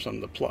salvage from some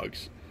of the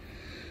plugs.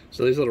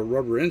 So these little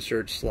rubber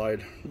inserts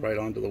slide right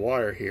onto the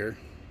wire here,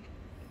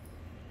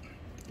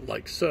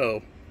 like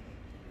so.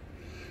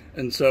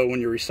 And so when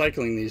you're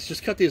recycling these,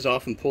 just cut these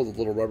off and pull the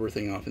little rubber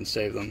thing off and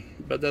save them.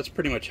 But that's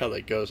pretty much how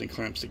that goes and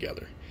clamps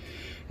together.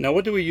 Now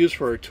what do we use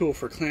for our tool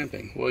for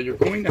clamping? Well, you're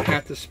going to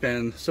have to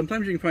spend,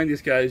 sometimes you can find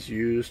these guys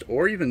used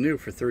or even new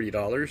for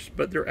 $30,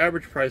 but their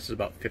average price is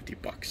about 50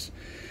 bucks.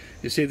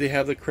 You see they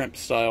have the crimp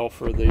style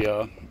for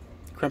the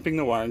crimping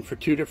the wiring for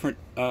 2 different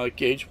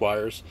gauge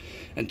wires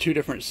and 2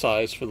 different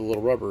size for the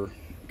little rubber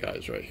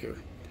guys right here.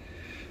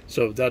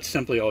 So that's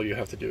simply all you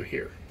have to do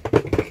here.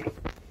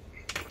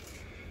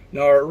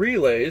 Now our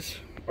relays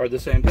are the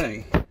same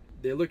thing.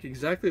 They look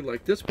exactly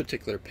like this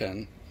particular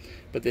pin,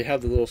 but they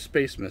have the little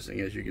space missing,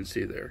 as you can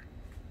see there.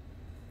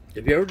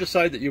 If you ever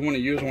decide that you want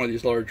to use one of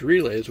these large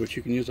relays, which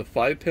you can use a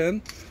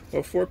 5-pin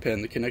or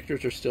 4-pin, the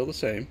connectors are still the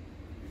same.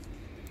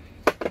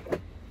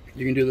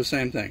 You can do the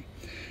same thing.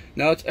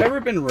 Now it's ever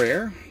been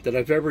rare that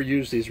I've ever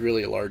used these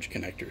really large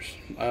connectors.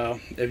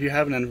 If you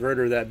have an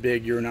inverter that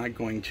big, you're not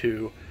going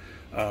to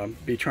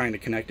be trying to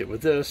connect it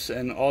with this,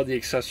 and all the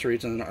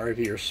accessories in an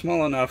RV are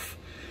small enough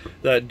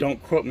that,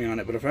 don't quote me on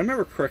it, but if I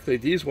remember correctly,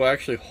 these will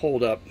actually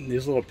hold up,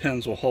 these little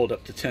pins will hold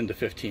up to 10 to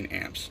 15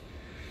 amps.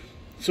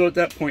 So at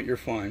that point you're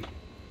fine.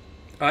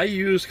 I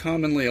use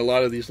commonly a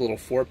lot of these little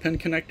 4-pin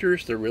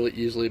connectors. They're really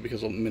easily,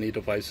 because many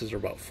devices are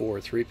about 4 or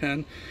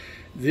 3-pin.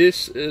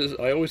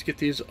 I always get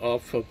these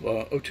off of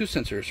O2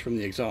 sensors from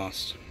the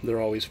exhaust.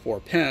 They're always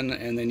 4-pin,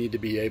 and they need to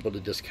be able to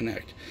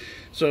disconnect.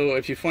 So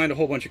if you find a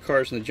whole bunch of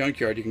cars in the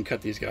junkyard, you can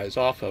cut these guys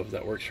off of.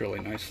 That works really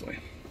nicely.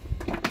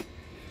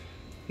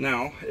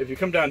 Now, if you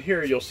come down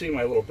here, you'll see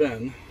my little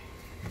bin.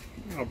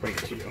 I'll bring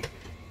it to you.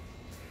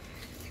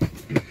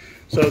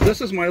 So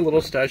this is my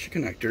little stash of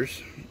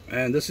connectors,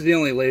 and this is the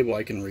only label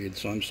I can read,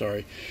 so I'm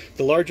sorry.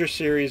 The larger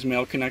series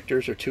male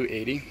connectors are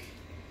 280,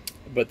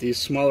 but these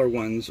smaller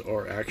ones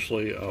are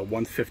actually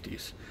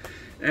 150s.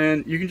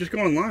 And you can just go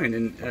online,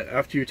 and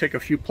after you take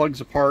a few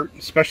plugs apart,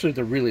 especially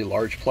the really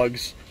large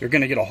plugs, you're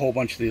going to get a whole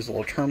bunch of these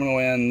little terminal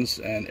ends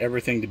and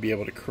everything to be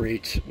able to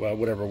create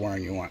whatever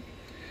wiring you want.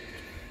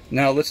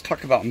 Now let's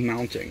talk about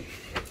mounting.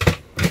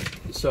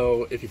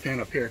 So if you pan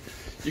up here,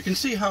 you can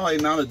see how I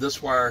mounted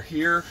this wire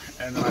here,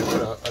 and then I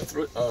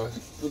put well,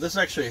 this is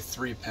actually a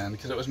 3-pin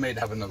because it was made to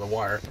have another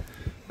wire.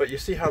 But you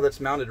see how that's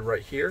mounted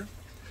right here?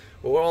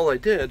 Well, all I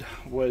did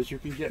was, you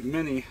can get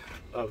many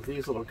of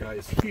these little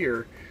guys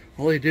here.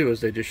 All they do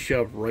is they just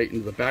shove right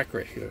into the back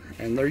right here,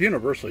 and they're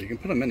universal. You can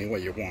put them any way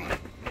you want.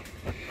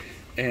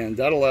 And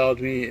that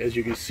allowed me, as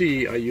you can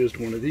see, I used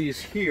one of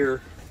these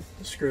here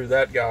to screw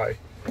that guy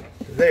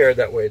there.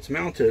 That way it's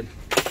mounted.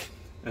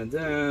 And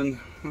then,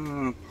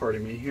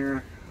 pardon me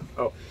here.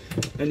 Oh,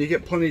 and you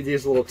get plenty of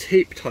these little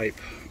tape type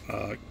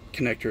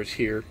connectors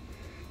here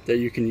that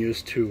you can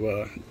use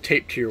to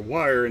tape to your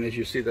wire, and as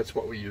you see, that's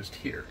what we used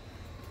here.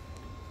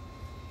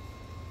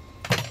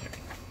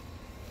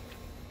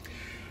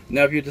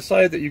 Now if you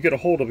decide that you get a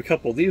hold of a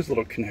couple of these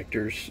little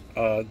connectors,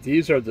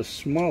 these are the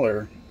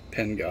smaller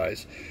pin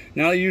guys.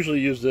 Now I usually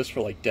use this for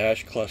like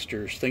dash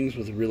clusters, things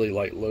with really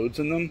light loads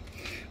in them,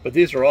 but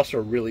these are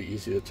also really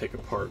easy to take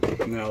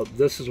apart. Now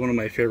this is one of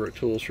my favorite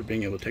tools for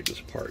being able to take this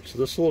apart. So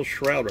this little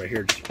shroud right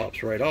here just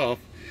pops right off.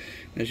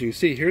 As you can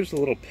see, here's the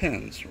little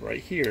pins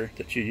right here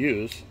that you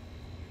use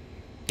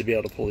to be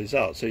able to pull these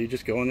out. So you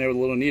just go in there with a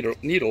little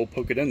needle,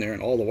 poke it in there,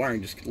 and all the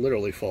wiring just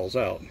literally falls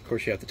out. Of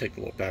course you have to take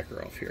the little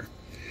backer off here.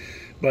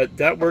 But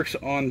that works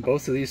on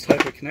both of these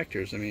type of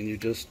connectors. I mean, you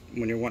just,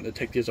 when you're wanting to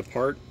take these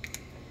apart,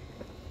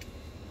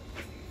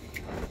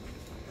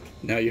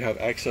 now you have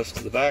access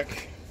to the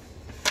back.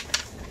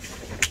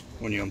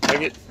 When you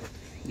unplug it,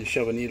 you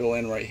shove a needle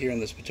in right here in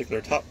this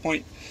particular top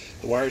point.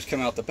 The wires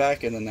come out the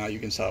back, and then now you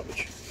can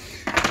salvage.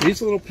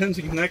 These little pins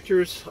and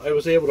connectors, I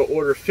was able to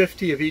order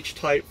 50 of each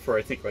type for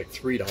I think like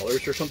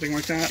 $3 or something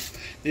like that.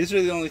 These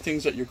are the only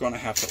things that you're going to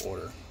have to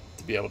order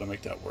to be able to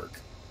make that work.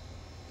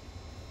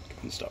 Go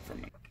ahead and stop for a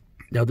minute.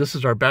 Now this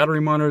is our battery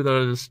monitor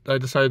that I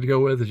decided to go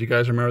with. As you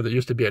guys remember, there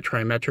used to be a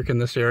trimetric in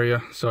this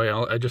area.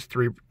 So I just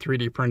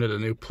 3D printed a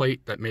new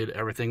plate that made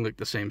everything look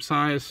the same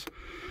size.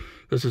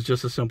 This is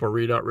just a simple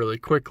readout really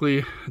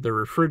quickly. The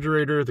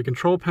refrigerator, the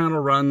control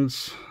panel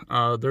runs,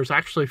 there's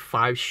actually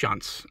 5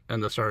 shunts in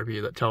this RV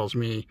that tells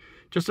me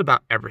just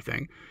about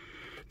everything.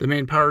 The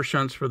main power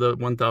shunts for the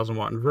 1000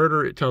 watt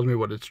inverter, it tells me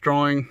what it's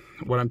drawing,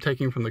 what I'm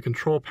taking from the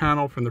control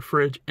panel, from the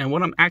fridge, and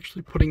what I'm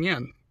actually putting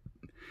in.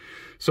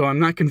 So I'm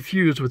not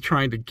confused with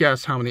trying to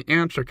guess how many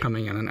amps are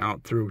coming in and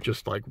out through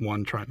just like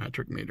one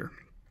trimetric meter.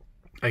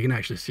 I can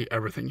actually see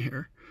everything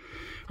here.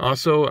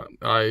 Also,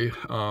 I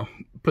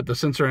put the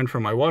sensor in for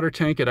my water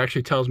tank. It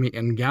actually tells me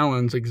in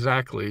gallons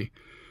exactly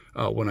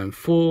when I'm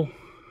full.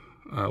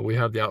 We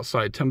have the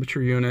outside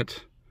temperature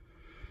unit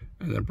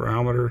and the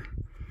barometer,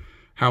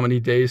 how many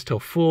days till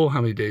full,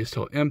 how many days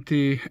till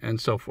empty, and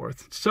so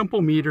forth.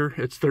 Simple meter.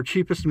 It's their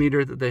cheapest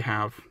meter that they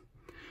have.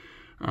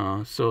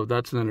 So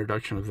that's an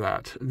introduction of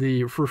that.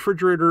 The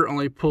refrigerator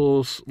only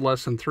pulls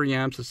less than 3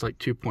 amps. It's like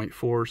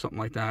 2.4 or something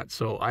like that.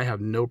 So I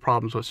have no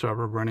problems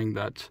whatsoever running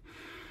that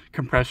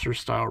compressor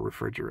style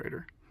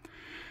refrigerator.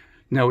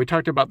 Now we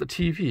talked about the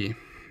TV.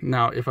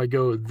 Now if I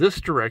go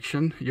this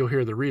direction, you'll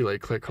hear the relay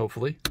click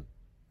hopefully,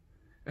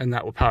 and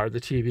that will power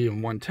the TV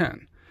in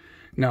 110.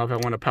 Now if I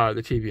want to power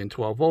the TV in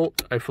 12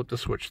 volt, I flip the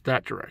switch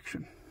that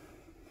direction.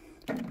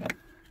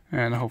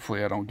 And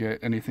hopefully I don't get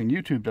anything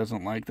YouTube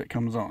doesn't like that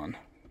comes on.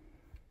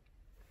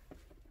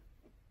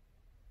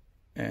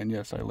 And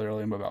yes, I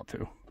literally am about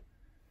to.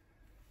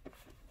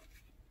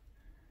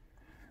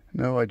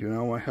 No, I do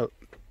not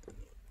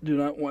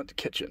want the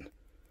kitchen.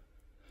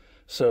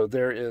 So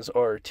there is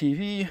our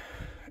TV,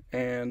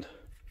 and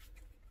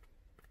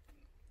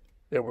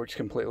it works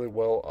completely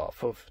well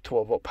off of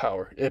 12 volt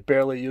power. It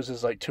barely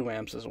uses like 2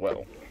 amps as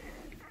well.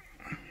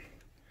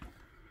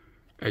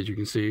 As you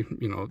can see,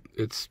 you know,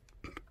 it's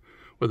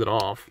with it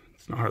off,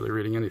 it's not hardly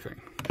reading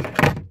anything.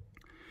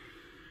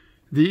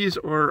 These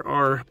are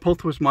our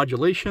pulse width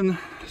modulation.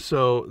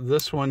 So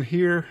this one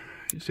here,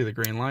 you see the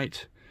green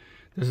light.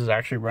 This is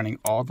actually running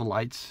all the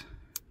lights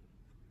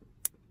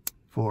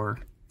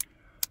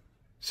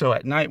so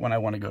at night when I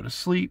want to go to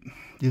sleep,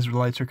 these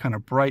lights are kind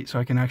of bright, so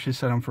I can actually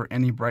set them for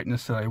any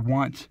brightness that I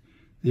want.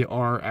 They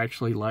are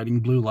actually lighting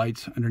blue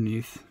lights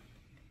underneath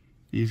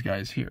these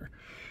guys here.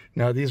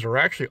 Now these are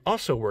actually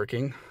also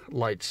working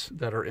lights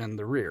that are in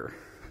the rear.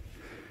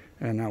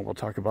 And now we'll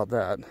talk about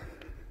that.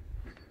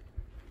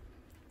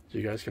 So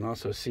you guys can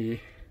also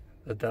see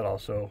that that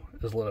also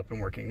is lit up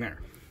and working there.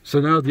 So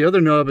now the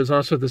other knob is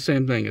also the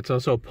same thing. It's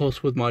also a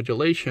pulse width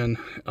modulation.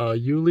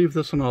 You leave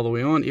this one all the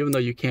way on, even though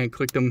you can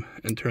click them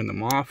and turn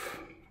them off.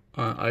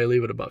 I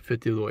leave it about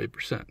 50 to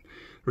 80%. The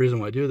reason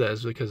why I do that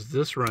is because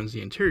this runs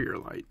the interior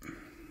light.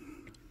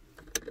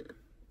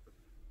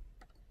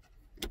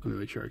 Let me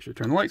make sure I actually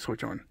turn the light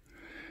switch on.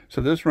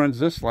 So this runs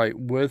this light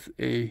with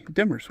a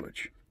dimmer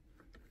switch.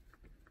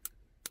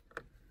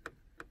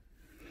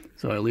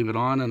 So I leave it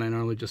on, and I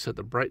normally just set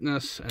the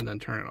brightness and then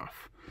turn it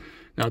off.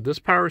 Now this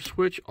power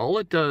switch, all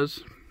it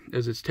does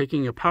is it's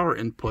taking a power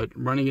input,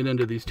 running it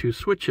into these two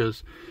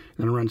switches,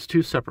 and it runs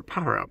two separate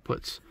power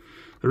outputs.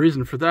 The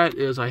reason for that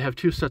is I have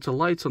two sets of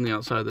lights on the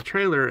outside of the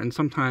trailer, and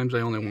sometimes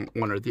I only want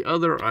one or the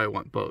other, or I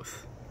want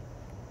both.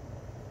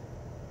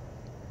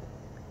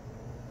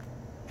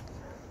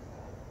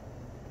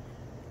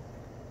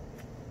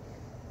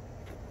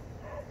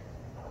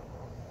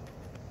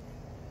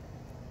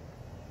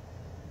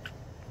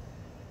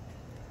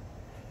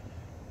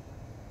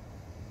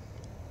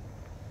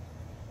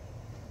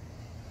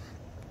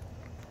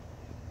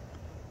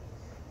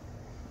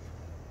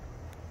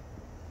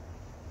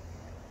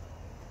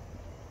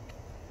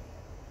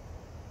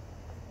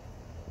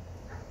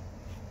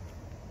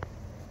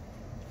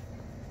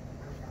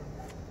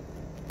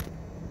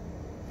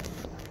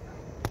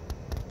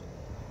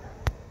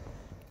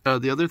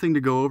 The other thing to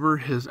go over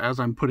is, as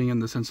I'm putting in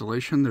this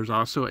insulation, there's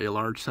also a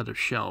large set of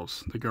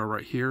shelves that go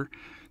right here.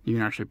 You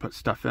can actually put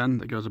stuff in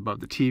that goes above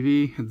the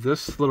TV.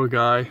 This little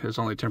guy is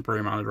only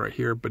temporarily mounted right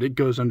here, but it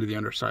goes under the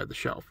underside of the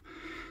shelf.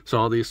 So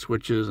all these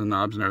switches and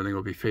knobs and everything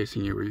will be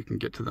facing you where you can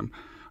get to them.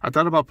 I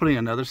thought about putting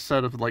another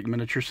set of like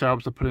miniature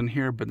shelves to put in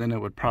here, but then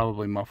it would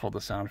probably muffle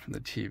the sound from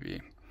the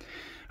TV.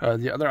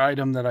 The other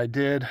item that I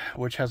did,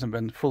 which hasn't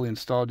been fully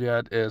installed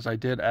yet, is I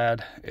did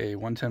add a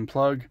 110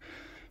 plug,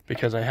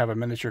 because I have a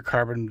miniature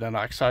carbon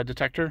monoxide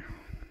detector,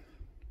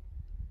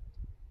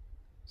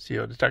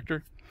 CO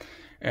detector,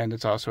 and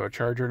it's also a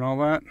charger and all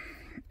that.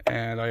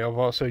 And I have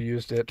also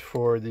used it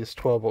for this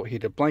 12-volt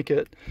heated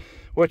blanket,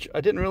 which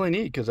I didn't really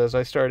need, because as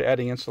I started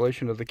adding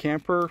insulation to the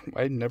camper,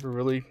 I never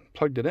really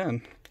plugged it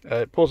in.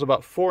 It pulls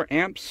about 4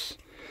 amps,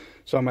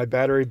 so on my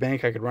battery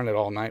bank I could run it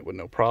all night with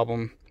no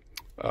problem.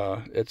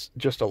 It's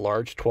just a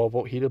large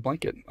 12-volt heated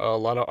blanket. A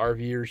lot of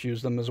RVers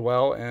use them as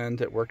well,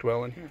 and it worked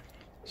well in here.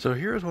 So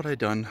here's what I've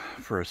done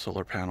for a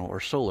solar panel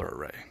or solar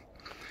array.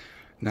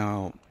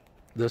 Now,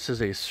 this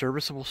is a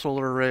serviceable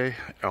solar array.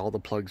 All the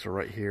plugs are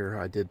right here.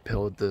 I did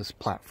build this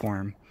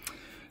platform.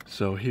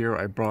 So here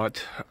I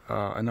brought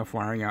enough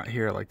wiring out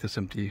here, like this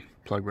empty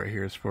plug right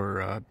here is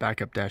for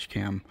backup dash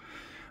cam.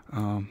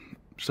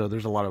 So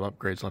there's a lot of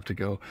upgrades left to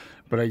go.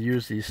 But I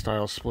use these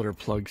style splitter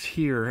plugs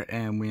here,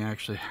 and we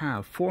actually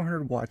have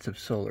 400 watts of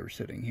solar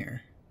sitting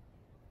here.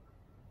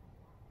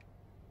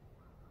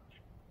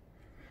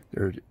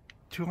 They're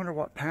 200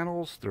 watt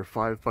panels. They're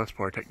 5 bus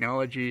bar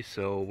technology,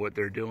 so what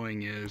they're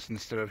doing is,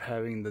 instead of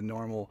having the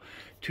normal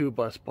 2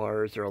 bus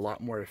bars, they're a lot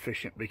more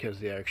efficient because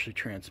they actually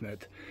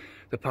transmit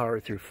the power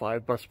through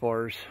 5 bus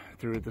bars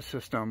through the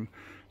system.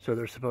 So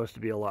they're supposed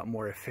to be a lot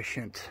more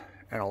efficient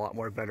and a lot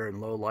more better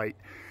in low light.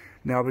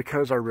 Now,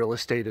 because our real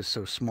estate is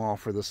so small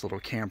for this little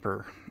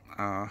camper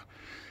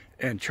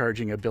and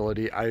charging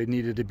ability, I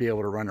needed to be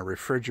able to run a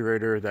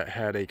refrigerator that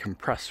had a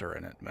compressor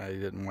in it. I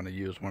didn't want to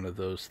use one of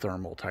those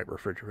thermal type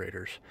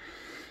refrigerators.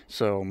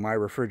 So my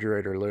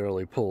refrigerator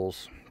literally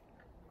pulls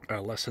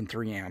less than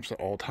 3 amps at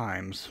all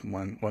times,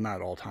 well,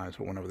 not all times,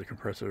 but whenever the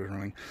compressor is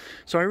running.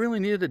 So I really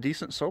needed a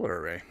decent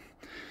solar array.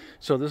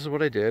 So this is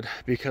what I did.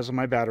 Because of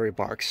my battery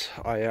box,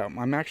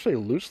 I'm actually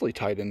loosely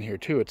tied in here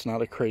too. It's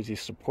not a crazy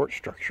support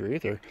structure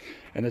either,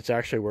 and it's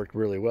actually worked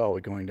really well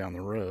with going down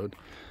the road.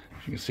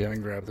 As you can see, I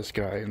can grab this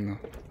guy and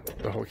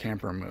the whole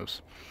camper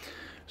moves.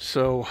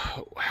 So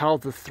how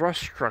the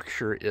thrust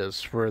structure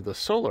is for the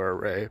solar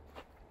array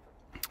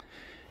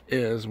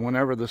is,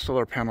 whenever the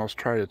solar panels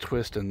try to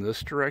twist in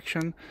this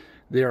direction,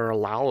 they are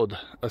allowed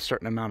a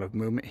certain amount of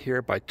movement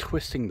here by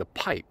twisting the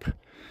pipe.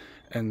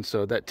 And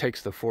so that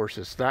takes the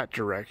forces that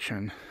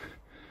direction.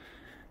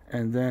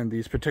 And then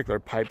these particular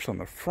pipes on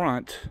the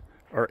front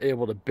are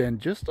able to bend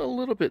just a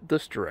little bit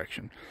this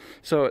direction.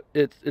 So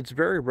it's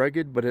very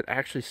rugged, but it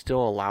actually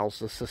still allows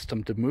the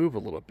system to move a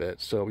little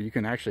bit. So you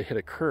can actually hit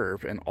a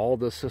curve and all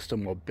the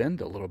system will bend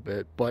a little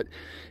bit, but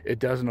it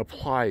doesn't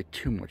apply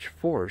too much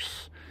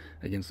force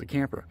against the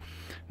camper.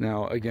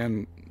 Now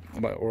again,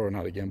 or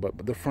not again,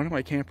 but the front of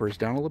my camper is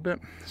down a little bit.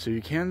 So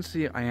you can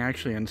see I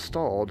actually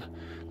installed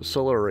the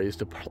solar arrays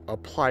to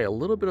apply a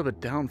little bit of a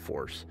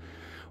downforce.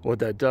 What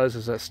that does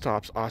is that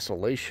stops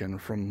oscillation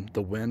from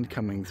the wind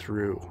coming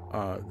through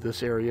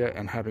this area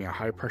and having a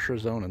high pressure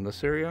zone in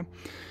this area.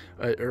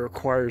 It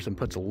requires and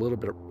puts a little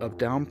bit of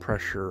down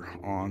pressure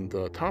on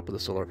the top of the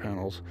solar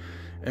panels.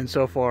 And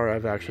so far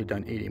I've actually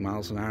done 80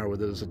 miles an hour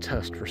with it as a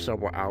test for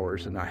several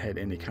hours and not had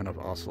any kind of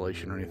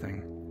oscillation or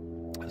anything.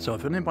 So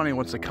if anybody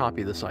wants to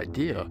copy this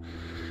idea,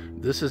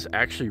 this is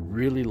actually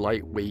really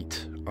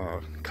lightweight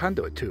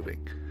conduit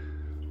tubing.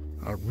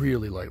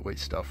 Really lightweight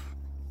stuff,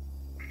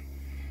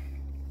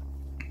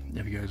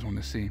 if you guys want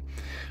to see.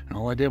 And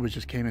all I did was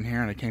just came in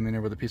here, and I came in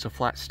here with a piece of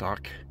flat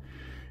stock,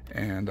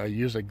 and I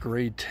used a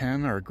grade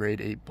 10 or a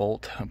grade 8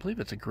 bolt. I believe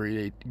it's a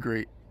grade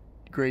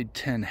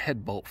 10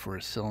 head bolt for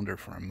a cylinder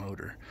for a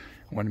motor.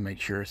 I wanted to make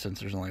sure, since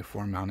there's only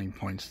 4 mounting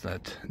points,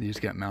 that these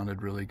get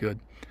mounted really good.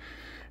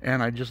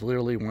 And I just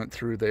literally went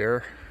through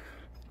there,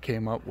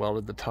 came up,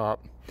 welded the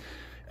top,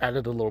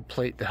 added a little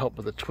plate to help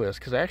with the twist,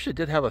 because I actually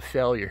did have a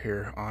failure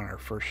here on our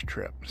first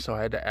trip, so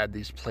I had to add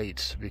these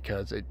plates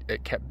because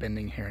it kept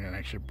bending here and it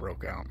actually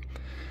broke out.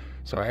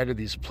 So I added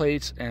these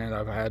plates, and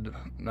I've had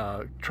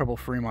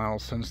trouble-free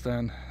miles since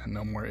then,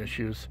 no more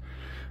issues.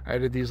 I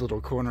added these little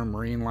corner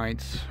marine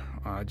lights,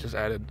 just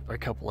added a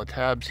couple of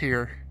tabs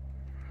here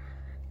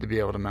to be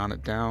able to mount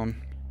it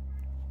down,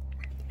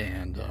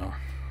 and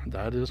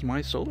that is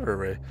my solar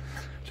array.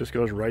 Just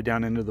goes right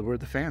down into where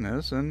the fan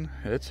is, and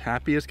it's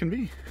happy as can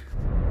be.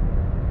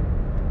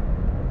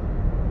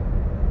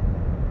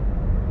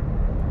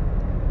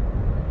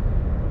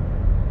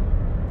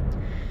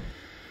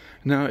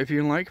 Now, if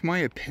you like my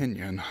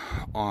opinion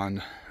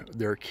on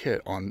their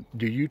kit, on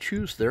do you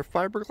choose their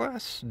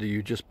fiberglass? Do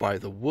you just buy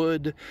the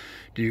wood?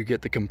 Do you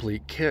get the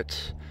complete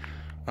kit?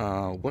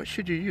 What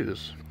should you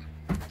use?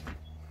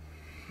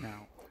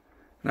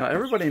 Now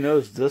everybody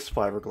knows this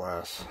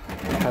fiberglass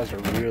has a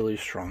really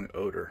strong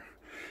odor.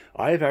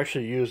 I've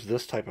actually used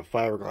this type of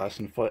fiberglass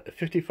in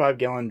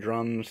 55-gallon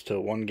drums to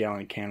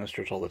 1-gallon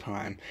canisters all the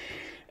time.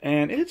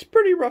 And it's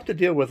pretty rough to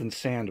deal with and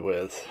sand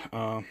with.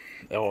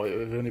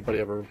 If anybody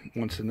ever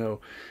wants to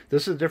know,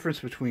 this is the difference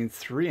between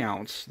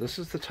 3-ounce. This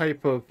is the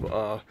type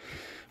of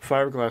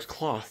fiberglass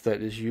cloth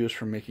that is used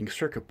for making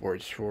circuit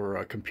boards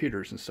for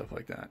computers and stuff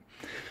like that.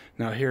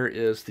 Now here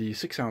is the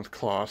 6-ounce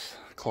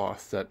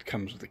cloth that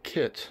comes with the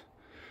kit.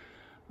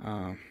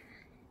 I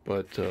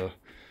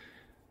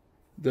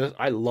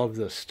love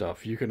this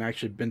stuff. You can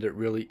actually bend it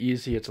really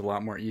easy. It's a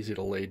lot more easy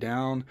to lay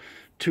down.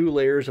 2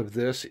 layers of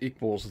this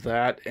equals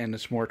that, and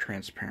it's more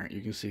transparent.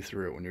 You can see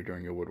through it when you're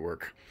doing your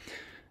woodwork.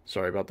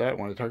 Sorry about that. I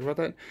wanted to talk about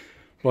that.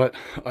 But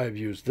I've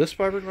used this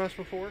fiberglass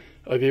before.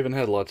 I've even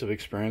had lots of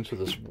experience with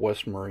this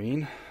West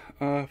Marine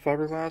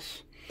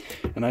fiberglass.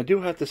 And I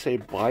do have to say,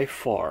 by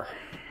far,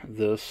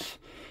 this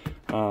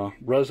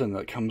resin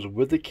that comes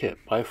with the kit,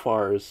 by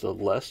far, is the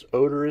less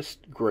odorous,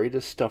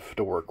 greatest stuff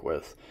to work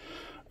with.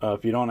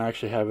 If you don't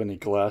actually have any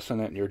glass in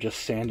it and you're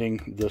just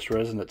sanding this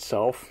resin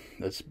itself,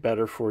 it's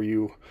better for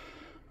you,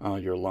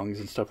 your lungs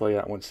and stuff like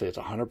that. I wouldn't say it's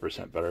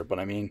 100% better, but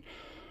I mean,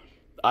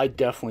 I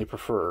definitely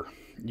prefer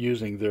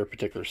using their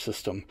particular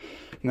system.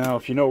 Now,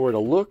 if you know where to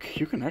look,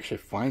 you can actually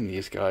find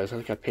these guys. I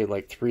think I paid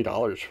like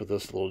 $3 for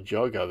this little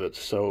jug of it.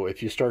 So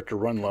if you start to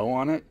run low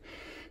on it,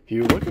 if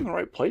you look in the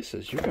right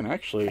places, you can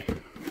actually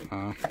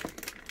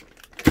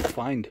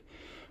find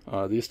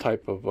these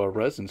type of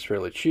resins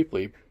fairly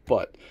cheaply.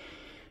 But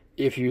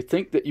if you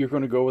think that you're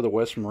going to go with a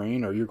West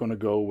Marine or you're going to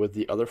go with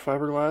the other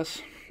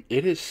fiberglass,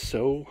 it is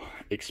so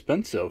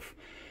expensive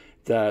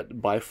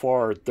that by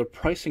far the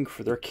pricing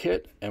for their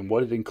kit and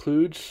what it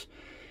includes,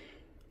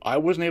 I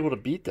wasn't able to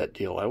beat that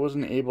deal. I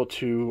wasn't able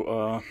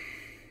to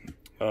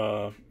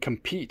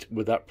compete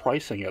with that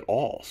pricing at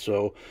all.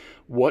 So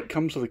what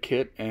comes with the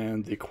kit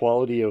and the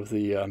quality of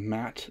the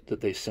mat that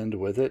they send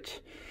with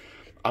it,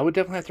 I would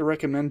definitely have to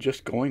recommend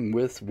just going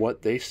with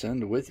what they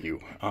send with you.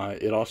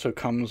 It also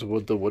comes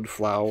with the wood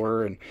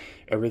flour and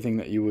everything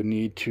that you would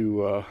need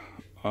to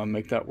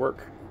make that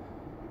work.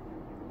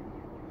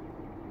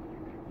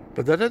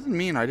 But that doesn't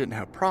mean I didn't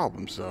have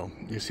problems, though.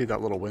 You see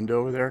that little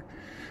window over there?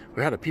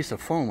 We had a piece of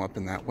foam up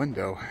in that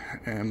window,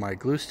 and my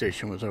glue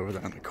station was over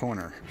there in the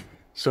corner.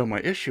 So my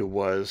issue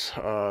was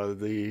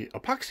the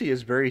epoxy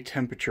is very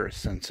temperature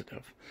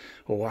sensitive.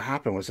 Well, what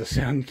happened was the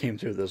sun came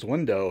through this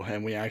window,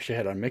 and we actually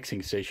had our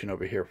mixing station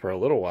over here for a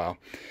little while.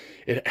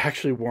 It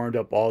actually warmed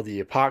up all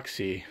the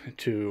epoxy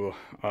to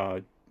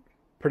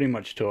pretty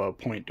much to a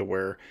point to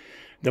where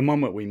the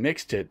moment we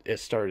mixed it, it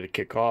started to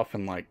kick off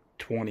in like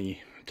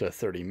 20 to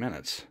 30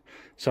 minutes.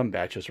 Some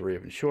batches were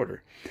even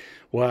shorter.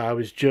 Well, I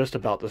was just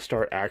about to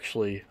start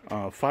actually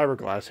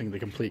fiberglassing the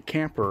complete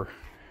camper,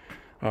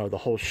 the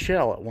whole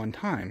shell at one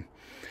time.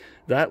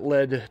 That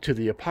led to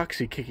the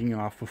epoxy kicking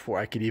off before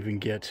I could even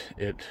get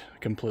it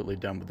completely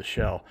done with the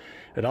shell.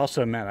 It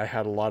also meant I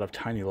had a lot of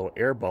tiny little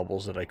air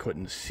bubbles that I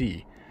couldn't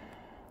see.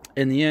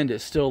 In the end,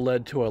 it still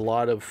led to a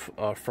lot of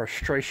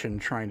frustration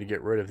trying to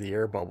get rid of the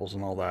air bubbles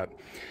and all that.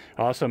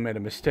 I also made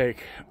a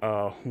mistake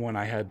when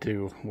I had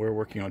to, we're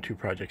working on 2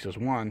 projects at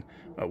one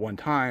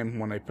time,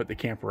 when I put the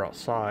camper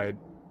outside.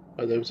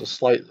 There was a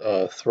slight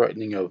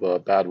threatening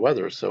of bad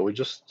weather, so we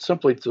just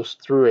simply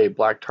threw a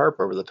black tarp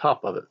over the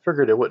top of it.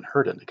 Figured it wouldn't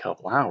hurt in a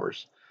couple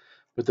hours.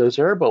 But those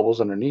air bubbles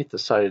underneath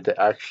decided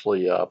to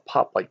actually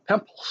pop like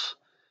pimples.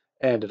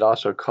 And it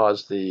also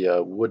caused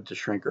the wood to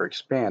shrink or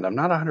expand. I'm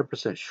not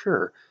 100%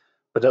 sure,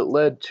 but it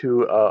led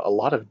to a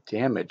lot of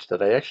damage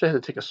that I actually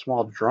had to take a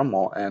small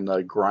Dremel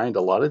and grind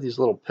a lot of these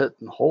little pit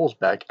and holes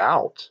back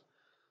out.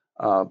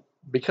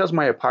 Because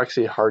my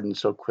epoxy hardened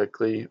so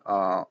quickly,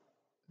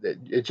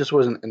 it just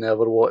wasn't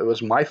inevitable. It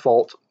was my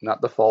fault,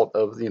 not the fault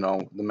of, you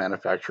know, the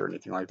manufacturer or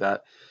anything like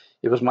that.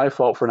 It was my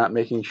fault for not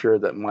making sure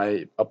that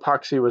my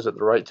epoxy was at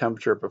the right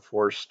temperature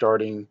before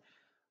starting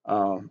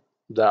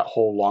that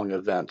whole long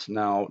event.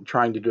 Now,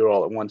 trying to do it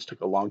all at once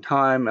took a long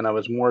time, and I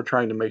was more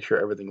trying to make sure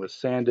everything was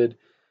sanded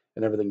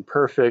and everything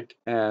perfect,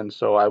 and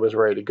so I was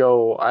ready to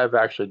go. I've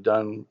actually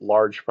done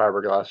large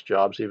fiberglass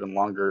jobs, even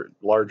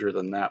larger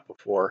than that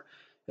before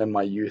in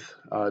my youth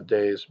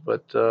days,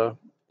 but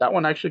that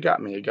one actually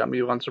got me. It got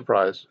me on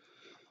surprise.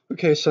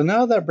 Okay, so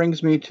now that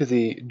brings me to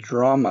the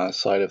drama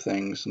side of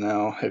things.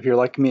 Now, if you're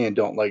like me and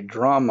don't like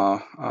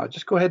drama,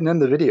 just go ahead and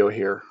end the video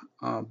here.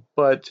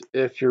 But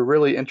if you're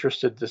really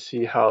interested to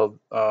see how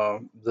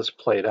this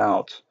played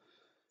out,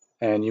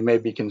 and you may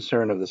be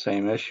concerned of the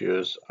same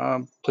issues,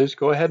 please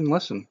go ahead and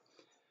listen.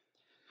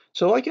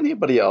 So like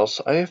anybody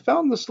else, I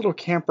found this little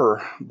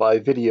camper by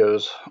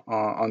videos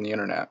on the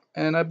internet,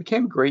 and I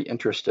became great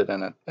interested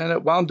in it. And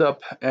it wound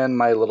up in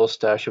my little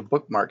stash of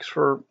bookmarks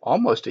for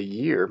almost a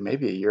year,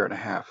 maybe a year and a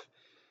half.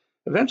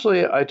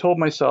 Eventually, I told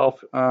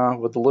myself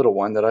with the little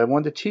one that I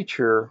wanted to teach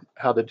her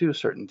how to do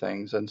certain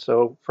things. And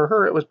so for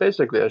her, it was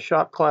basically a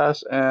shop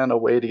class and a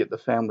way to get the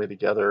family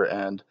together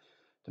and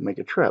to make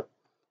a trip.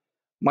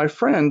 My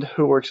friend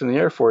who works in the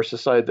Air Force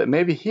decided that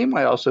maybe he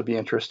might also be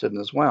interested in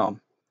as well.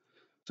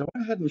 So I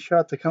went ahead and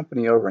shot the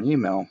company over an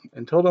email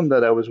and told them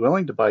that I was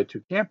willing to buy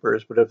 2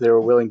 campers, but if they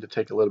were willing to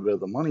take a little bit of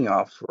the money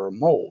off for a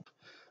mold.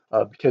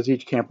 Because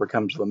each camper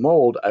comes with a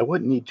mold, I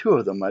wouldn't need 2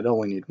 of them, I'd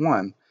only need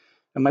 1.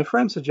 And my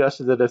friend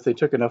suggested that if they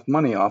took enough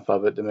money off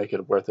of it to make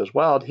it worth his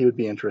while, he would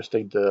be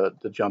interested to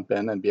jump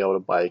in and be able to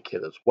buy a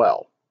kit as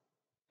well.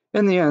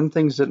 In the end,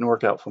 things didn't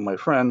work out for my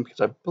friend because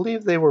I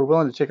believe they were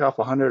willing to take off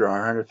 $100 or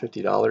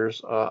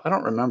 $150. I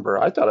don't remember.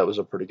 I thought it was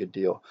a pretty good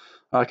deal.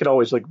 I could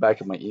always look back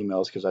at my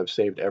emails because I've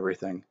saved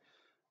everything.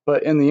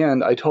 But in the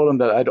end, I told him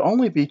that I'd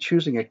only be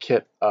choosing a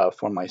kit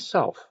for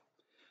myself.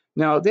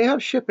 Now, they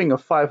have shipping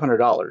of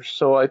 $500,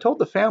 so I told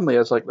the family, I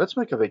was like, let's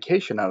make a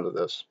vacation out of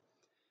this.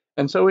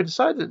 And so we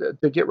decided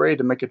to get ready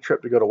to make a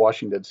trip to go to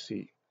Washington,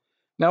 D.C.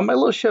 Now, my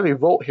little Chevy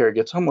Volt here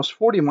gets almost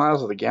 40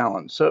 miles to the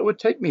gallon, so it would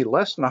take me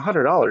less than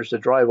 $100 to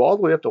drive all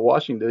the way up to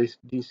Washington,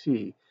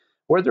 D.C.,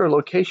 where their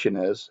location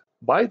is,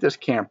 buy this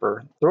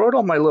camper, throw it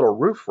on my little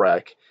roof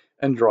rack,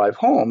 and drive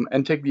home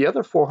and take the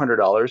other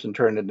 $400 and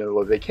turn it into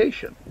a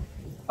vacation.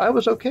 I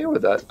was okay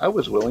with that. I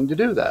was willing to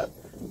do that.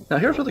 Now,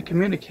 here's where the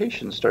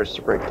communication starts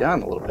to break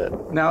down a little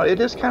bit. Now, it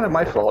is kind of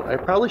my fault. I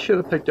probably should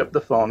have picked up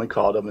the phone and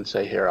called them and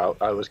say, here,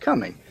 I was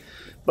coming.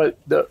 But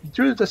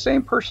through the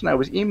same person I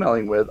was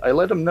emailing with, I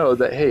let them know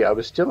that, hey, I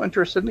was still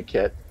interested in the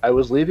kit. I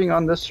was leaving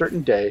on this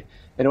certain day,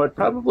 and it would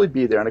probably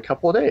be there in a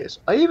couple of days.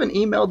 I even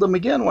emailed them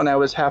again when I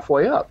was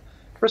halfway up.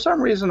 For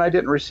some reason, I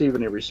didn't receive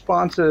any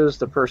responses.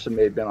 The person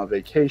may have been on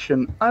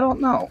vacation. I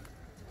don't know.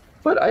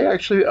 But I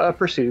actually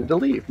proceeded to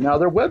leave. Now,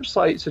 their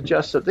website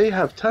suggests that they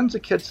have tons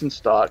of kits in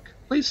stock.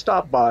 Please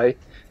stop by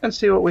and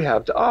see what we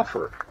have to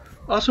offer.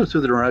 Also,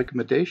 through the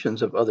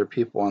recommendations of other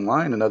people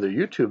online and other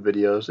YouTube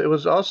videos, it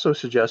was also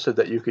suggested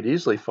that you could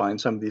easily find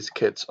some of these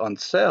kits on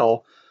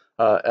sale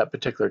at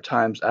particular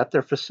times at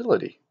their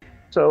facility.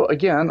 So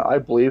again, I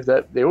believe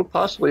that they would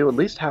possibly at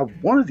least have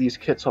one of these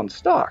kits on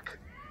stock.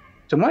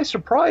 To my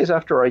surprise,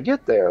 after I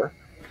get there,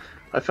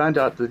 I found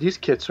out that these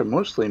kits are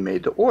mostly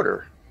made to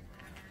order.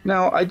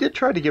 Now, I did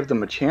try to give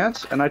them a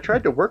chance, and I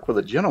tried to work with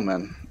a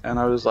gentleman, and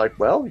I was like,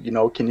 well, you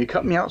know, can you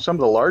cut me out some of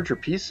the larger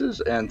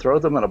pieces and throw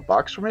them in a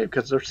box for me?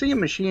 Because their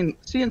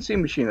CNC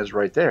machine is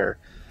right there.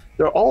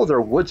 All of their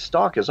wood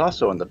stock is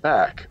also in the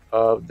back.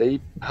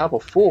 They have a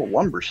full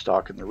lumber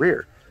stock in the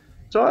rear.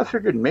 So I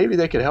figured maybe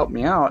they could help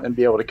me out and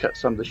be able to cut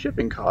some of the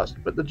shipping costs.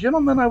 But the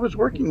gentleman I was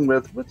working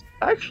with was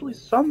actually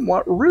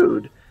somewhat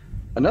rude.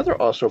 Another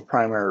also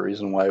primary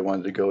reason why I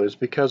wanted to go is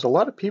because a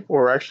lot of people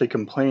were actually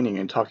complaining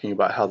and talking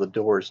about how the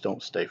doors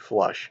don't stay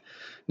flush.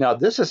 Now,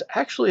 this is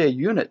actually a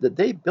unit that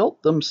they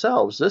built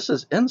themselves. This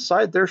is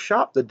inside their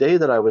shop the day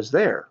that I was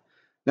there.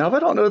 Now, if I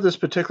don't know this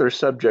particular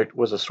subject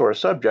was a sore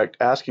subject,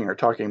 asking or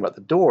talking about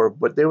the door,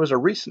 but there was a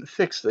recent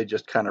fix they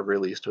just kind of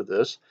released with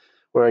this,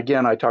 where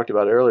again, I talked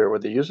about earlier, where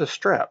they use a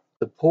strap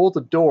to pull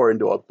the door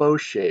into a bow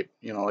shape,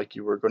 you know, like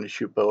you were going to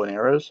shoot bow and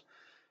arrows.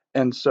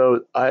 And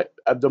so at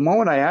the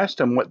moment I asked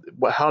him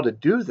how to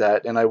do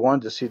that, and I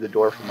wanted to see the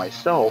door for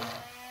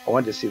myself, I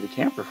wanted to see the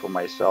camper for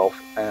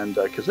myself, and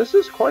because this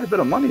is quite a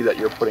bit of money that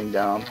you're putting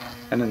down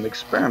and an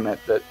experiment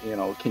that, you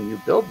know, can you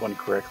build one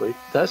correctly?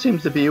 That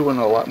seems to be when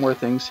a lot more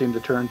things seem to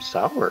turn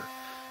sour.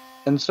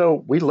 And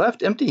so we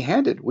left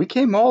empty-handed. We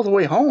came all the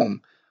way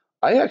home.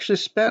 I actually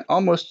spent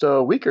almost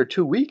a week or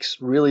 2 weeks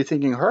really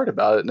thinking hard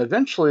about it, and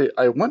eventually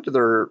I went to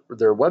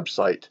their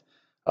website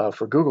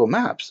for Google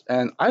Maps,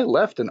 and I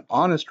left an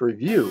honest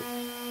review,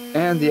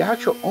 and the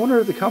actual owner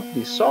of the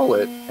company saw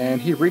it, and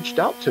he reached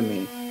out to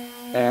me,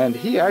 and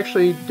he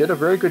actually did a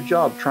very good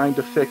job trying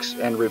to fix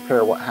and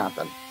repair what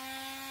happened.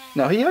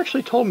 Now, he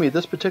actually told me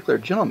this particular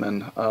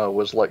gentleman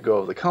was let go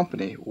of the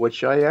company,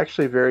 which I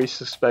actually very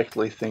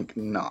suspectly think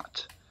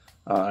not.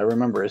 I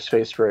remember his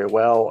face very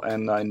well,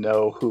 and I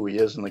know who he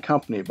is in the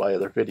company by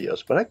other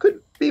videos, but I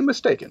could be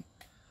mistaken.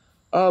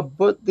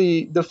 But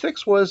the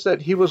fix was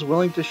that he was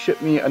willing to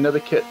ship me another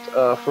kit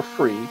for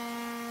free,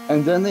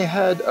 and then they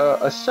had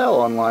a sale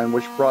online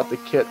which brought the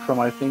kit from,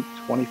 I think,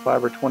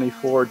 25 or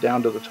 24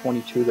 down to the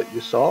 22 that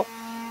you saw.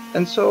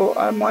 And so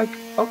I'm like,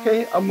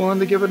 okay, I'm willing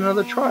to give it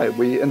another try.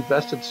 We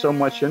invested so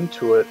much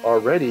into it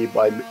already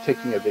by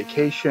taking a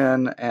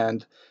vacation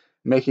and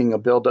making a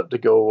build up to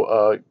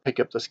go pick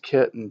up this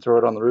kit and throw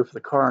it on the roof of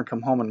the car and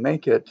come home and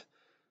make it.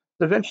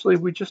 Eventually,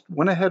 we just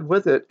went ahead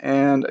with it.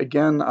 And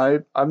again,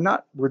 I'm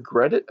not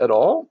regret it at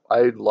all.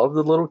 I love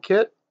the little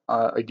kit.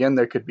 Again,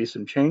 there could be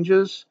some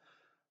changes.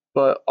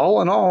 But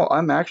all in all,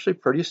 I'm actually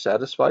pretty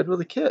satisfied with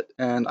the kit.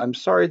 And I'm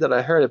sorry that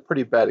I had a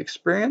pretty bad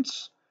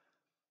experience.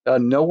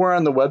 Nowhere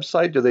on the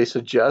website do they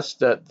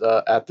suggest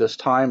that at this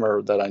time,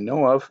 or that I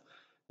know of,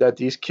 that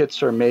these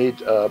kits are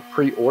made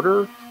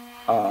pre-order.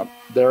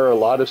 There are a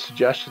lot of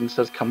suggestions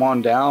that come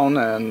on down,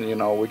 and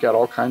we got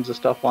all kinds of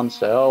stuff on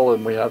sale,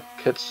 and we have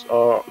kits.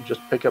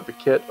 Just pick up a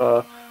kit.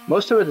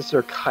 Most of it is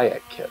their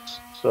kayak kits.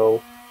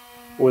 So,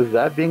 with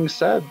that being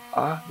said,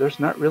 there's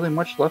not really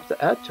much left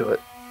to add to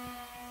it.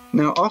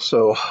 Now,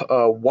 also,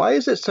 why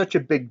is it such a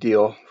big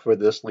deal for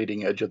this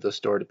leading edge of this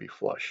door to be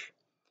flush?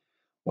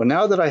 Well,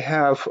 now that I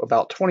have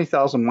about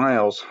 20,000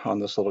 miles on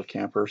this little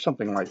camper,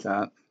 something like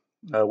that,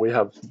 we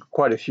have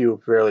quite a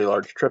few fairly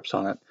large trips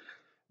on it,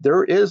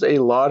 there is a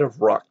lot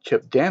of rock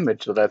chip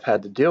damage that I've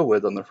had to deal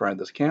with on the front of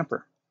this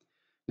camper.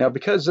 Now,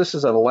 because this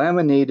is a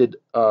laminated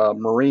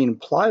marine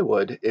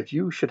plywood, if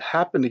you should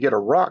happen to get a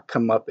rock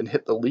come up and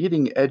hit the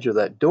leading edge of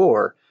that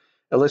door,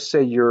 and let's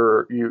say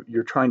you're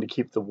trying to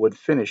keep the wood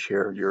finish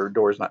here, your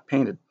door is not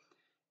painted,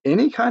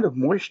 any kind of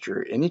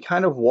moisture, any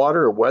kind of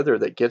water or weather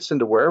that gets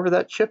into wherever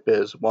that chip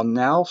is will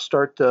now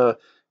start to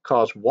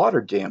cause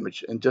water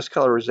damage and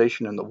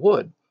discolorization in the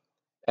wood.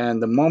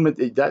 And the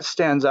moment that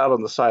stands out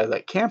on the side of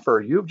that camper,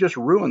 you've just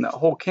ruined that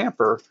whole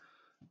camper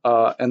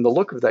and the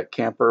look of that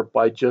camper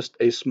by just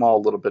a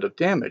small little bit of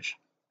damage.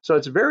 So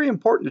it's very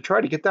important to try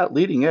to get that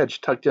leading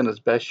edge tucked in as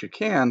best you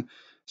can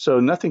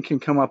so nothing can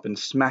come up and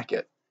smack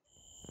it.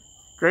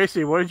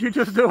 Gracie, what did you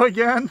just do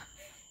again?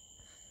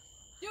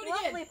 Do it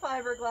again. Lovely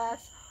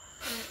fiberglass.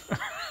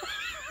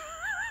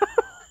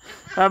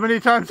 How many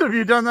times have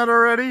you done that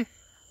already?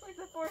 It's like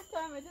the 4th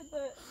time I did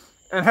that.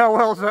 And how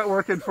well is that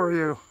working for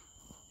you?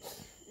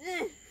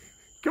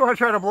 Go on,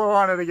 try to blow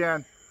on it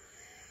again.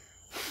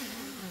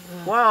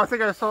 Wow, I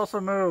think I saw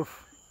some move.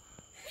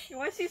 You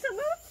want to see some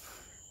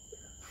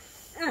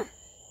move?